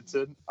David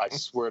Davidson, I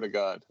swear to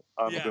God,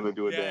 I'm going to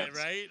do a dance.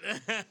 Right?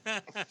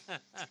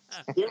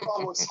 You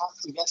almost have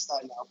to guess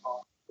that now,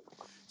 Paul.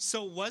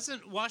 So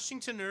wasn't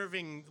Washington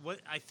Irving?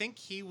 I think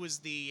he was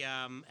the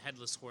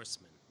headless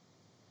horseman.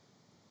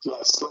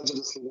 Yes, Legend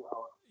of Sleeping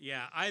Hollow.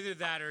 Yeah, either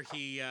that or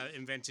he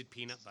invented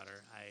peanut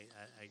butter.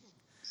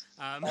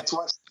 That's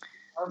what.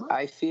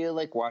 I feel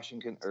like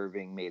Washington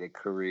Irving made a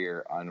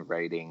career on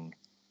writing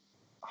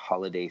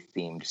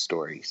holiday-themed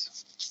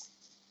stories.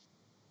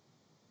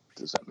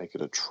 Does that make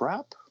it a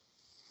trap?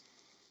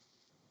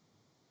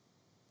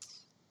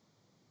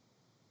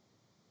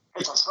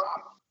 It's a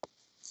trap.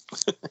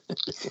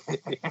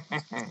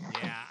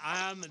 Yeah,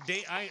 I'm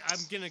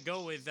gonna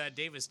go with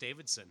Davis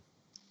Davidson.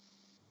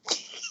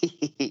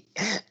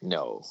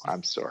 No,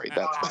 I'm sorry.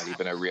 That's not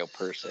even a real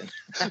person.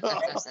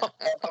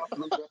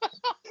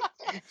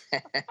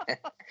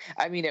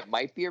 I mean, it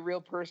might be a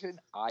real person.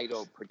 I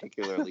don't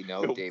particularly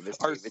know Davis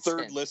Our Davidson.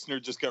 third listener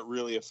just got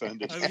really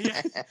offended.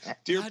 Yeah.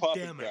 Dear God Pop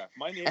damn and it. Craft,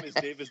 my name is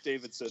Davis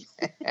Davidson.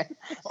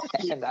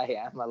 And I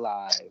am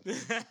alive.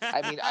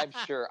 I mean,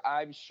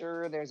 I'm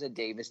sure there's a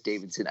Davis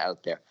Davidson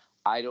out there.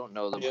 I don't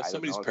know them. Yeah, I don't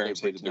somebody's know if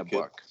parents they've hated written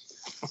their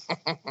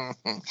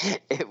a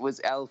book. It was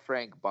L.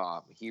 Frank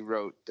Baum. He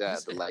wrote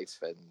Is The it? Life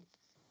and...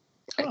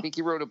 I think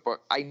he wrote a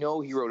book. I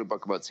know he wrote a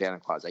book about Santa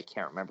Claus. I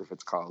can't remember if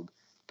it's called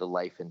The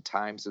Life and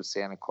Times of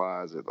Santa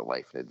Claus or The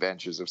Life and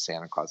Adventures of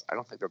Santa Claus. I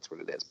don't think that's what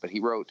it is. But he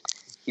wrote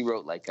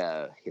like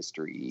a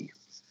history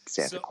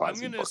Santa Claus I'm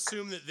going to book.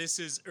 assume that this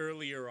is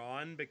earlier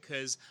on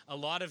because a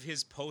lot of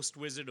his post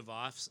Wizard of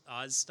Oz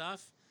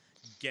stuff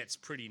gets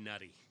pretty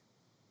nutty.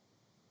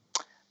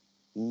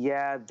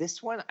 Yeah,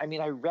 this one, I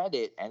mean, I read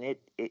it and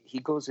he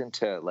goes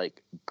into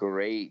like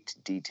great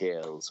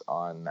details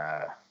on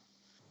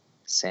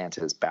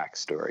Santa's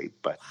backstory,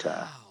 but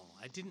Wow,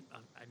 I didn't.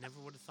 I never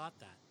would have thought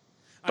that.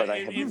 But I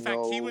in have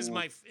fact, he no- was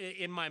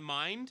in my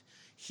mind.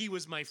 He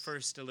was my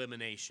first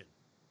elimination.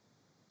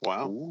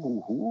 Wow.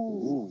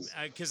 Ooh.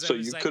 Because So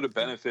you could have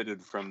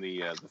benefited from the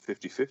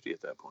 50-50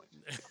 at that point.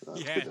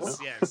 That's good to know.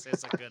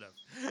 yes, I could have.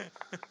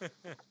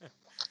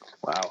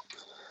 Wow.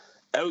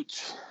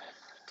 Ouch.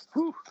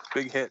 Whew.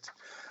 Big hit.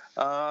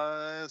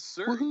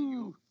 Sir,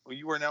 you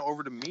are now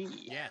over to me.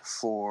 Yes.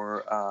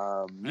 For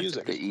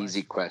music. The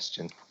easy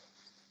question.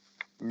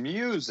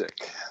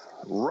 Music.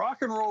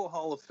 Rock and Roll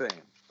Hall of Fame.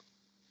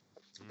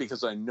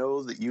 Because I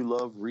know that you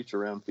love Reach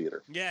Around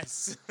Theater.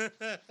 Yes.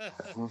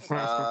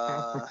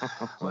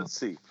 Let's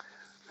see.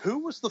 Who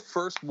was the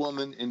first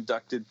woman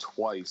inducted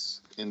twice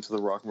into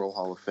the Rock and Roll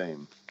Hall of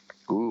Fame?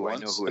 Ooh,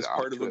 Once I know who as it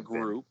part ought of to a have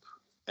been. group,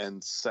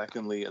 and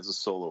secondly as a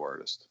solo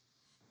artist.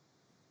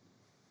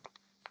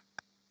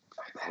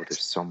 Oh,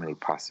 there's so many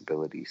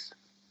possibilities.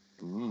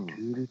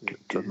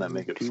 Doesn't that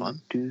make it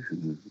fun?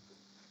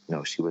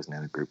 No, she wasn't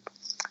in a group.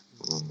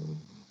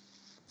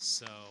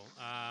 So,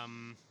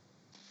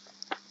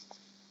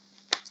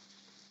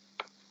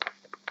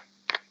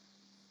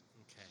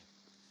 okay.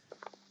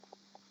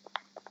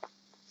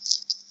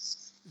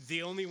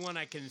 The only one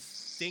I can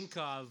think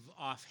of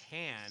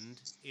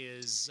offhand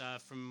is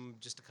from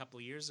just a couple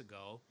of years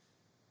ago.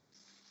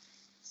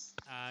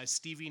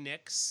 Stevie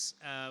Nicks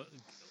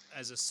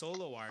as a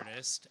solo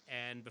artist,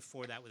 and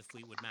before that with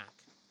Fleetwood Mac.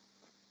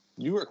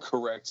 You are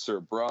correct,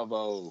 sir.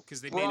 Bravo. Because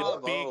they made a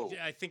big.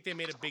 I think they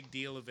made a big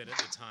deal of it at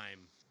the time.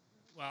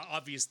 Well,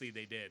 obviously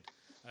they did.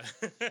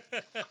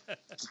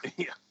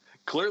 Yeah,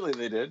 clearly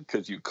they did,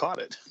 because you caught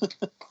it.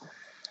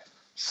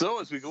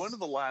 So as we go into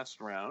the last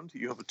round,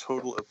 you have a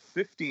total of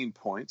 15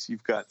 points.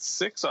 You've got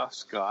 6 off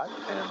Scott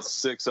and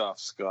 6 off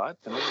Scott,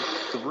 and only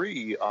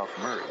 3 off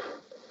Murray.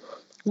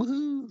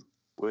 Woohoo!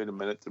 Wait a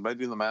minute. Am I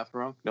doing the math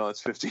wrong? No,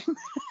 that's 15.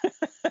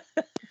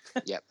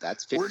 Yep,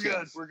 that's 15. We're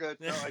good. We're good.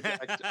 No,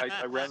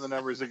 I ran the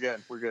numbers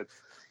again. We're good.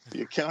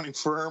 The accounting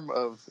firm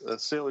of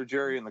Sailor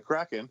Jerry and the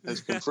Kraken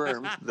has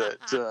confirmed that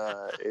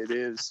it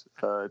is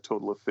a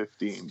total of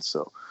 15.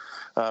 So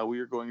we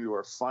are going to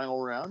our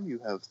final round. You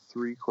have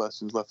 3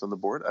 questions left on the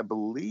board. I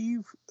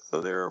believe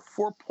there are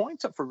 4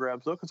 points up for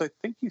grabs, though, because I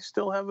think you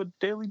still have a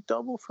daily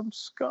double from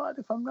Scott,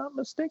 if I'm not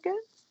mistaken.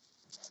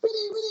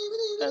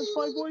 As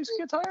my voice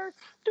gets higher.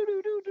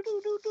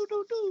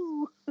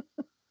 Do-do-do-do-do-do-do-do.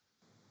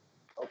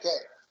 Okay.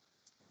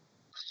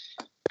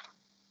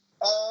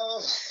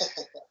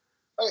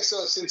 Okay,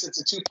 so since it's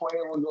a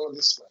 2-pointer, we'll go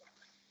this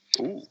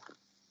way. Ooh.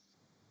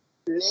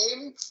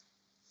 Name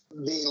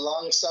the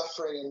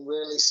long-suffering and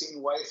rarely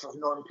seen wife of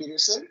Norm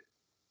Peterson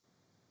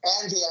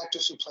and the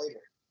actress who played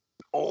her.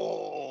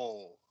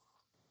 Oh.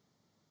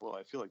 Well,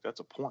 I feel like that's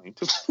a point.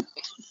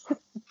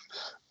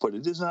 But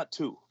it is not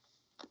 2.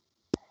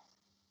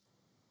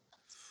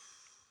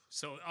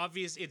 So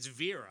obvious, it's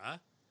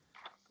Vera.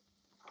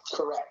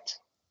 Correct.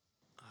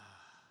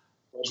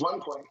 There's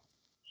 1 point.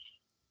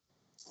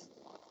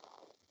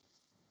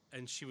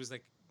 And she was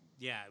like,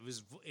 yeah, it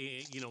was,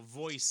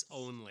 voice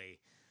only.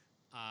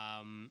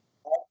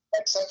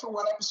 Except for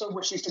one episode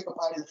where she took a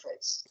pie to the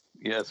face.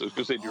 Yes, I was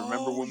going to say, do you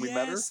remember when we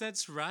met her? Yes,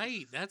 that's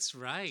right. That's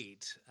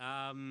right.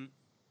 I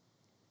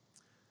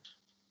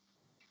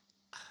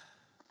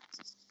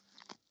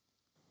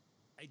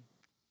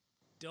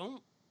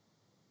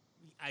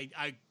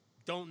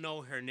don't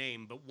know her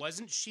name, but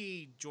wasn't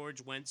she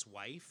George Wendt's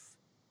wife?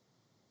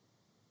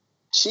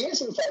 She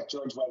is, in fact,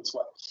 George Wendt's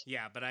wife.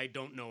 Yeah, but I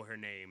don't know her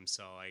name,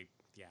 so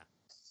yeah.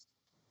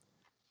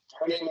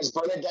 Her name is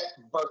Bernadette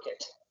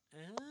Burkett.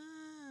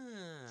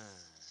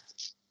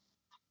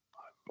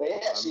 But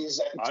yeah,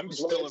 I'm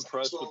still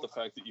impressed with the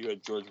fact that you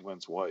had George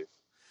Wendt's wife.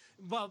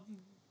 Well,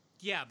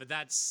 yeah, but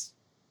that's,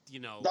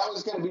 That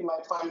was going to be my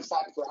fun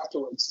fact for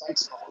afterwards.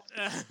 Thanks, Paul.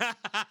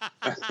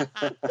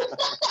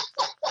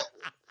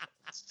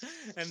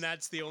 And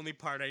that's the only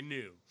part I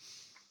knew.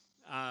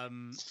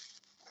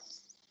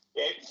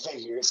 It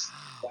figures.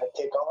 Gotta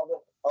take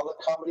all the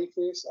comedy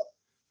for yourself.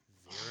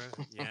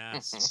 Vera,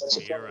 yes,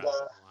 Such a Vera. good,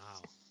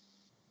 Wow.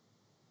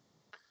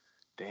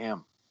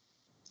 Damn.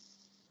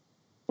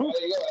 There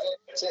you go.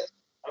 That's it.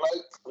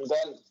 I'm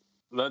done.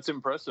 That's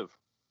impressive.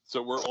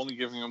 So we're only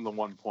giving him the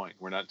 1 point.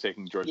 We're not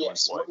taking George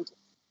Wendt's wife.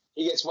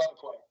 He gets 1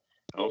 point.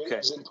 Okay.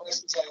 As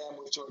impressed as I am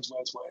with George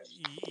Wendt's wife.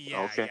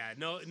 Yeah, Okay. yeah.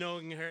 No,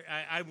 knowing her,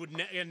 I would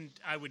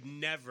I would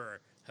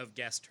never have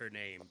guessed her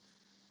name.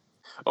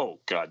 Oh,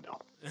 God, no.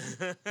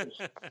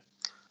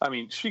 I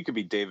mean, she could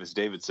be Davis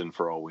Davidson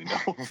for all we know.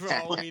 For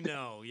all we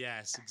know,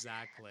 yes,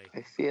 exactly.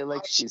 I feel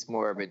like she's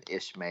more of an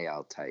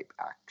Ishmael type,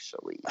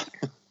 actually.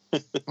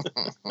 A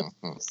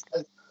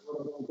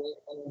little bit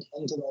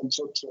into that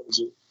joke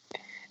trilogy.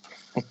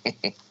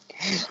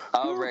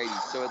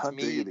 Alrighty, so it's How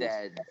me diggity.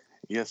 then.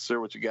 Yes, sir.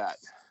 What you got?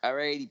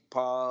 Alrighty,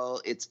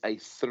 Paul. It's a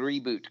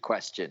 3-boot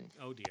question.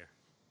 Oh dear.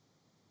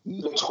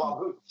 Le Trois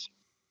Bouts.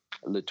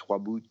 Le Trois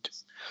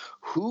Bouts.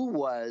 Who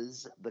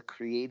was the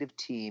creative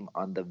team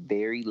on the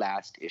very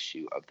last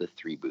issue of the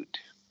 3-boot?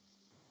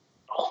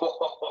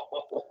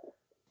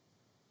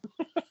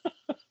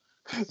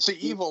 The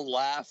evil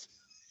laugh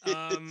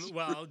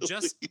Well,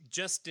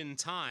 just in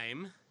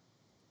time.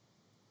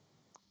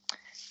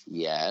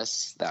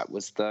 Yes, that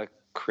was the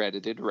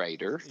credited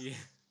writer.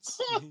 Yes.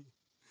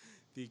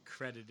 The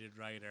credited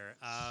writer.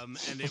 And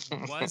it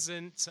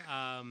wasn't.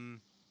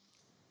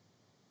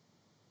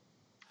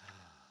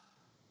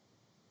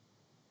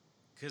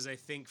 Because I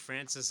think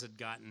Francis had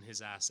gotten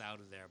his ass out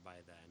of there by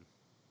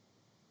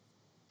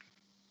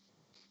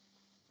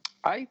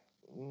then.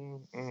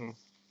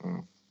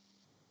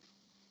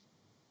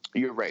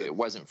 You're right. It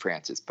wasn't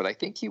Francis, but I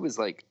think he was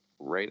like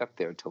right up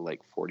there to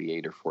like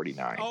 48 or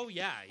 49. Oh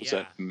yeah, yeah. Was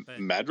that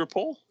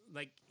Madripoor?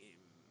 Like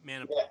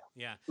Manipul,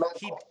 yeah.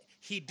 Madripoor.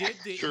 He did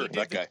the. Sure, he did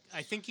that the, guy.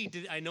 I think he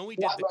did. I know he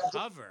did the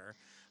cover.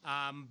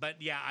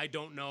 But yeah, I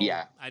don't know.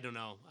 Yeah. I don't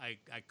know. I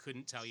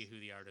couldn't tell you who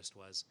the artist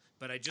was,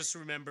 but I just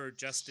remember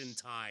Just in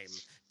Time,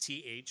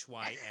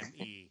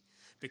 THYME,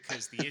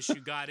 because the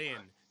issue got in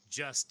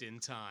just in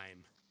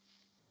time.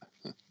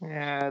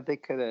 Yeah, they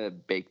could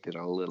have baked it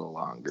a little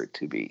longer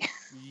to be.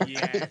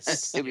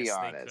 Yes, to be yes,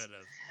 honest. They could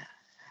have.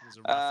 It was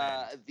a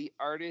rough end. The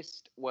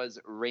artist was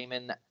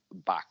Raymond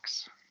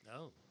Box.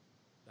 Oh,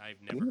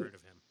 I've never heard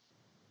of him.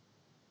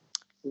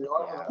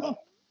 No.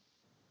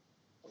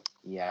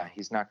 Yeah,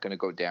 he's not going to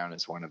go down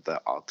as one of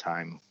the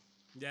all-time.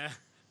 Yeah.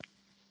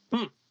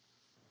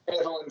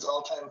 Everyone's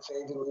all-time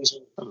favorite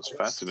Legion. That was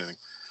fascinating.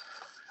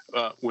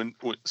 When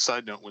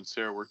side note, when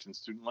Sarah worked in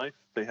student life,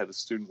 they had a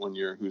student one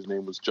year whose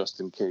name was Just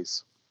in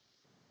Case.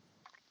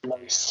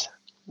 Nice.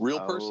 Real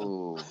person.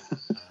 Oh.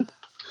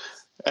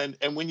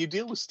 And when you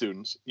deal with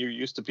students, you're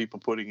used to people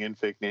putting in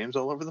fake names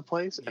all over the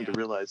place, and to Yeah.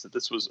 realize that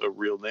this was a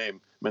real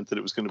name meant that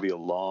it was going to be a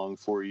long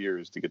 4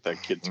 years to get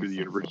that kid through the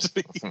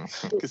university,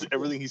 because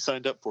everything he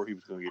signed up for, he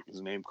was going to get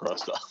his name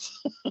crossed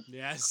off.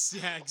 Yes.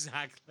 Yeah.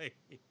 Exactly.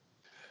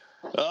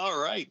 All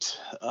right.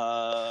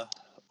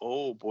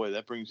 Oh boy,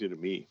 that brings you to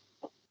me.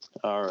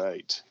 All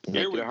right.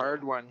 Make it a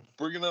hard one.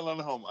 Bringing it on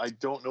home. I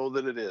don't know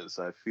that it is.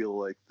 I feel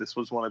like this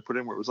was one I put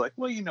in where it was like,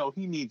 well, you know,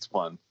 he needs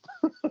one.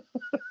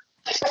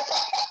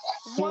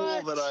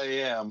 Fool that I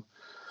am.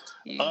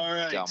 You All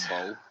right.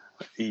 Dumbo.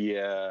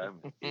 Yeah, I'm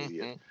an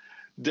idiot.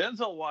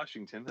 Denzel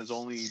Washington has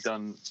only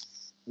done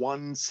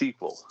one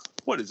sequel.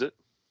 What is it?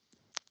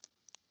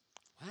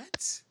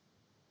 What?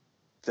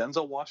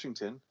 Denzel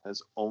Washington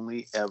has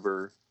only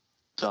ever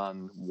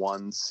done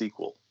one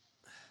sequel.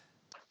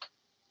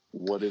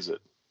 What is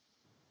it?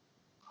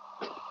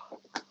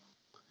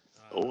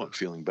 Oh, I'm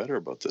feeling better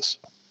about this.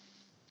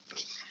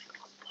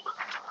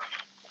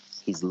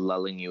 He's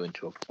lulling you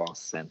into a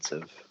false sense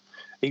of.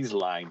 He's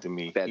lying to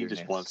me.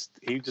 Betterness.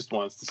 He just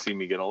wants to see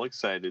me get all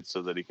excited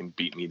so that he can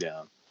beat me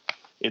down.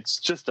 It's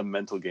just a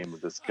mental game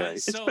with this guy.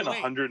 It's so been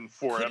wait,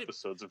 104 could it-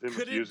 episodes of him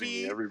could it abusing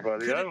be- me,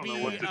 everybody. could I it don't know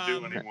be, what to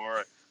do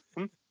anymore.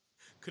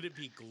 Could it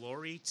be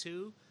Glory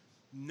 2?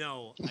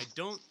 No, I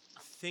don't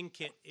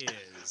think it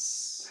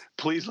is.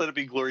 Please let it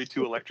be Glory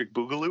 2 Electric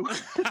Boogaloo.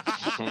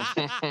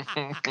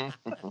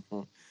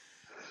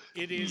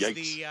 It is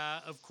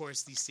Yikes. of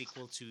course, the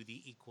sequel to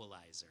The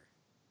Equalizer,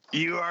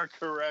 You are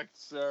correct,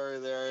 sir.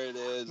 There it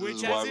is. which,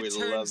 This is why as we it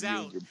love turns you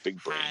out, and your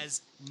big brain.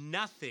 has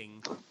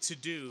nothing to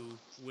do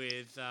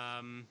with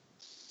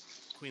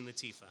Queen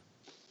Latifah.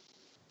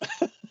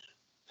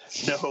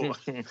 No,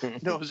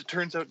 no. As it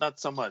turns out, not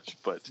so much.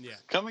 But Yeah.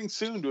 coming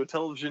soon to a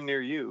television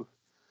near you.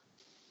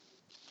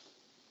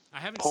 I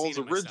haven't Paul's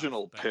seen it myself,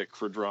 original but- pick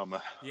for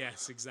drama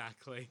Yes,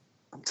 exactly.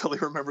 until he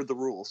remembered the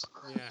rules.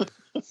 Yeah,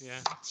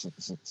 yeah.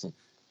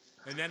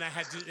 And then I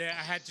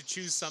had to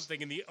choose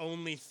something, and the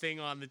only thing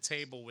on the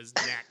table was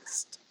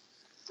Next.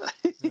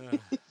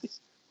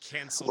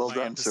 Canceled Well by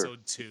done, sir.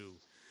 episode 2.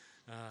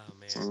 Oh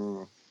man.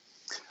 Mm.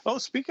 Oh,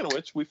 speaking of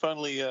which, we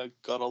finally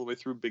got all the way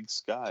through Big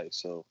Sky.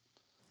 So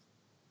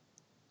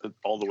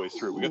all the way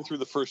through, we got through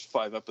the first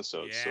 5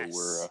 episodes. Yes.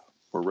 So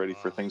we're ready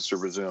for things to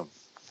resume.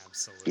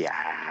 Absolutely.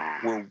 Yeah.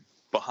 We're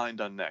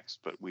behind on Next,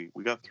 but we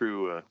got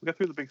through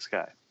the Big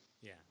Sky.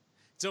 Yeah.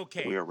 It's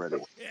okay. We are ready.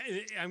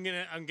 I'm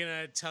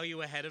gonna tell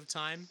you ahead of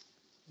time.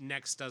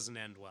 Next doesn't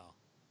end well.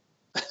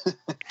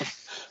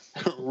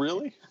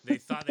 Really? They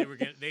thought they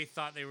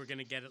were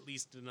gonna get at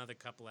least another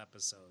couple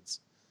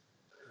episodes.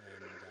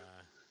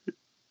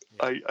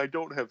 And I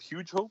don't have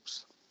huge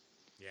hopes,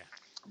 yeah,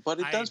 but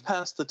it does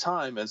pass the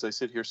time as I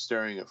sit here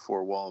staring at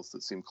 4 walls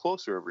that seem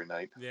closer every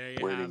night, there you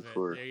waiting have it.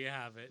 for There you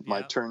have it. my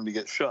Yep. turn to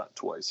get shot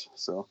twice.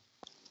 So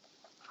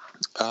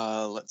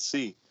let's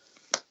see.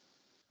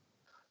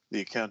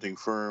 The accounting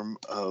firm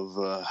of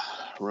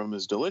Rum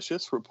is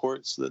Delicious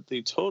reports that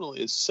the total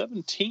is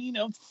 17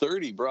 of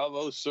 30.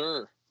 Bravo,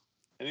 sir.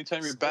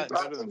 Anytime you're batting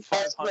better than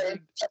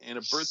 500 in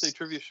a birthday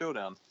trivia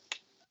showdown.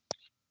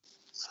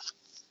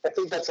 I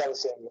think that's how the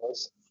saying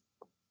goes.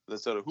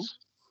 That's out of who?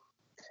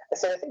 I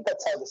said, I think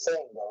that's how the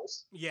saying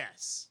goes.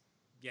 Yes,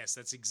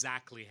 that's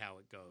exactly how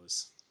it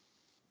goes.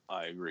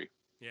 I agree.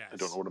 Yes. I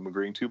don't know what I'm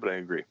agreeing to, but I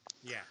agree.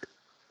 Yeah.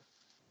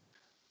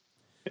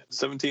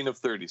 17 of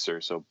 30,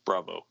 sir, so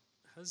bravo.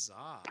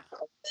 Huzzah.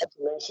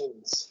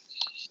 Congratulations.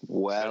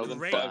 Well, than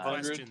Great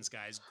 500. questions,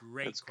 guys.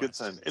 Great It's good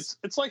questions. time.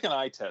 It's like an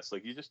eye test.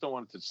 Like you just don't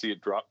want to see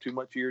it drop too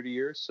much year to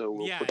year. So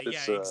we'll put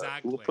this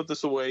exactly. we'll put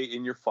this away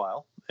in your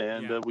file,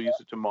 and we'll use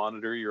it to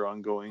monitor your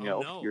ongoing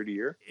health year to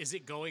year. Is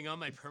it going on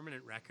my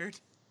permanent record?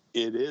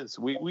 It is.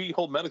 We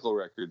hold medical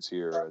records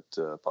here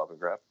at Pop and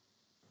Crap.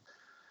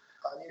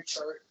 On your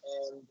chart,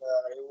 and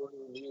it will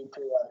review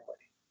periodically.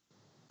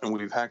 And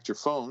we've hacked your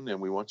phone, and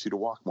we want you to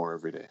walk more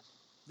every day.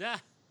 Yeah.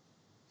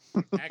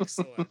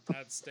 Excellent.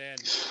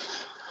 Outstanding.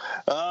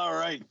 All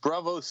right.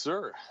 Bravo,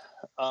 sir.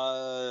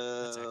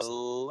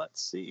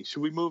 Let's see.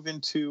 Should we move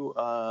into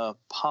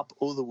Pop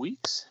O' the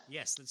Weeks?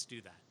 Yes, let's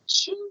do that.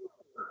 Sure.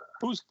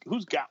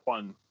 Who's got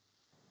one?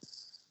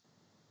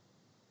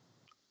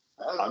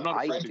 I'm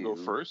not afraid to go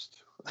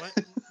first.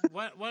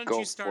 Why don't Go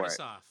you start for us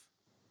it. off?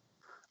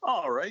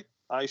 All right,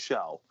 I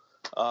shall.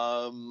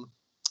 I'm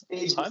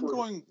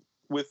going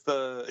with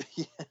I'm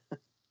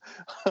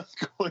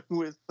going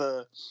with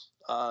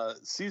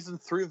season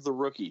 3 of The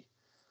Rookie.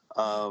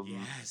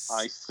 Yes.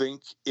 I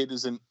think it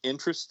is an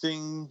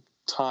interesting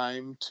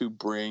time to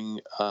bring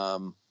a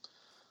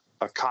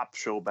cop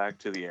show back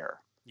to the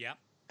air. Yep.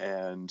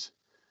 And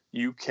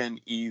you can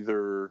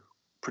either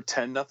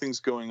pretend nothing's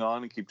going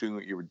on and keep doing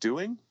what you were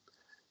doing.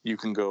 You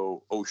can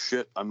go, oh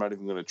shit, I'm not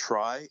even going to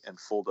try, and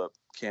fold up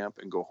camp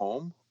and go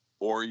home.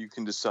 Or you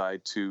can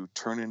decide to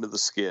turn into the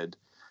skid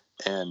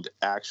and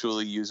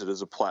actually use it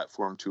as a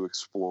platform to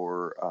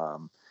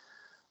explore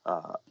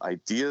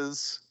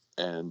ideas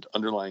and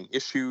underlying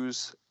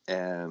issues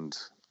and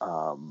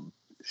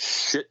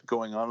shit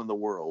going on in the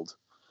world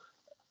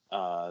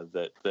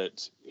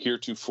that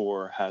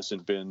heretofore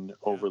hasn't been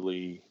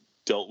overly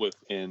dealt with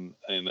in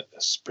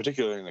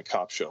particularly in a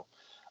cop show.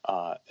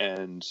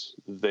 And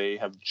they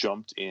have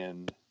jumped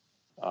in,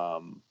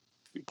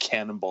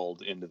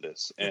 cannonballed into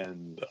this,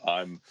 and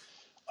I'm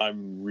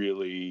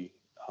really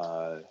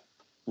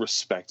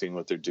respecting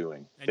what they're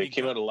doing. And they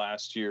came out of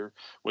last year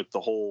with the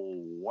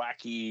whole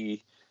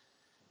wacky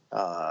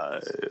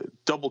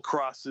double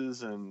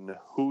crosses and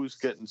who's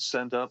getting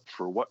sent up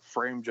for what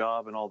frame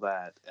job and all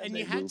that, And they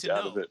you had moved to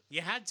out know. of it.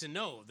 You had to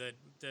know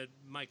that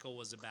Michael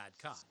was a bad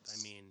cop. I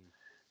mean,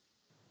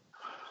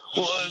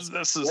 Well,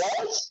 this is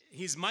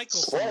he's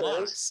Michael from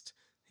Lost.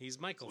 He's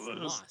Michael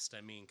from Lost.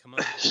 I mean, come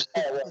on. Oh,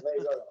 well, there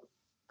you go.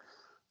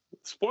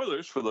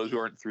 spoilers for those who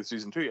aren't through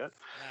season 2 yet.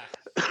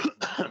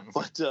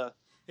 But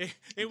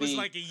it was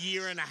like a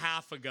year and a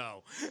half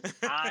ago.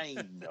 I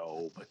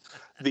know, but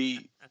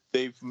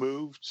they've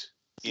moved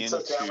into.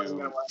 It's okay, I wasn't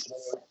gonna watch it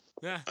anyway.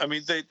 Yeah. I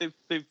mean,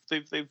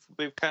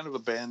 they've kind of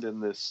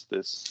abandoned this.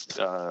 They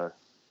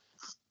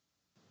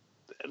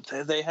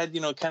had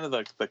kind of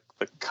the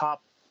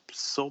cop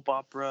soap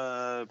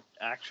opera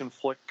action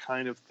flick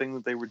kind of thing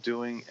that they were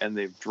doing, and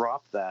they've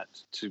dropped that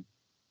to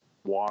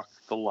walk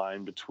the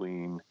line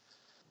between.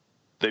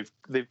 They've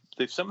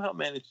somehow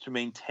managed to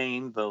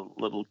maintain the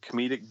little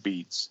comedic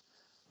beats,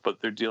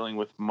 but they're dealing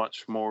with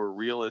much more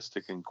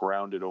realistic and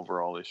grounded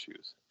overall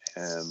issues,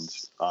 and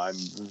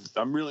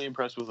I'm really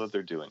impressed with what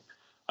they're doing.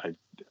 I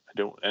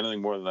don't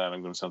anything more than that.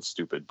 I'm going to sound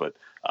stupid, but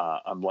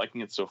I'm liking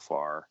it so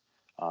far.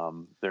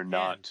 They're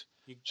not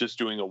just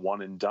doing a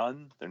one and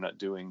done. They're not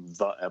doing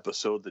the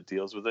episode that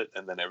deals with it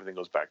and then everything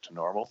goes back to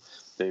normal.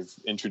 They've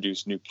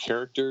introduced new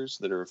characters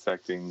that are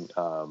affecting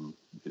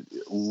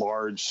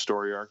large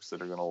story arcs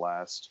that are going to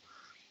last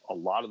a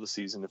lot of the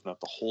season, if not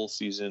the whole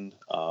season.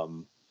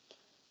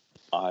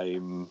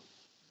 I'm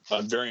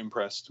very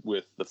impressed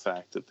with the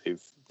fact that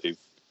they've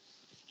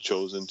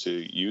chosen to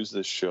use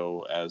this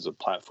show as a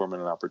platform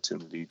and an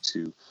opportunity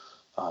to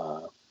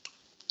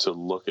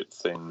look at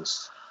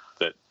things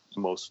that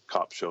most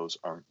cop shows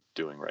aren't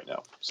doing right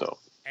now. So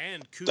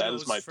and that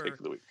is my pick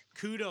of the week.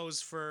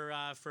 Kudos for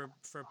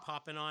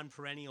popping on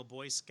perennial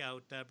Boy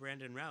Scout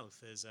Brandon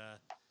Routh that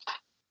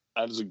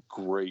is a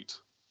great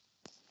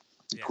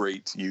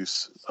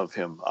use of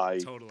him.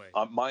 Totally.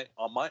 My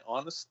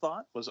honest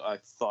thought was I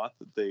thought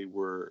that they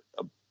were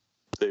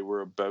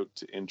about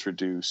to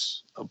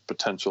introduce a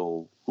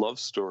potential love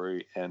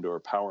story and or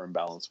power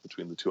imbalance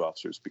between the two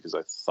officers, because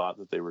I thought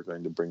that they were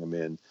going to bring him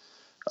in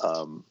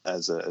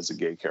as a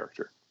gay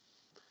character,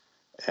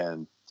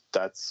 and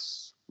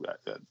that's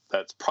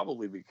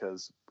probably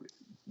because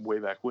way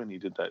back when he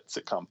did that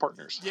sitcom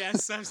Partners.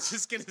 Yes, I was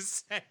just gonna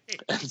say.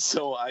 And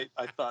so I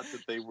thought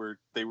that they were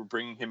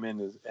bringing him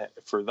in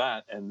for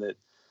that, and that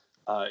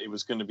it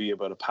was going to be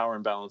about a power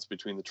imbalance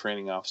between the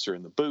training officer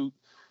and the boot,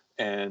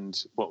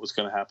 and what was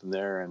going to happen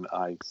there. And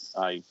I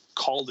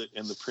called it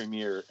in the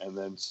premiere, and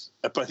then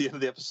by the end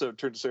of the episode,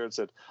 turned to Sarah and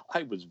said,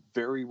 "I was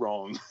very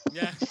wrong."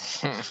 Yeah.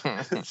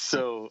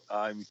 So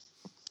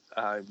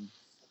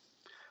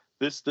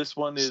This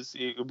one is.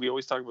 We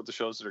always talk about the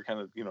shows that are kind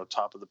of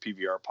top of the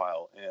PVR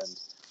pile, and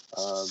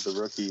The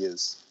Rookie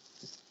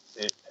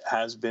it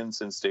has been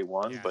since day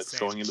one. But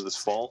going into this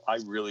fall, I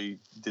really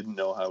didn't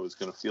know how I was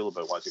going to feel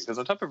about watching it, because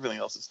on top of everything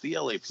else, it's the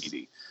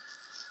LAPD,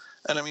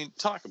 and I mean,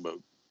 talk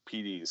about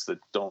PDs that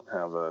don't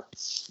have a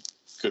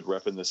good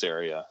rep in this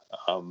area.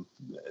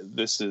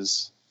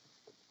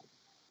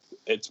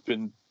 It's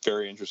been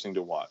very interesting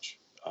to watch.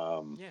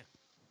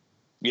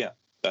 Yeah,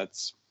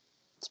 that's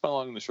my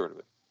long and the short of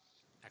it.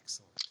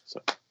 Excellent.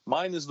 So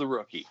mine is The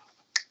Rookie.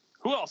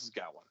 Who else has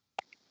got one?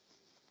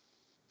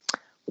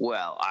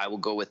 Well, I will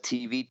go with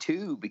TV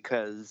too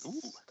because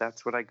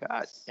that's what I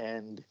got.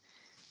 And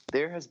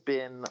there has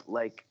been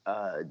like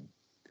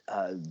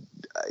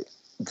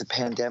the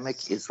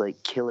pandemic is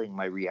like killing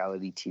my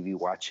reality TV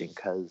watching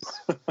because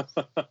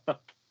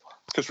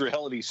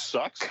reality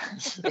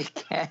sucks. they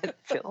can't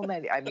film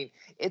any. I mean,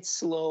 it's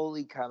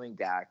slowly coming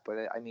back, but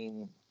I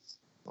mean,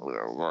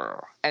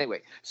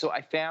 anyway. So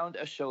I found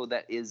a show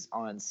that is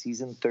on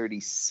season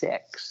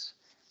 36,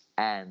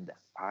 and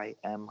I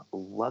am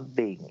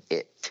loving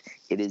it.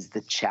 It is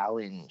The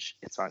Challenge.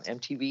 It's on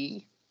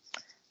MTV,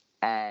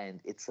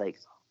 and it's like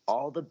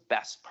all the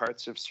best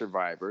parts of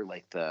Survivor,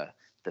 like the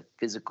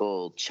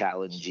physical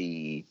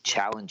challengey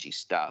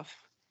stuff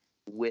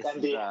with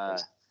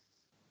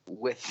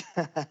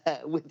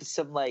with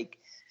some like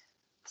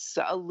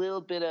a little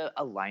bit of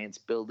alliance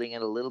building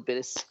and a little bit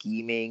of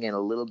scheming and a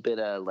little bit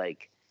of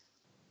like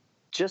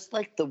just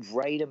like the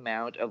right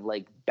amount of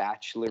like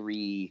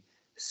bachelor-y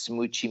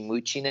smoochy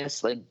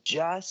moochiness, like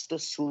just a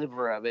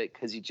sliver of it,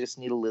 because you just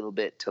need a little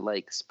bit to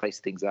like spice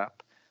things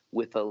up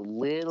with a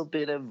little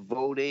bit of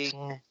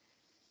voting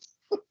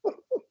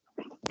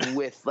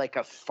with like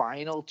a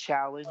final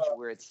challenge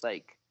where it's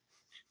like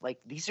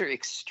these are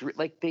extreme,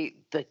 like the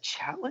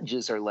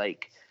challenges are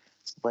like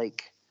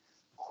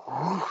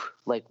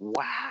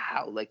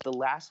wow, like the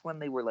last one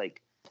they were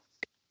like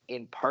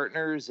in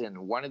partners and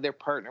one of their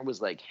partner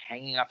was like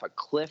hanging off a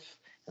cliff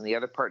and the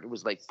other partner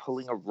was like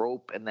pulling a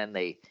rope and then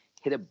they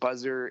hit a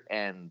buzzer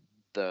and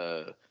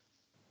the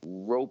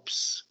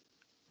ropes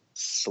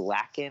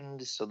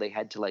slackened, so they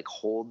had to like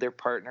hold their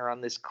partner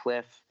on this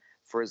cliff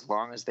for as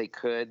long as they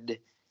could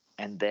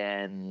and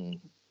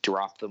then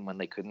drop them when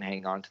they couldn't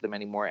hang on to them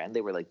anymore, and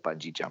they were like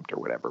bungee jumped or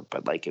whatever.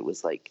 But like it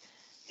was like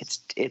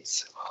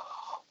it's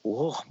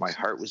my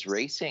heart was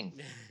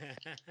racing.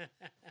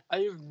 I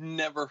have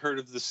never heard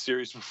of this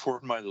series before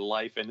in my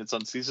life, and it's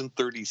on season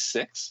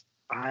 36.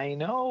 I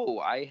know.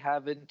 I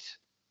haven't.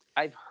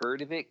 I've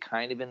heard of it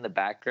kind of in the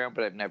background,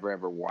 but I've never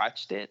ever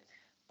watched it.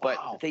 But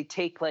Wow. they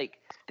take like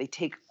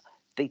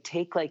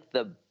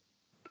the,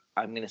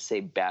 I'm gonna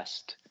say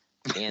best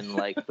in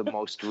like the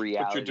most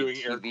reality But you're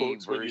doing air TV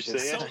quotes when you version.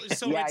 say it.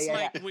 So Yeah, it's yeah,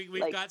 like yeah. we've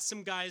Like- got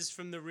some guys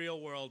from the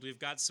real world, we've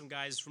got some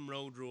guys from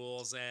Road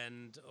Rules,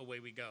 and away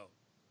we go.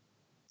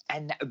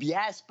 And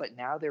yes, but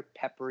now they're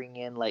peppering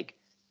in like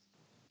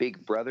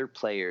Big Brother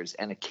players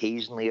and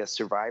occasionally a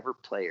Survivor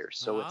player.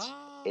 So it's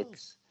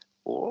So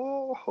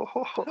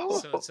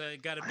it's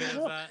got a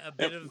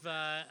bit of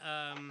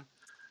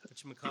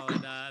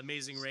whatchamacallit,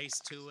 Amazing Race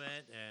to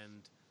it,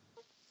 and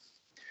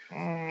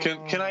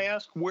Can I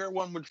ask where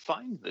one would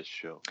find this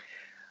show?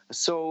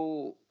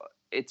 So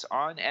it's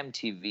on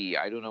MTV.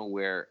 I don't know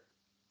where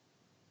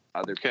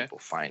other people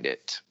find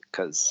it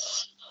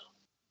because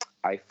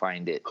I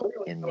find it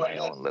in my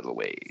own little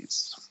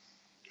ways.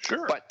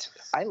 Sure. But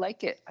I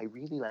like it. I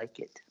really like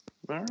it.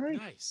 All right.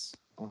 nice.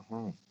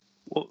 Mm-hmm.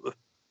 Well,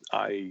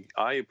 I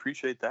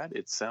appreciate that.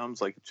 It sounds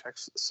like it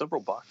checks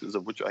several boxes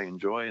of which I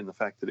enjoy, and the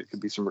fact that it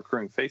could be some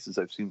recurring faces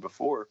I've seen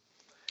before.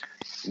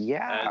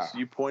 Yeah. As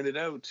you pointed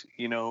out,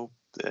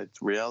 that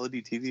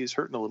reality TV is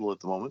hurting a little at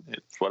the moment.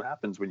 It's what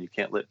happens when you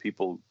can't let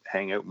people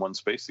hang out in one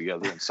space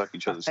together and suck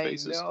each other's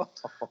faces.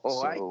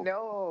 I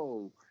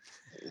know.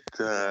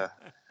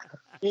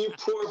 You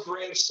poor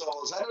brave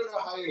souls. I don't know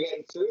how you're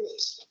getting through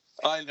this.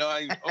 I know.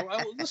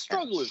 The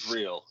struggle is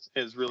real.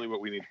 Is really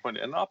what we need to point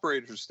out. And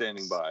operators are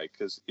standing by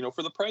because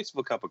for the price of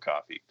a cup of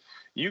coffee,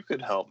 you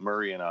could help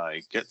Murray and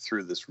I get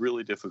through this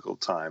really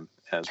difficult time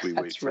as we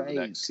wait for the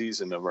next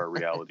season of our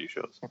reality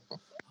shows.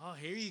 Oh,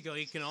 here you go.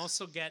 You can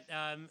also get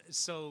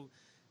so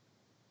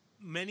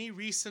many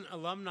recent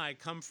alumni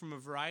come from a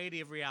variety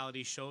of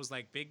reality shows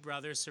like Big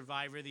Brother,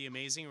 Survivor, The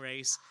Amazing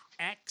Race,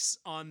 X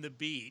on the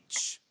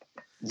Beach.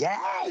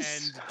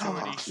 Yes. And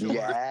Geordie Shore.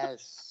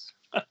 Yes.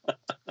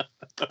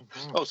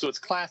 Oh, so it's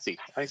classy.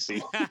 I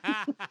see.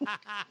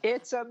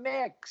 It's a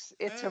mix.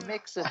 It's a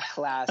mix of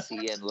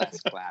classy and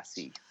less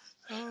classy.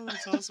 Oh,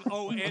 that's awesome.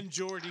 Oh, and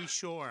Geordie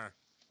Shore.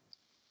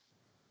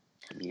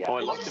 Yeah. Oh,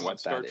 I loved him on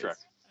Star Trek.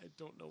 I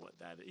don't know what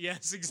that is.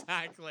 Yes,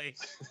 exactly.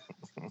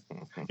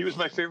 He was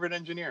my favorite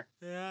engineer.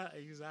 Yeah,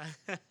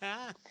 exactly.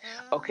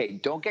 Okay,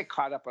 don't get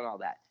caught up on all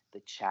that.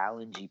 The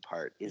challengey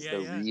part is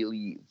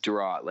really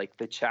draw. Like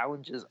the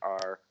challenges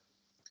are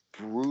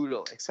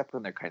brutal, except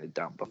when they're kind of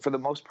dumb. But for the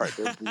most part,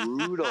 they're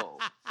brutal.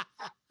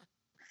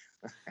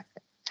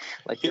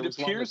 Like it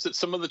appears that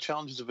some of the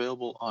challenges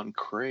available on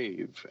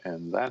Crave,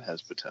 and that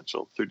has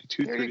potential.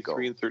 32,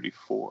 33, and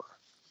 34.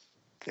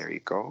 There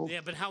you go. Yeah,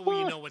 but how will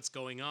you know what's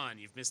going on?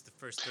 You've missed the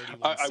first 31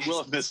 I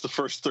will have missed the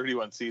first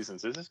 31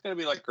 seasons. Is this going to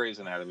be like Grey's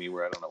Anatomy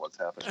where I don't know what's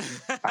happening?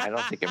 I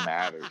don't think it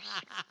matters.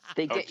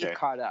 They get you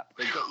caught up.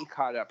 They get you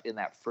caught up in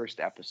that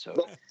first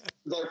episode.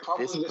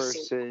 This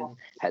person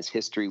has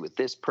history with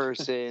this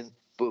person.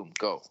 Boom,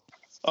 go.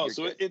 Oh,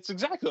 so it's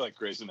exactly like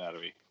Grey's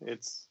Anatomy.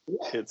 It's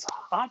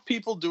hot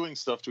people doing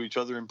stuff to each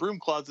other in broom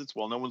closets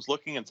while no one's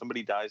looking and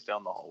somebody dies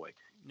down the hallway.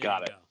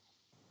 Got it.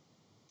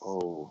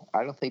 Oh,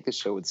 I don't think the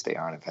show would stay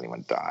on if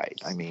anyone died.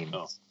 I mean,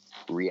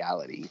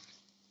 reality,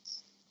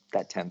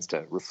 that tends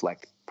to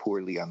reflect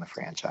poorly on the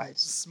franchise.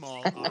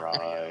 Small Right.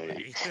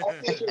 reality. I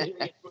think you're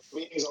giving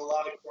movies a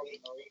lot of credit,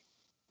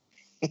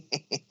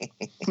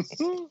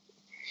 Murray.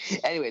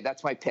 Anyway,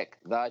 that's my pick,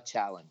 The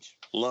Challenge.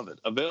 Love it.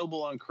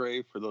 Available on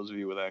Crave for those of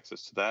you with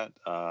access to that.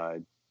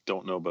 I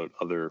don't know about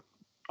other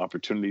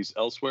opportunities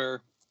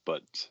elsewhere,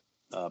 but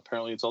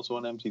apparently it's also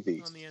on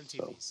MTV. On the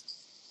MTVs.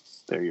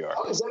 So, there you are.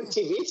 Oh, is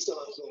MTV still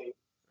a thing?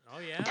 Oh,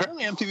 yeah.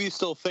 Apparently MTV is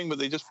still a thing, but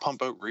they just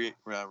pump out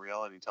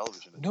reality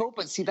television. No,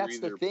 but see, You're that's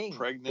the either thing.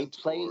 Pregnant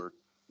They play, or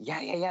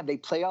yeah. They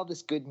play all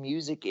this good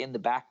music in the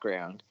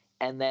background,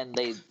 and then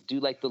they do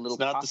like the little. it's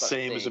not the pop-up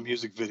same as a thing.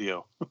 music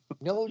video.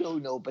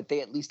 No, but they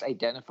at least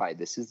identify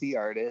this is the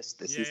artist,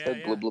 this is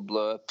the blah, blah,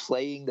 blah,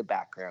 playing the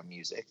background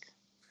music.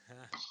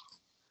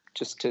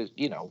 Just to,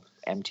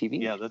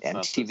 MTV. Yeah, that's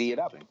MTV it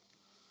up.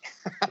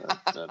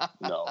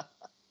 No.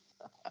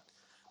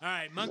 All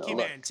right, Monkey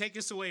Man, take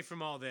us away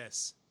from all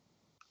this.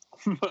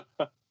 From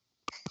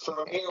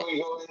here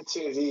we go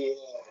into the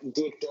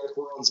deep dark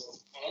worlds of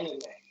anime.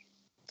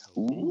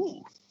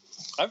 Ooh.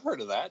 I've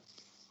heard of that.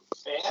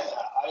 Yeah,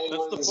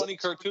 That's the funny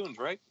cartoons,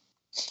 right?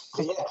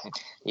 Yeah.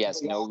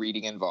 Yes, no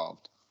reading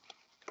involved.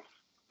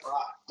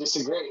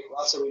 Disagree.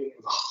 Lots of reading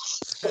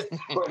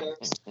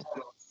involved.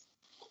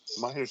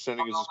 My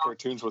understanding is it's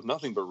cartoons with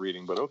nothing but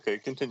reading, but okay,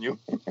 continue.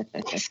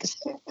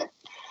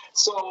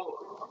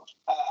 So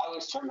I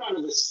was turned on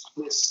to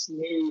this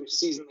new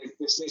season,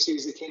 this new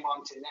series that came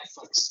on to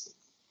Netflix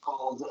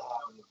called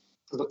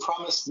The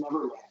Promised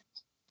Neverland.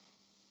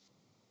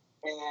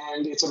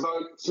 And it's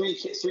about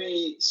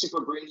three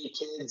super brainy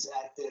kids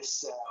at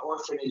this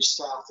orphanage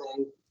style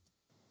thing.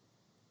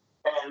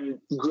 And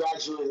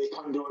gradually they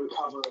come to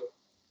uncover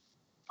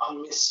a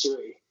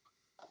mystery.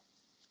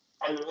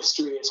 And the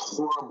mystery is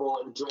horrible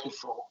and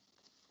dreadful.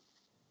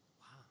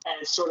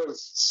 And it sort of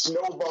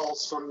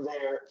snowballs from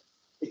there.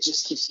 It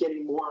just keeps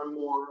getting more and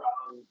more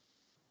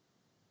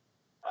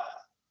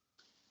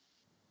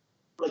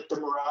like the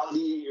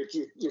morality.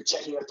 You're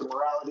checking out the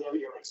morality of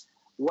it. You're like,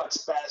 what's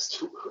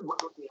best?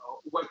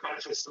 What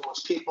benefits the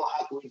most people?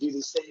 How can we do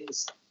these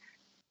things?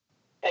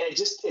 And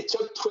it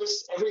took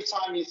twists every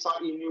time you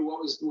thought you knew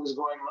what was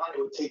going on.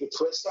 It would take a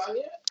twist on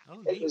you.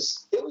 Oh, It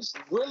was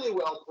really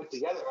well put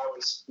together. I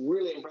was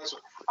really impressed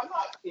with. I'm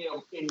not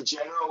in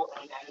general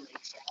an anime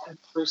fan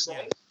per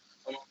se.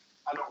 Yeah.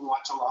 I don't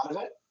watch a lot of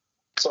it.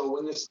 So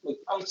when this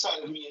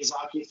outside of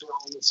Miyazaki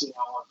films,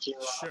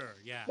 Akira, sure,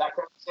 yeah, that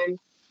kind of thing,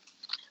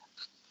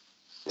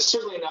 it's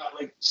certainly not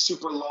like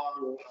super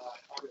long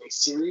anime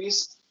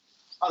series.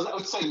 I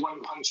would say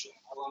One Punch Man.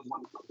 I love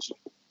One Punch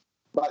Man,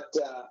 but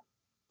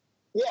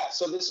yeah.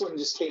 So this one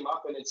just came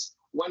up, and it's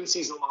one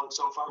season long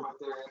so far, but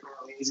there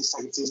apparently is a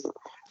second season.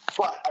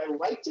 But I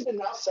liked it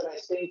enough that I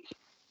think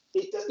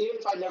even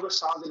if I never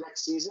saw the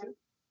next season,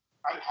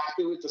 I'm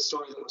happy with the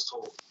story that was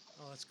told.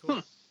 Oh, that's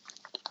cool.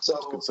 So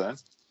that's a good sign.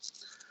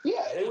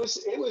 Yeah, it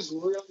was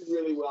really,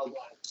 really well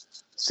done.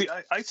 See,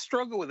 I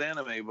struggle with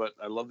anime, but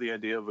I love the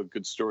idea of a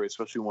good story,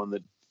 especially one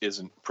that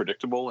isn't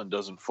predictable and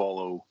doesn't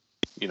follow,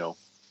 the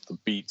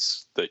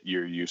beats that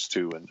you're used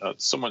to. And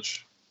so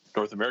much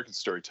North American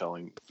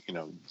storytelling,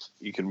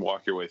 you can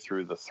walk your way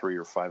through the 3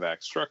 or 5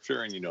 act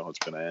structure and you know how it's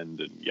going to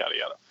end and yada,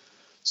 yada.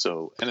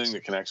 So anything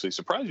that can actually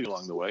surprise you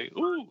along the way,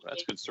 ooh,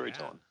 that's good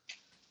storytelling.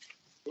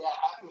 Yeah,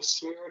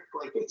 atmospheric,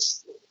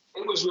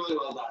 it was really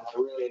well done. I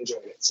really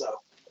enjoyed it.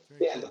 So,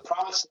 yeah, The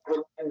Promised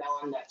Neverland now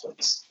on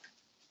Netflix.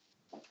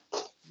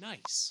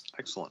 Nice.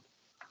 Excellent.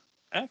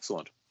 I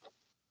gotta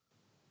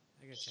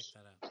check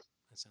that out.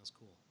 That sounds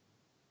cool.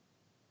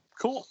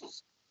 Cool.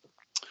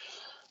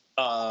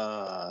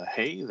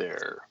 Hey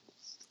there.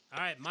 All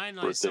right, mine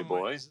lies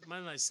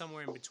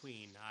somewhere in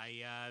between.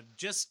 I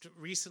just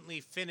recently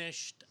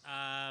finished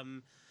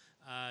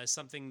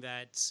something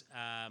that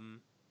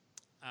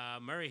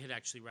Murray had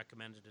actually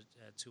recommended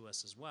it to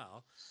us as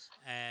well,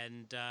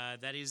 and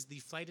that is The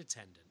Flight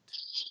Attendant.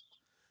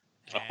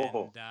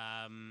 And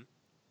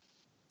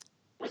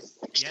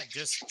yeah,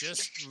 just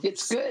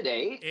it's good,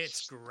 eh?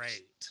 It's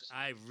great.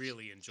 I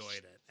really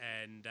enjoyed it,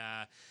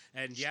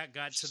 and yeah,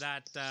 got to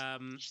that.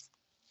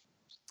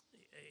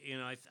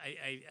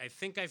 I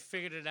think I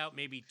figured it out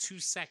maybe 2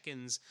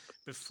 seconds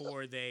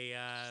before they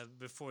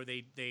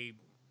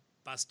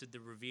busted the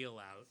reveal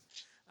out,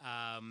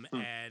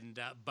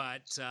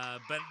 but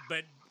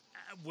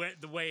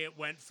the way it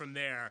went from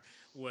there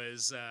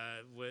was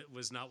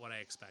not what I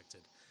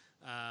expected.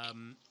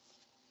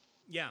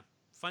 Yeah,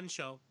 fun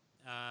show.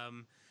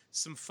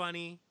 Some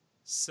funny,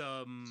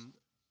 some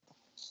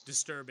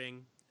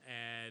disturbing,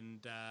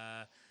 and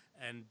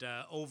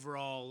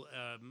overall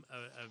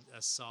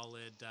a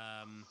solid.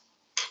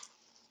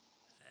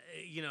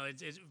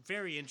 It's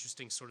very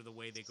interesting, sort of the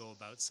way they go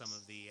about some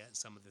of the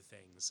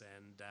things,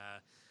 and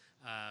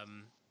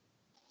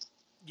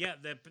yeah,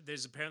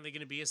 there's apparently going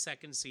to be a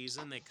second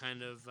season. They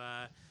kind of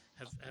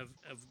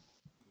have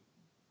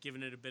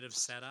given it a bit of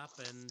setup,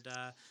 and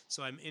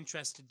so I'm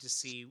interested to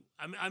see.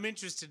 I'm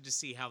interested to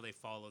see how they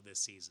follow this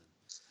season.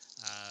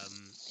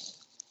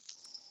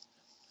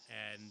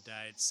 and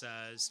it's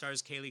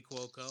stars Kaylee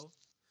Cuoco,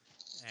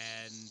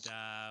 and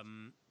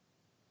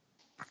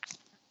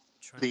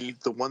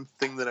the one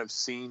thing that I've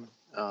seen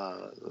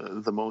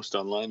the most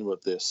online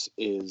about this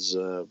is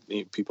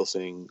people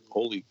saying,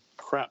 "Holy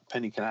crap,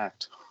 Penny can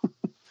act."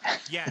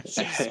 Yeah,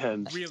 she's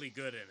really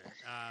good in it.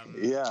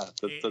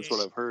 That's what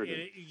I've heard.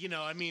 You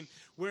know, I mean,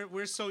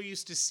 we're so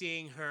used to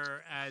seeing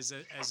her as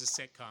a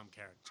sitcom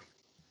character.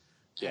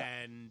 Yeah.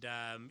 And,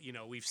 you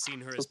know, we've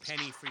seen her as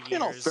Penny for years.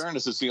 In all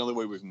fairness, it's the only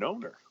way we've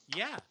known her.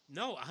 Yeah,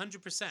 no,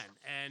 100%.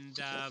 And,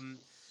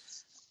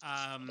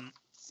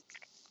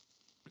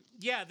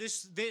 yeah,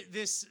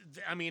 this,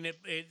 I mean,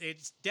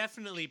 it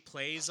definitely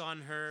plays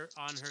on her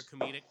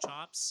comedic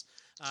chops,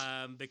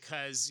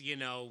 because, you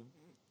know,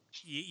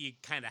 you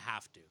kind of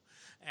have to.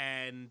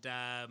 And,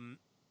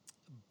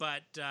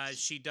 but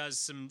she does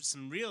some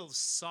real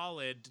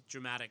solid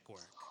dramatic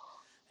work.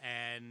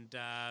 And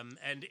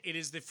it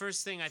is the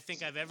first thing I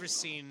think I've ever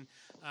seen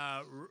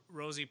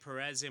Rosie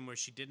Perez in where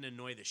she didn't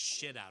annoy the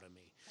shit out of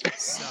me.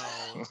 So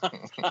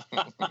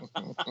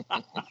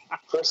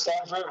first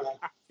time for everything.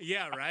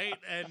 Yeah, right.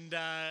 And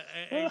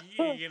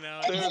you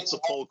know, there's a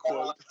full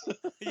quote.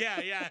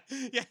 yeah,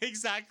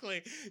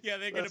 exactly. Yeah,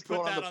 they're going to put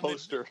go that on the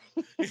poster.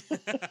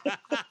 The...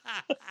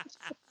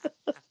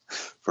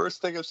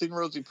 First thing I've seen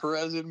Rosie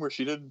Perez in where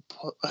she didn't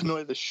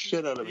annoy the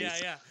shit out of me.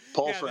 Yeah.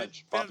 Paul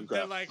French.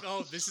 They're like,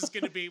 oh, this is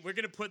going to be. We're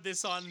going to put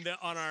this on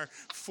our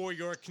for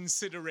your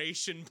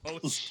consideration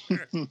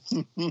poster.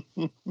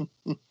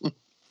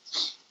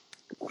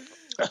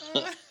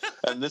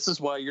 And this is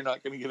why you're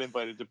not going to get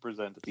invited to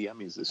present at the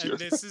Emmys this year.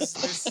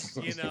 This,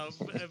 you know,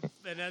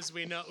 and as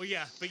we know,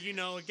 yeah, but you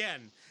know,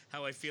 again,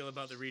 how I feel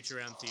about the Reach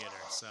Around Theater.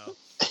 So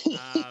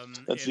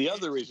that's the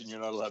other reason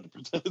you're not allowed to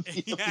present at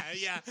the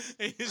Emmys. Yeah,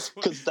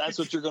 because that's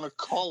what you're going to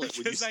call it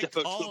when you step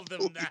I call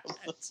them that.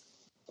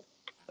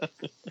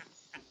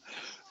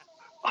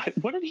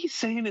 What did he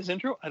say in his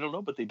intro? I don't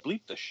know, but they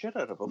bleeped the shit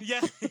out of him.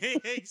 Yeah,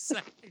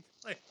 exactly.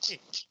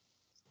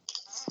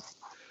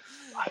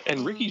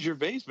 And Ricky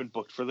Gervais been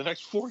booked for the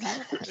next 4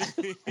 years.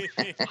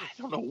 I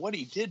don't know what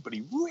he did, but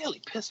he really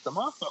pissed them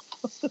off.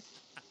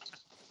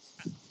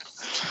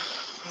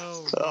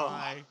 Oh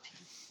my!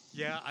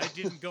 Yeah, I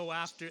didn't go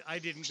after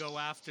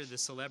the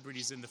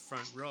celebrities in the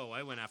front row.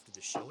 I went after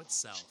the show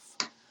itself.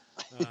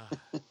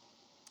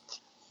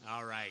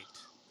 All right.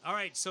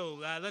 So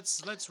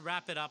let's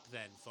wrap it up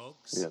then,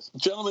 folks. Yes,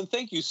 gentlemen,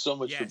 thank you so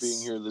much for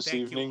being here this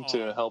evening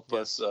to help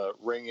us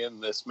ring in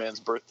this man's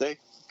birthday,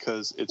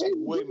 because it's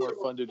way more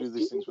fun to do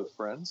these things with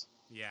friends.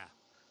 Yeah.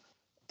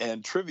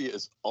 And trivia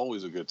is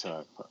always a good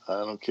time. I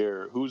don't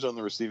care who's on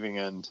the receiving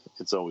end;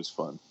 it's always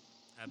fun.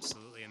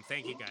 Absolutely, and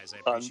thank you guys. I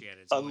appreciate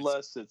it.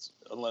 Unless it's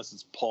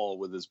Paul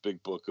with his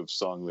big book of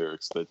song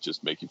lyrics that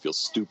just make you feel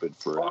stupid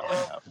for an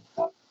hour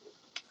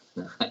and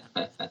a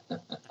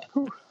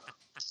half.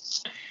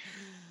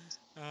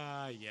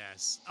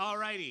 Yes.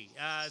 Alrighty.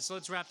 So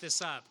let's wrap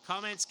this up.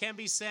 Comments can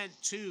be sent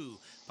to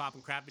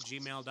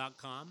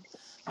popandcrap@gmail.com.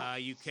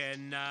 You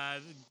can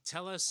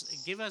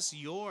give us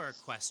your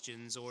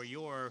questions or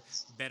your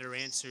better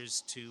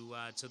answers to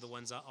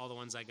all the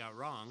ones I got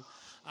wrong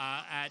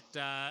at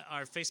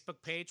our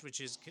Facebook page, which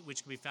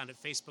can be found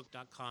at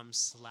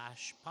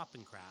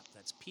facebook.com/popandcrap.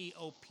 That's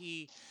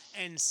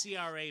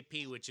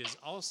POPNCRAP, which is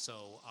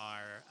also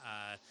our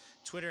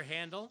Twitter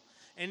handle.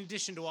 In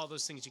addition to all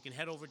those things, you can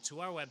head over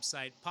to our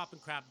website,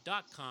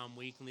 popandcrap.com,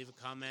 where you can leave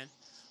a comment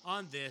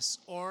on this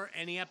or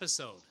any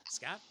episode.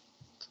 Scott?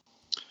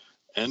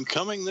 And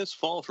coming this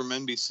fall from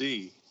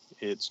NBC,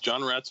 it's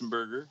John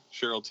Ratzenberger,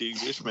 Cheryl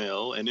Teague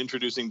Ishmael, and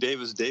introducing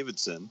Davis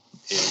Davidson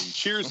in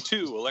Cheers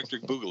 2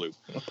 Electric Boogaloo.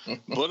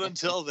 But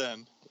until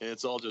then,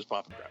 it's all just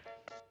Pop and Crap.